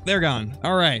gone. Yep, they're gone.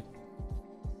 All right.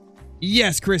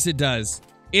 Yes, Chris, it does.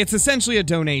 It's essentially a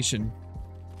donation.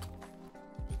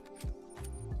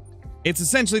 It's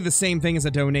essentially the same thing as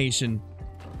a donation.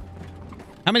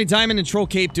 How many diamond and troll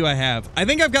cape do I have? I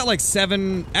think I've got like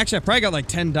 7. Actually, I've probably got like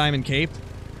 10 diamond cape.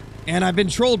 And I've been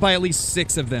trolled by at least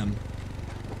 6 of them.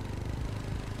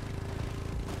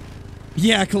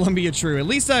 Yeah, Columbia, true. At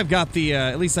least I've got the,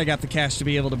 at least I got the cash to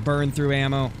be able to burn through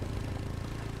ammo.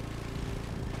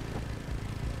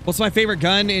 What's my favorite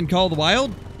gun in Call of the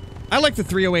Wild? I like the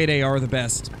 308 AR the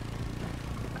best.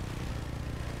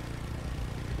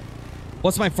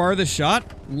 What's my farthest shot?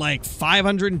 Like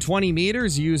 520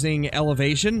 meters using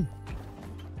elevation.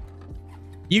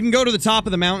 You can go to the top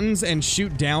of the mountains and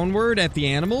shoot downward at the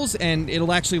animals, and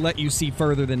it'll actually let you see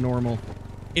further than normal.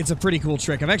 It's a pretty cool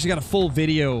trick. I've actually got a full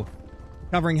video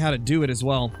covering how to do it as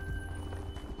well.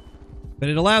 But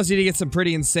it allows you to get some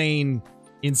pretty insanely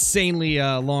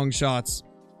long shots.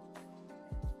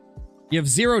 You have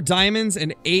 0 diamonds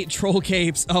and 8 troll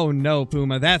capes. Oh no,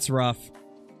 Puma, that's rough.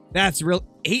 That's real.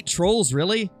 8 trolls,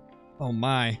 really? Oh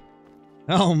my.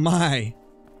 Oh my.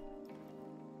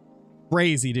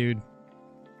 Crazy, dude.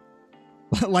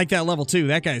 Like that level 2,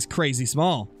 that guy's crazy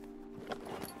small.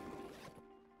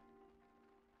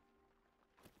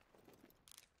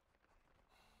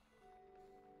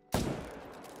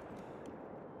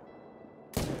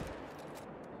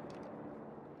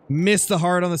 Missed the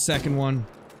heart on the second one.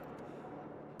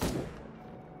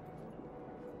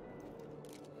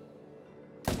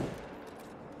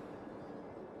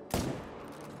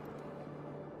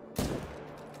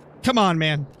 Come on,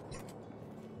 man.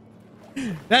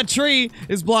 That tree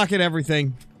is blocking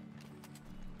everything.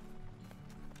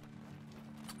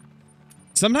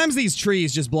 Sometimes these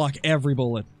trees just block every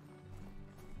bullet.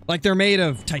 Like they're made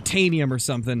of titanium or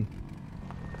something.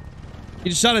 You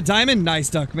just shot a diamond? Nice,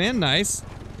 Duckman. Nice.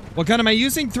 What gun am I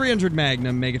using? 300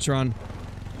 Magnum, Megatron.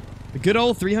 The good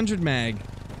old 300 Mag.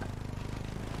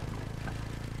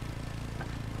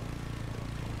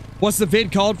 What's the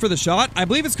vid called for the shot? I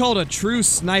believe it's called a true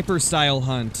sniper style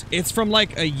hunt. It's from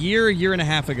like a year and a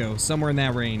half ago, somewhere in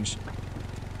that range.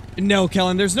 No,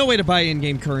 Kellen, there's no way to buy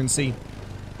in-game currency.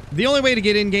 The only way to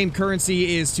get in-game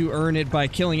currency is to earn it by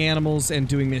killing animals and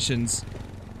doing missions.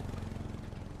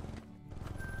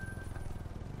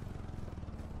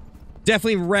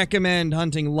 Definitely recommend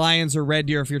hunting lions or red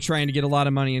deer if you're trying to get a lot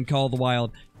of money in Call of the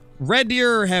Wild. Red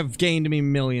deer have gained me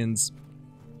millions.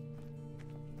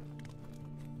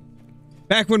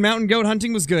 Back when mountain goat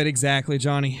hunting was good. Exactly,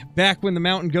 Johnny. Back when the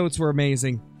mountain goats were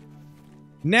amazing.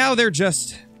 Now they're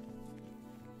just,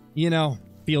 you know,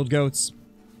 field goats.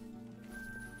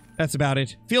 That's about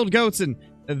it. Field goats, and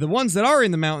the ones that are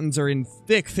in the mountains are in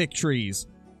thick, thick trees.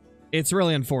 It's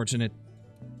really unfortunate.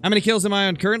 How many kills am I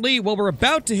on currently? Well, we're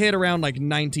about to hit around like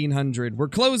 1900. We're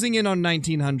closing in on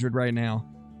 1900 right now.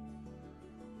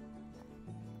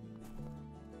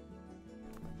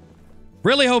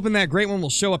 Really hoping that great one will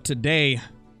show up today.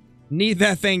 Need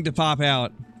that thing to pop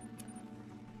out.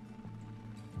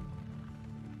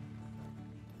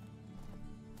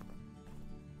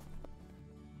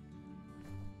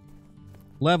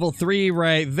 Level 3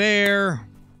 right there.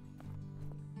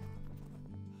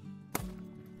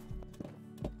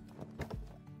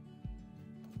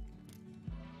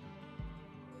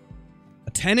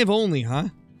 Attentive only, huh?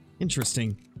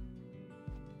 Interesting.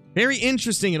 Very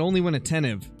interesting, it only went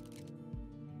attentive.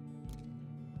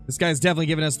 This guy's definitely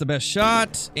giving us the best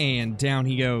shot, and down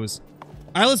he goes.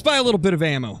 Alright, let's buy a little bit of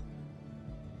ammo.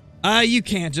 You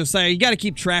can't, Josiah. You gotta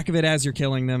keep track of it as you're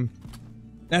killing them.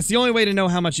 That's the only way to know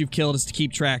how much you've killed, is to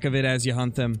keep track of it as you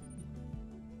hunt them.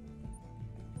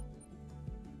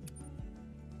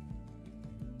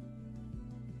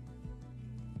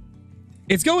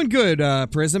 It's going good,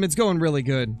 Prism. It's going really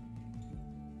good.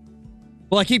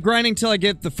 Will I keep grinding till I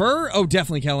get the fur? Oh,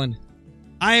 definitely, Kellen.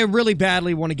 I really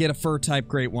badly want to get a fur-type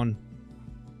great one.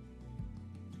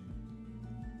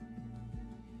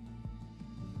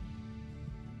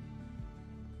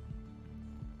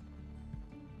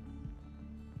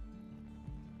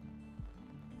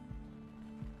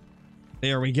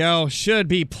 There we go. Should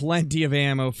be plenty of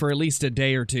ammo for at least a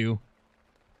day or two.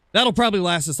 That'll probably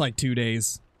last us like 2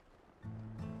 days.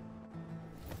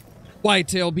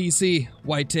 Whitetail, BC.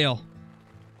 Whitetail.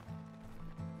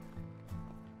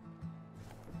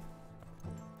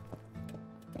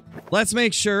 Let's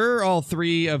make sure all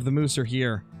 3 of the moose are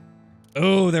here.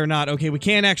 Oh, they're not. Okay, we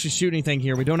can't actually shoot anything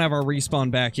here. We don't have our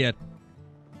respawn back yet.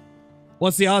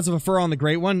 What's the odds of a fur on the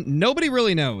great one? Nobody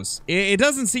really knows. It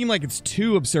doesn't seem like it's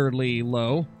too absurdly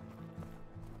low.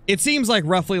 It seems like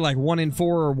roughly like 1 in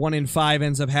 4 or 1 in 5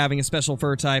 ends up having a special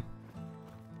fur type.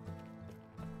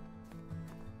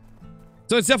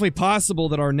 So it's definitely possible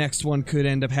that our next one could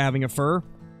end up having a fur.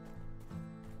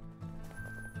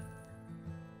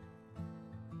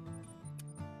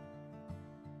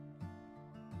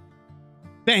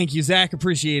 Thank you, Zach.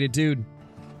 Appreciate it, dude.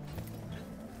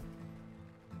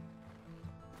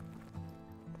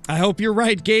 I hope you're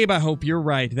right, Gabe. I hope you're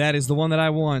right. That is the one that I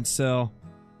want, so...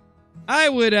 I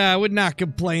would not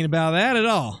complain about that at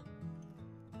all.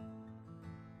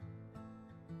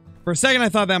 For a second, I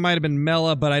thought that might have been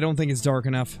Mela, but I don't think it's dark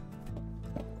enough.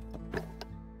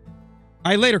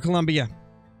 Alright, later, Columbia.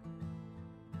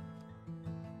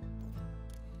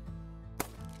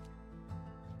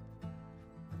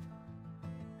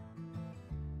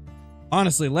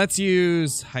 Honestly, let's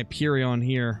use Hyperion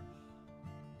here.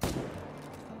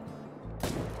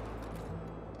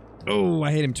 Oh,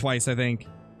 I hit him twice, I think.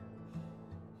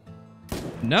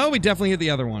 No, we definitely hit the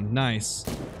other one. Nice.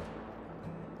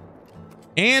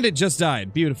 And it just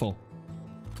died. Beautiful.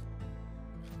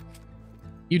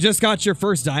 You just got your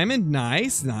first diamond?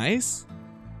 Nice, nice.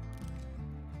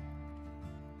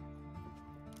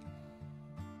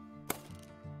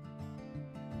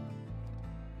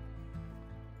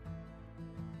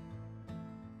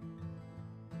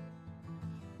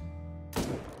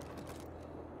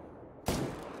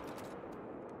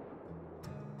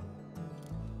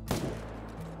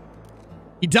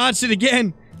 He dodged it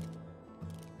again!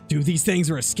 Dude, these things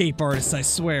are escape artists, I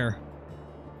swear.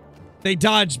 They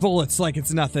dodge bullets like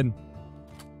it's nothing.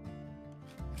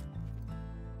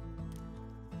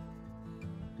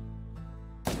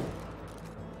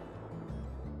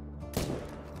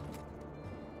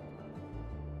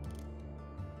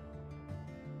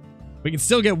 We can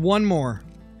still get one more.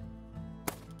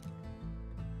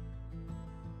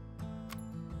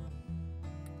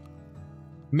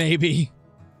 Maybe.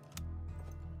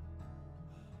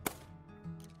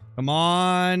 Come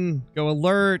on. Go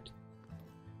alert.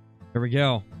 There we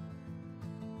go.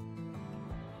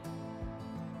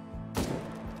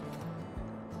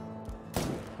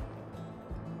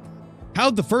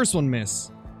 How'd the first one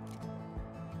miss?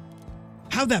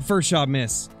 How'd that first shot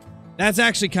miss? That's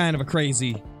actually kind of a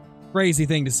crazy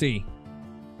thing to see.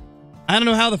 I don't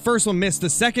know how the first one missed. The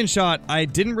second shot, I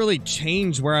didn't really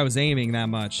change where I was aiming that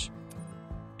much.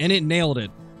 And it nailed it.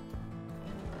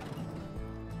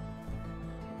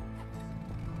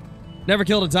 Never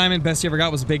killed a diamond. Best you ever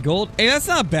got was a big gold. Hey, that's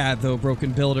not bad, though,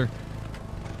 Broken Builder.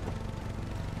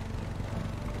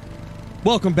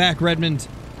 Welcome back, Redmond.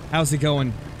 How's it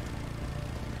going?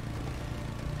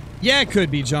 Yeah, it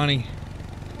could be, Johnny.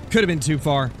 Could have been too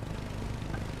far.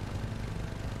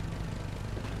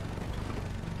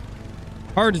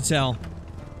 Hard to tell.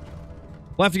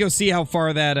 We'll have to go see how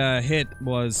far that hit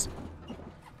was.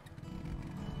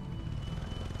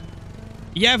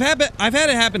 Yeah, I've had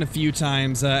it happen a few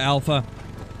times, Alpha.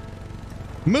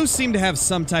 Moose seem to have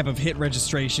some type of hit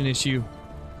registration issue.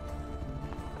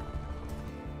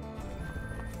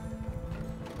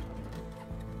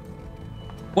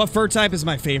 What fur type is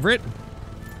my favorite?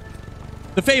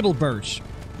 The Fabled Birch.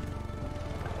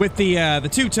 With the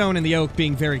two-tone and the oak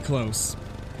being very close.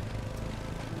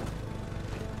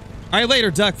 Alright,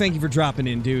 later, Duck. Thank you for dropping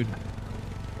in, dude.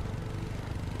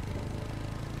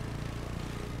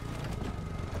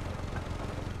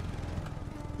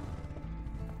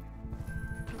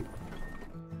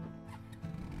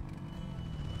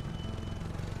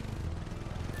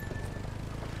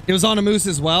 It was on a moose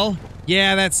as well?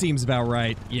 Yeah, that seems about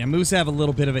right. Yeah, moose have a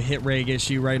little bit of a hit rate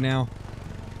issue right now.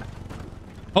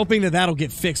 Hoping that that'll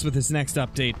get fixed with this next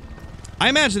update. I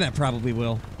imagine that probably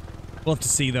will. We'll have to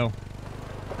see, though.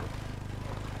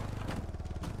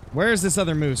 Where is this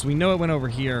other moose? We know it went over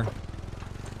here.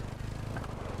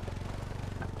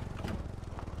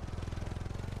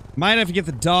 Might have to get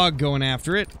the dog going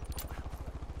after it.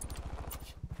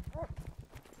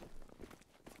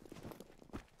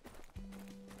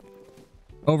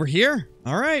 Over here?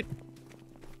 Alright.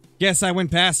 Guess I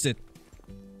went past it.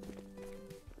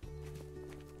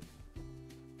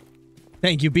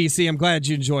 Thank you, BC. I'm glad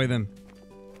you enjoy them.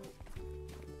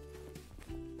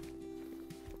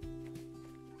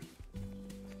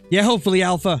 Yeah, hopefully,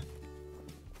 Alpha.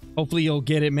 Hopefully you'll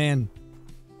get it, man.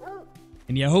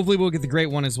 And yeah, hopefully we'll get the great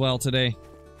one as well today.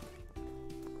 I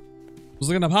was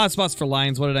looking up hotspots for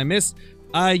lions. What did I miss?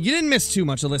 You didn't miss too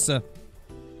much, Alyssa.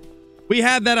 We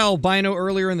had that albino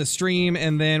earlier in the stream,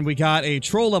 and then we got a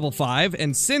troll level 5,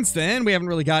 and since then, we haven't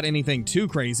really got anything too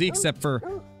crazy, except for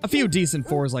a few decent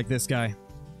 4s like this guy.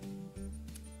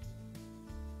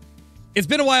 It's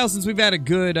been a while since we've had a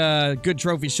good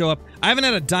trophy show up. I haven't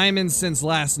had a diamond since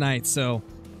last night, so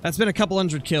that's been a couple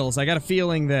hundred kills. I got a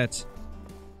feeling that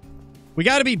we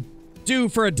gotta be due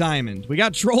for a diamond. We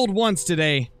got trolled once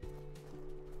today,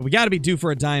 but we gotta be due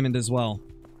for a diamond as well.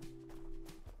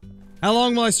 How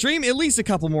long will I stream? At least a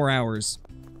couple more hours.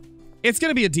 It's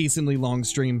gonna be a decently long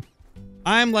stream.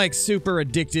 I'm like super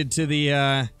addicted to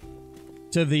the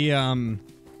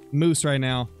moose right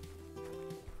now.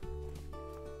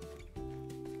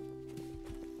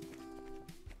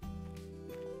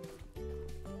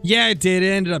 Yeah, it did.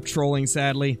 It ended up trolling,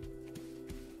 sadly.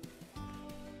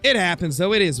 It happens,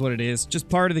 though. It is what it is. Just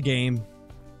part of the game.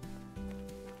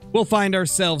 We'll find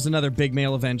ourselves another big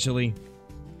male eventually.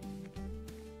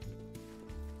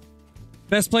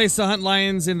 Best place to hunt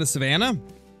lions in the savannah?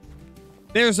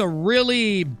 There's a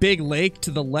really big lake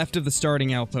to the left of the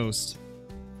starting outpost.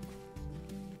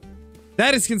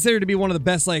 That is considered to be one of the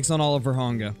best lakes on all of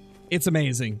Virhonga. It's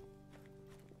amazing.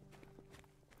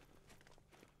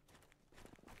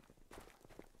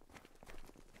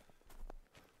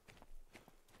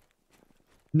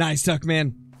 Nice,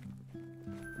 Duckman.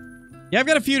 Yeah, I've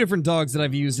got a few different dogs that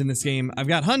I've used in this game. I've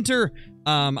got Hunter.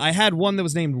 I had one that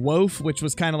was named Wolf, which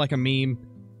was kind of like a meme.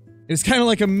 It was kind of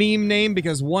like a meme name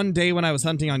because one day when I was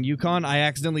hunting on Yukon, I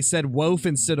accidentally said Wolf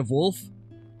instead of Wolf.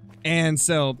 And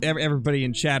so everybody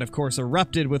in chat, of course,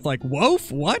 erupted with like,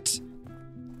 Wolf? What?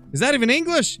 Is that even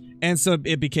English? And so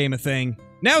it became a thing.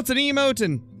 Now it's an emote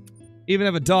and even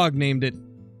have a dog named it.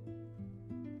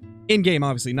 In-game,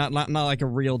 obviously, not like a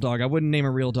real dog. I wouldn't name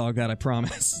a real dog that, I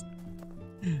promise.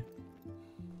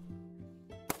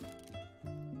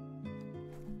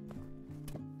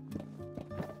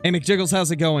 Hey, McJiggles,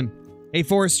 how's it going? Hey,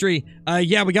 Forestry.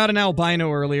 Yeah, we got an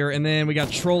albino earlier, and then we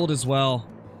got trolled as well.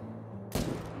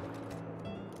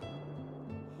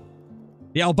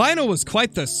 The albino was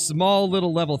quite the small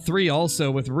little level 3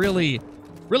 also, with really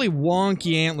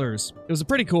wonky antlers. It was a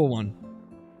pretty cool one.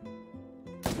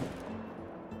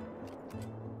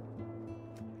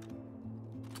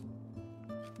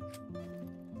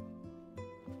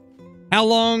 How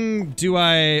long do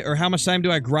or how much time do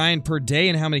I grind per day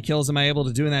and how many kills am I able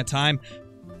to do in that time?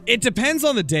 It depends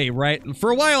on the day, right?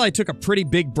 For a while, I took a pretty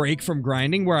big break from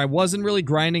grinding where I wasn't really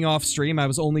grinding off stream. I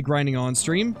was only grinding on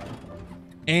stream.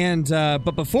 And,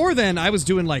 but before then, I was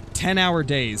doing like 10-hour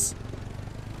days.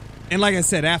 And like I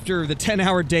said, after the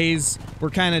 10-hour days were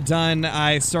kind of done,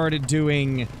 I started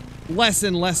doing less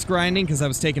and less grinding because I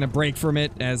was taking a break from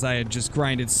it as I had just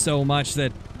grinded so much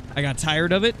that I got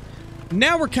tired of it.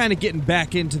 Now we're kind of getting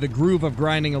back into the groove of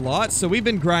grinding a lot, so we've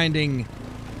been grinding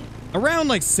around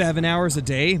like 7 hours a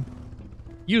day.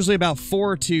 Usually about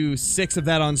 4 to 6 of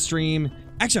that on stream.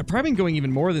 Actually, I've probably been going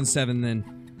even more than 7 then.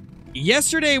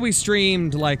 Yesterday we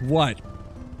streamed like what?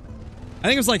 I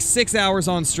think it was like 6 hours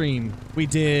on stream. We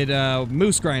did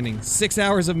moose grinding. 6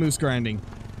 hours of moose grinding.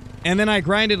 And then I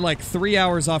grinded like 3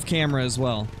 hours off camera as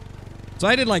well. So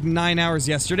I did like 9 hours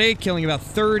yesterday, killing about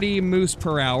 30 moose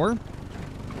per hour.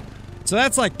 So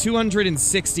that's like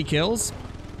 260 kills.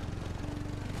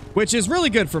 Which is really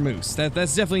good for moose. That's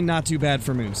definitely not too bad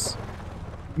for moose.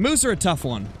 Moose are a tough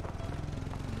one.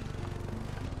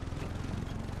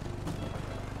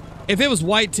 If it was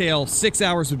whitetail, 6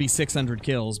 hours would be 600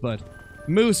 kills, but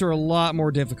moose are a lot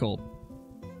more difficult.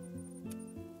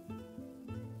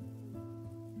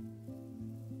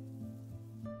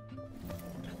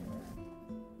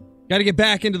 Gotta get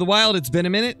back into the wild. It's been a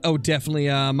minute. Oh, definitely,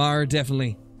 Mar,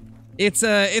 definitely.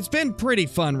 It's been pretty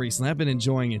fun recently. I've been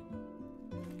enjoying it.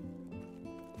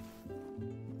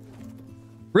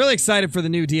 Really excited for the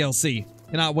new DLC.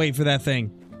 Cannot wait for that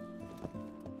thing.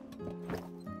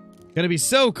 Gonna be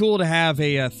so cool to have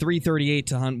a 338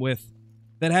 to hunt with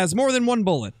that has more than one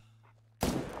bullet.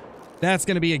 That's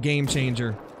gonna be a game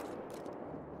changer.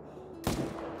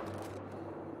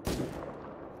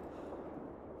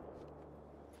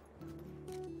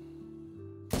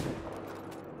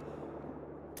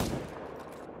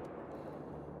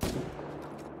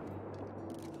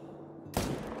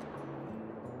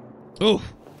 Oh,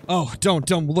 oh, don't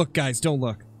look, guys, don't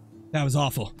look. That was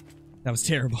awful. That was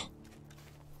terrible.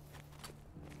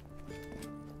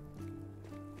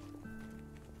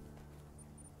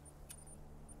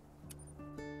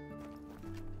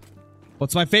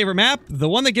 What's my favorite map? The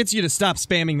one that gets you to stop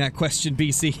spamming that question,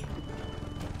 BC.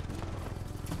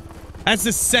 That's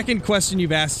the second question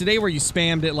you've asked today where you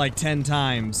spammed it like 10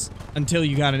 times until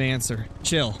you got an answer.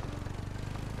 Chill.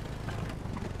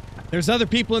 There's other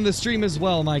people in the stream as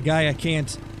well, my guy. I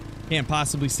can't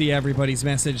possibly see everybody's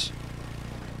message.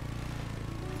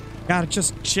 Gotta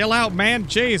just chill out, man.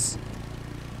 Jeez.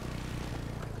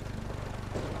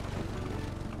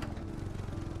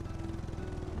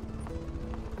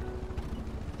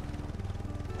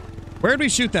 Where'd we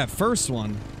shoot that first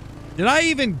one? Did I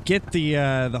even get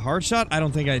the hard shot? I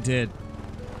don't think I did.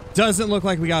 Doesn't look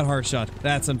like we got hard shot.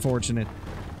 That's unfortunate.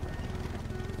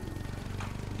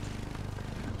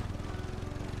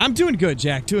 I'm doing good,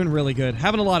 Jack. Doing really good.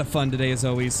 Having a lot of fun today, as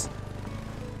always.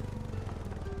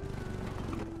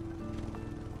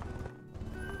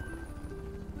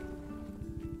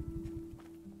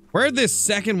 Where'd this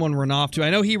second one run off to?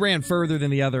 I know he ran further than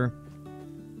the other.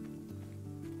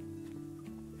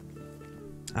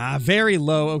 Ah, very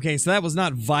low. Okay, so that was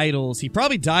not vitals. He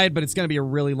probably died, but it's going to be a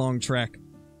really long trek.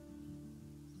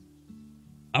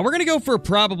 We're going to go for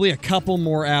probably a couple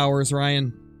more hours,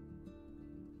 Ryan.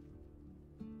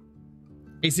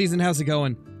 Hey, Season, how's it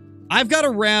going? I've got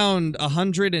around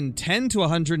 110 to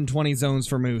 120 zones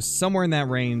for moose. Somewhere in that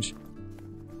range.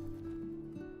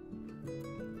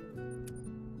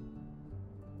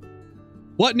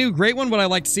 What new great one would I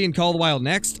like to see in Call of the Wild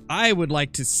next? I would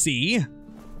like to see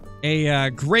a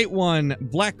great one,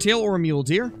 blacktail or a mule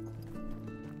deer.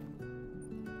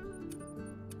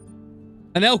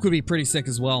 An elk would be pretty sick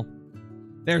as well.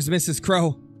 There's Mrs.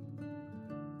 Crow.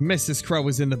 Mrs. Crow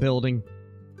is in the building.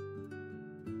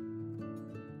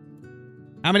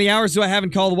 How many hours do I have in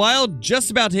Call of the Wild?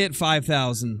 Just about to hit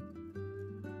 5,000.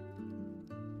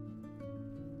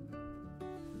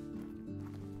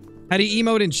 How do you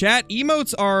emote in chat?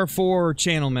 Emotes are for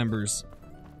channel members.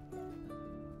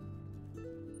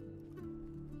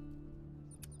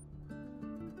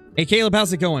 Hey, Caleb,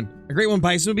 how's it going? A great one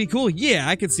bison would be cool? Yeah,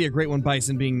 I could see a great one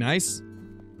bison being nice.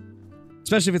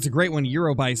 Especially if it's a great one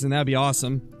Euro bison. That'd be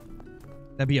awesome.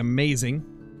 That'd be amazing.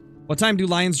 What time do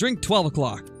lions drink? 12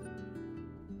 o'clock.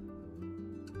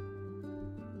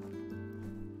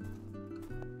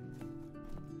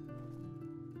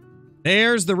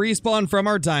 There's the respawn from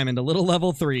our diamond, a little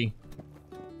level 3.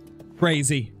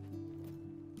 Crazy.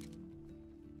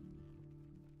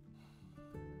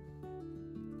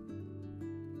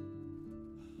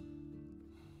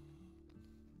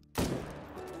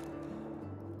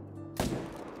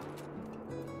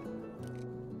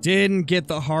 Didn't get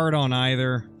the hard on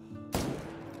either.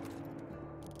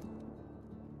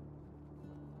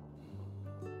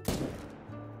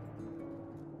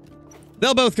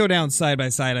 They'll both go down side by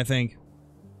side, I think.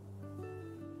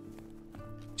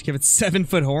 Just give it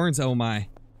 7-foot horns? Oh my.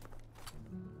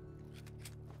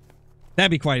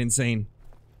 That'd be quite insane.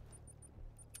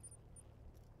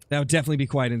 That would definitely be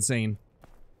quite insane.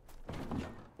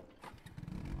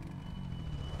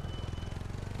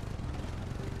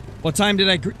 What time did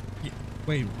I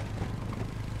wait.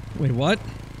 Wait, what?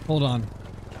 Hold on.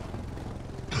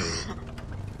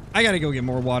 I gotta go get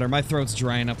more water. My throat's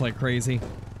drying up like crazy.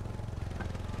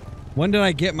 When did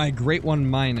I get my Great One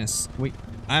minus? Wait,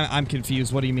 I'm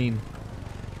confused. What do you mean?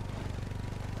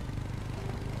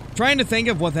 Trying to think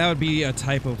of what that would be a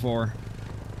typo for.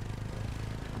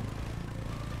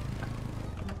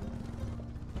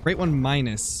 Great One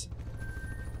minus.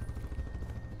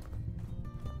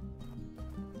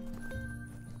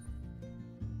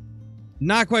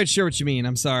 Not quite sure what you mean.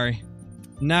 I'm sorry.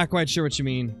 Not quite sure what you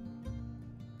mean.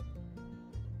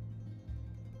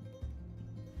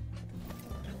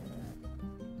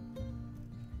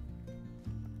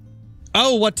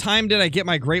 Oh, what time did I get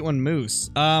my Great One Moose?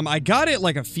 I got it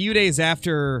like a few days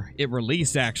after it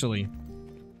released, actually.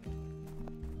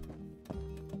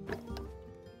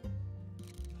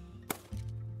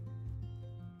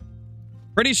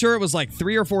 Pretty sure it was like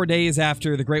 3 or 4 days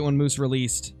after the Great One Moose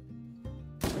released.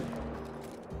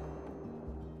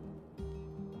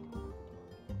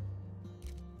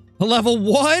 Level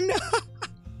 1?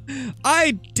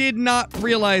 I did not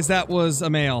realize that was a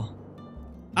male.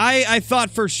 I thought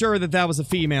for sure that that was a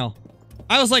female.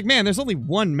 I was like, man, there's only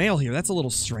one male here. That's a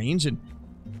little strange. And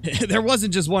there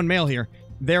wasn't just one male here.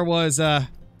 There was,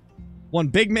 one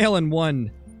big male and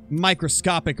one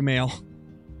microscopic male.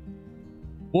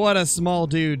 What a small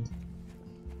dude.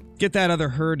 Get that other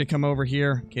herd to come over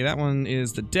here. Okay, that one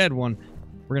is the dead one.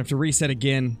 We're gonna have to reset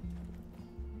again.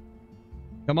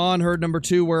 Come on, herd number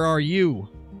 2, where are you?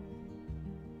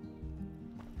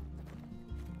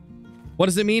 What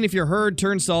does it mean if your herd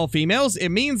turns to all females? It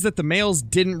means that the males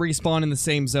didn't respawn in the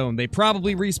same zone. They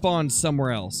probably respawned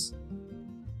somewhere else.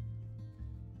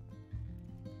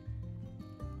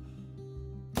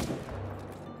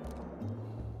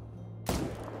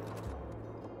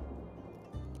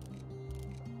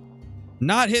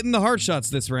 Not hitting the heart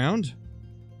shots this round.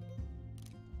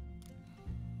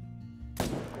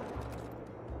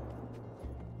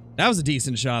 That was a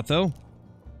decent shot, though.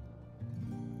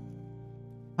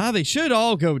 Ah, they should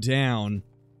all go down.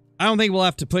 I don't think we'll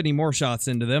have to put any more shots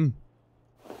into them.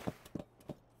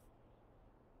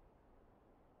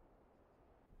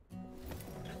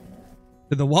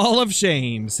 To the wall of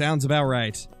shame. Sounds about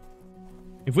right.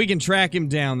 If we can track him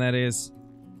down, that is.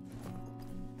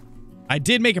 I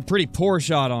did make a pretty poor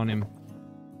shot on him.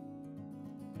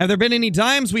 Have there been any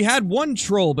dimes? We had one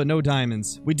troll, but no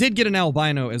diamonds. We did get an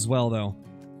albino as well, though.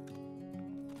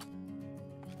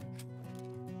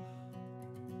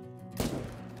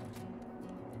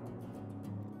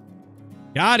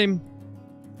 Got him.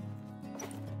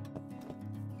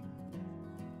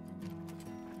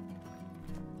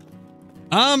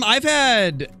 I've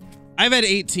had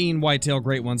 18 whitetail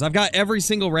great ones. I've got every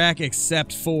single rack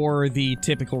except for the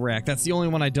typical rack. That's the only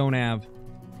one I don't have.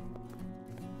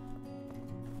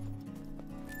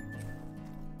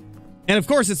 And of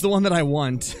course, it's the one that I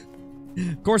want.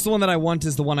 Of course, the one that I want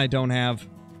is the one I don't have.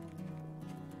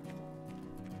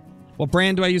 What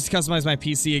brand do I use to customize my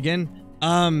PC again?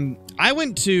 I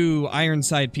went to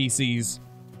Ironside PCs.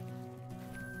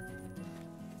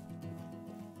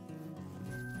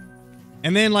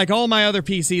 And then, like all my other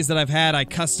PCs that I've had, I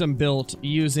custom built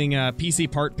using a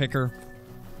PC part picker.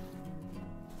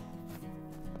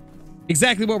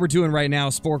 Exactly what we're doing right now,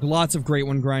 Spork. Lots of Great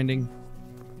One grinding.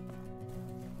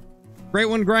 Great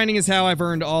One grinding is how I've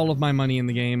earned all of my money in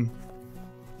the game.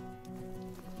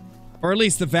 Or at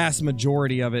least the vast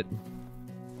majority of it.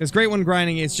 Because Great One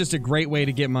grinding is just a great way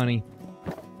to get money.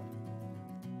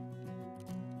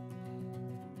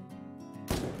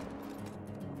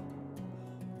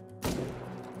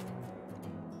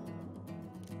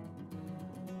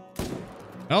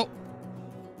 Oh.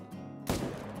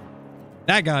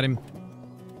 That got him.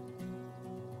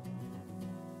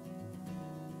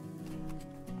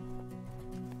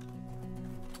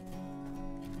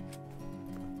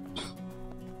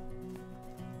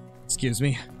 Excuse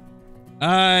me.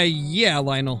 Yeah,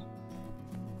 Lionel.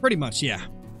 Pretty much, yeah.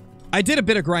 I did a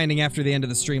bit of grinding after the end of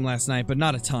the stream last night, but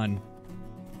not a ton.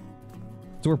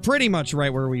 So we're pretty much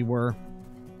right where we were.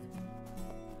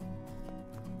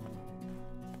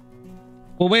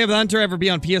 Will Way of the Hunter ever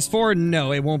be on PS4?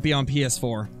 No, it won't be on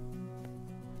PS4.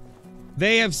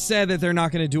 They have said that they're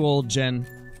not going to do old gen.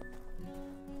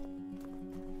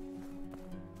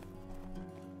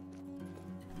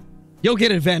 You'll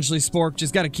get it eventually, Spork.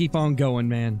 Just gotta keep on going,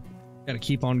 man. Gotta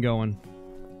keep on going.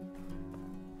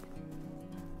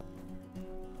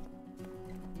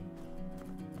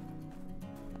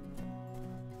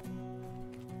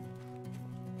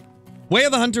 Way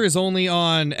of the Hunter is only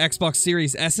on Xbox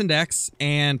Series S and X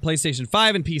and PlayStation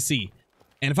 5 and PC.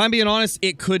 And if I'm being honest,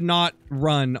 it could not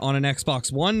run on an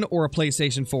Xbox One or a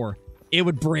PlayStation 4. It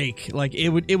would break. Like, it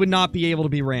would not be able to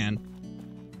be ran.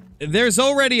 There's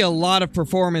already a lot of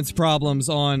performance problems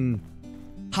on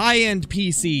high-end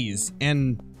PCs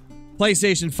and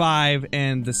PlayStation 5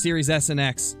 and the Series S and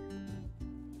X.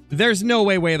 There's no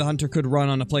way Way of the Hunter could run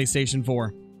on a PlayStation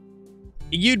 4.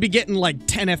 You'd be getting like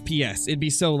 10 FPS. It'd be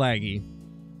so laggy.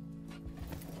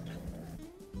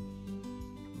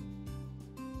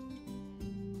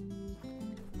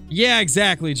 Yeah,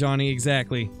 exactly, Johnny,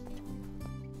 exactly.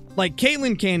 Like,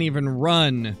 Caitlyn can't even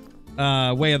run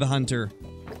Way of the Hunter.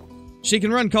 She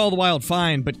can run Call of the Wild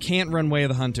fine, but can't run Way of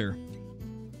the Hunter.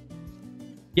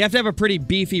 You have to have a pretty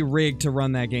beefy rig to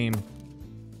run that game.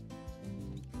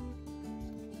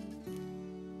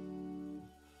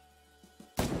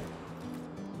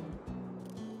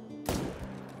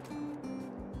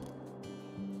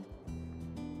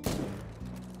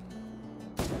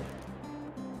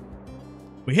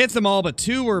 We hit them all, but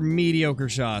 2 were mediocre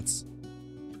shots.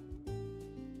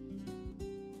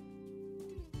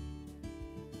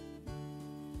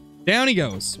 Down he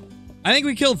goes. I think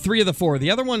we killed 3 of the 4.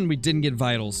 The other one, we didn't get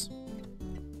vitals.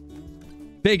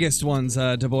 Biggest ones,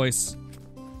 Du Bois.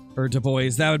 Or Du Bois.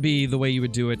 That would be the way you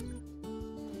would do it.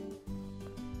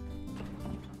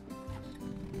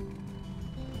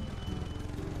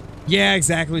 Yeah,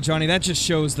 exactly, Johnny. That just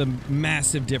shows the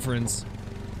massive difference.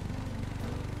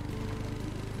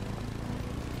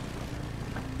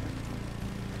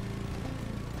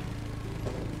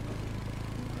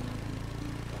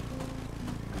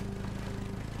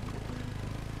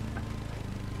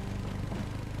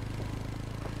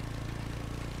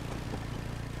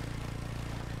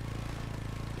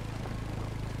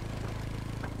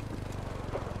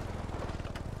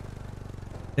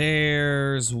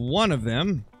 There's one of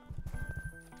them.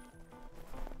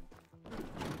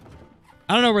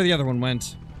 I don't know where the other one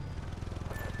went.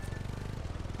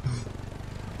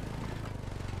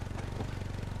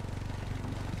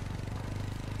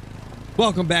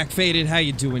 Welcome back, Faded. How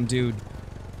you doing, dude?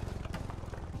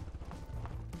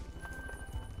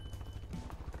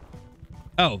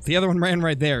 Oh, the other one ran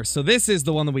right there. So this is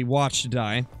the one that we watched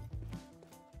die.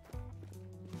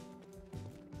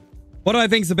 What do I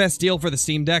think is the best deal for the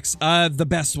Steam Decks? The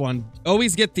best one.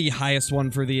 Always get the highest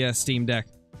one for the Steam Deck.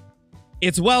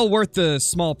 It's well worth the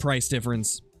small price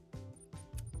difference.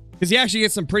 Because you actually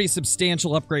get some pretty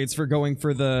substantial upgrades for going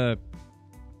for the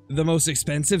most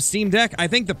expensive Steam Deck. I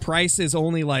think the price is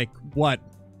only like, what?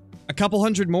 A couple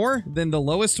hundred more than the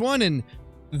lowest one, and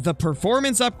the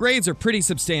performance upgrades are pretty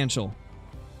substantial.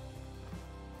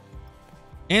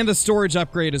 And the storage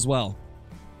upgrade as well.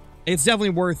 It's definitely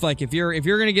worth, like, if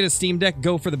you're gonna get a Steam Deck,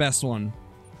 go for the best one.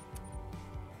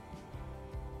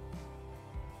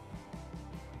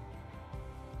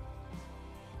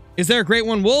 Is there a Great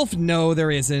One Wolf? No,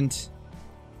 there isn't.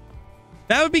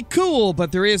 That would be cool,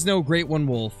 but there is no Great One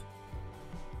Wolf.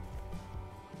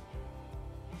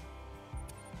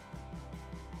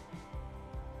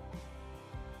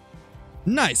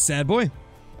 Nice, sad boy.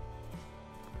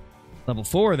 Level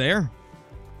 4 there.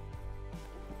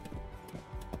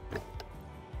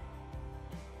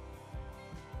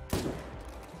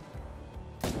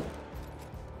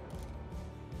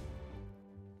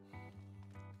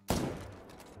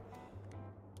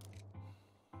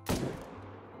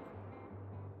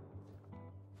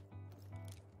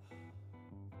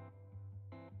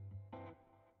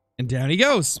 And down he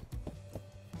goes.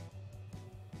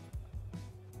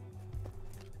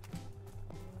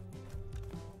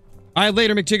 All right,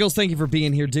 later, McJiggles. Thank you for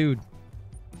being here, dude.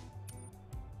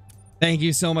 Thank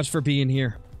you so much for being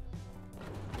here.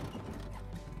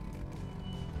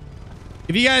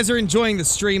 If you guys are enjoying the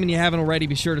stream and you haven't already,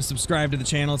 be sure to subscribe to the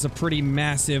channel. It's a pretty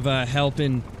massive help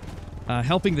in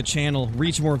helping the channel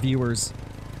reach more viewers.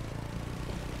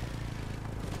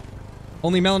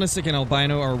 Only melanistic and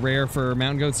albino are rare for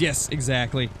mountain goats. Yes,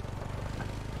 exactly.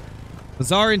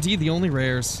 Those are indeed the only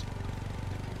rares.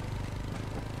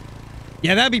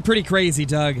 Yeah, that'd be pretty crazy,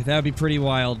 Doug. That'd be pretty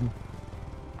wild.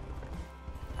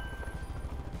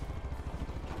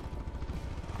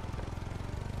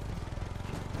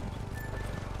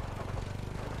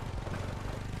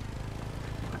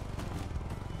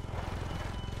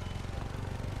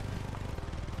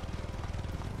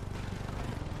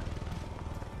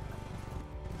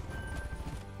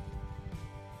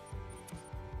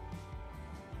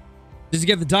 Did you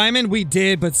get the diamond? We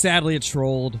did, but sadly it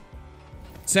trolled.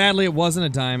 Sadly, it wasn't a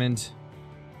diamond.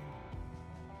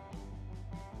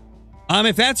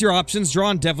 If that's your options, draw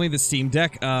on definitely the Steam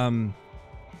Deck. A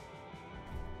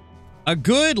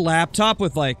good laptop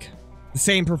with, like, the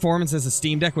same performance as a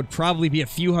Steam Deck would probably be a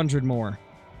few hundred more.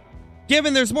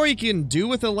 Given there's more you can do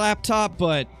with a laptop,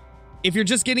 but if you're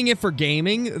just getting it for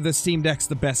gaming, the Steam Deck's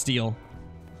the best deal.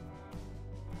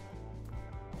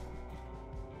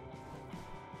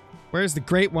 Where's the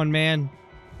Great One, man?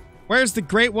 Where's the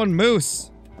Great One, Moose?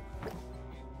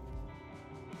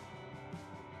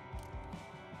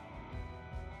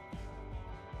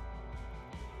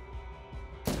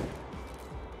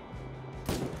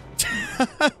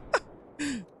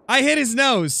 I hit his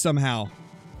nose somehow.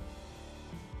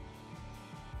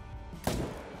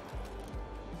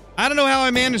 I don't know how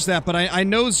I managed that, but I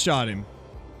nose shot him.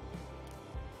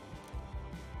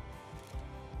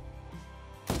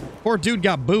 Poor dude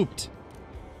got booped.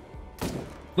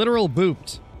 Literal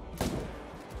booped.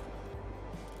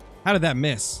 How did that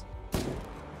miss?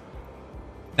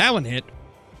 That one hit.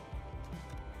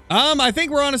 I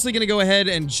think we're honestly going to go ahead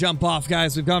and jump off,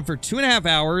 guys. We've gone for 2.5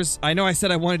 hours. I know I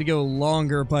said I wanted to go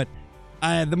longer, but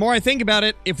the more I think about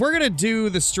it, if we're going to do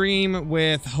the stream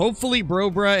with hopefully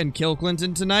Brobra and Kill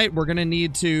Clinton tonight, we're going to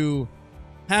need to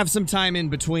have some time in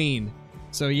between.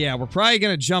 So yeah, we're probably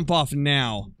going to jump off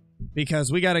now.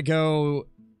 because we got to go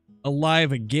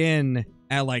live again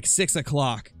at like 6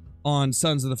 o'clock on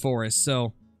Sons of the Forest.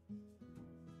 So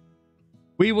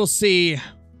we will see.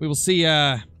 We will see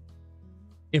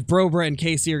if Brobra and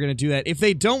Casey are going to do that. If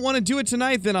they don't want to do it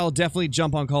tonight, then I'll definitely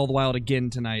jump on Call of the Wild again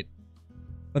tonight.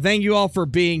 But thank you all for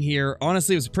being here.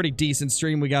 Honestly, it was a pretty decent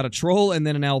stream. We got a troll and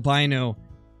then an albino,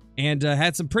 and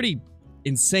had some pretty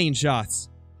insane shots.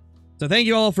 So thank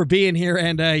you all for being here,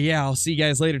 and yeah, I'll see you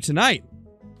guys later tonight.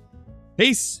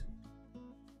 Peace.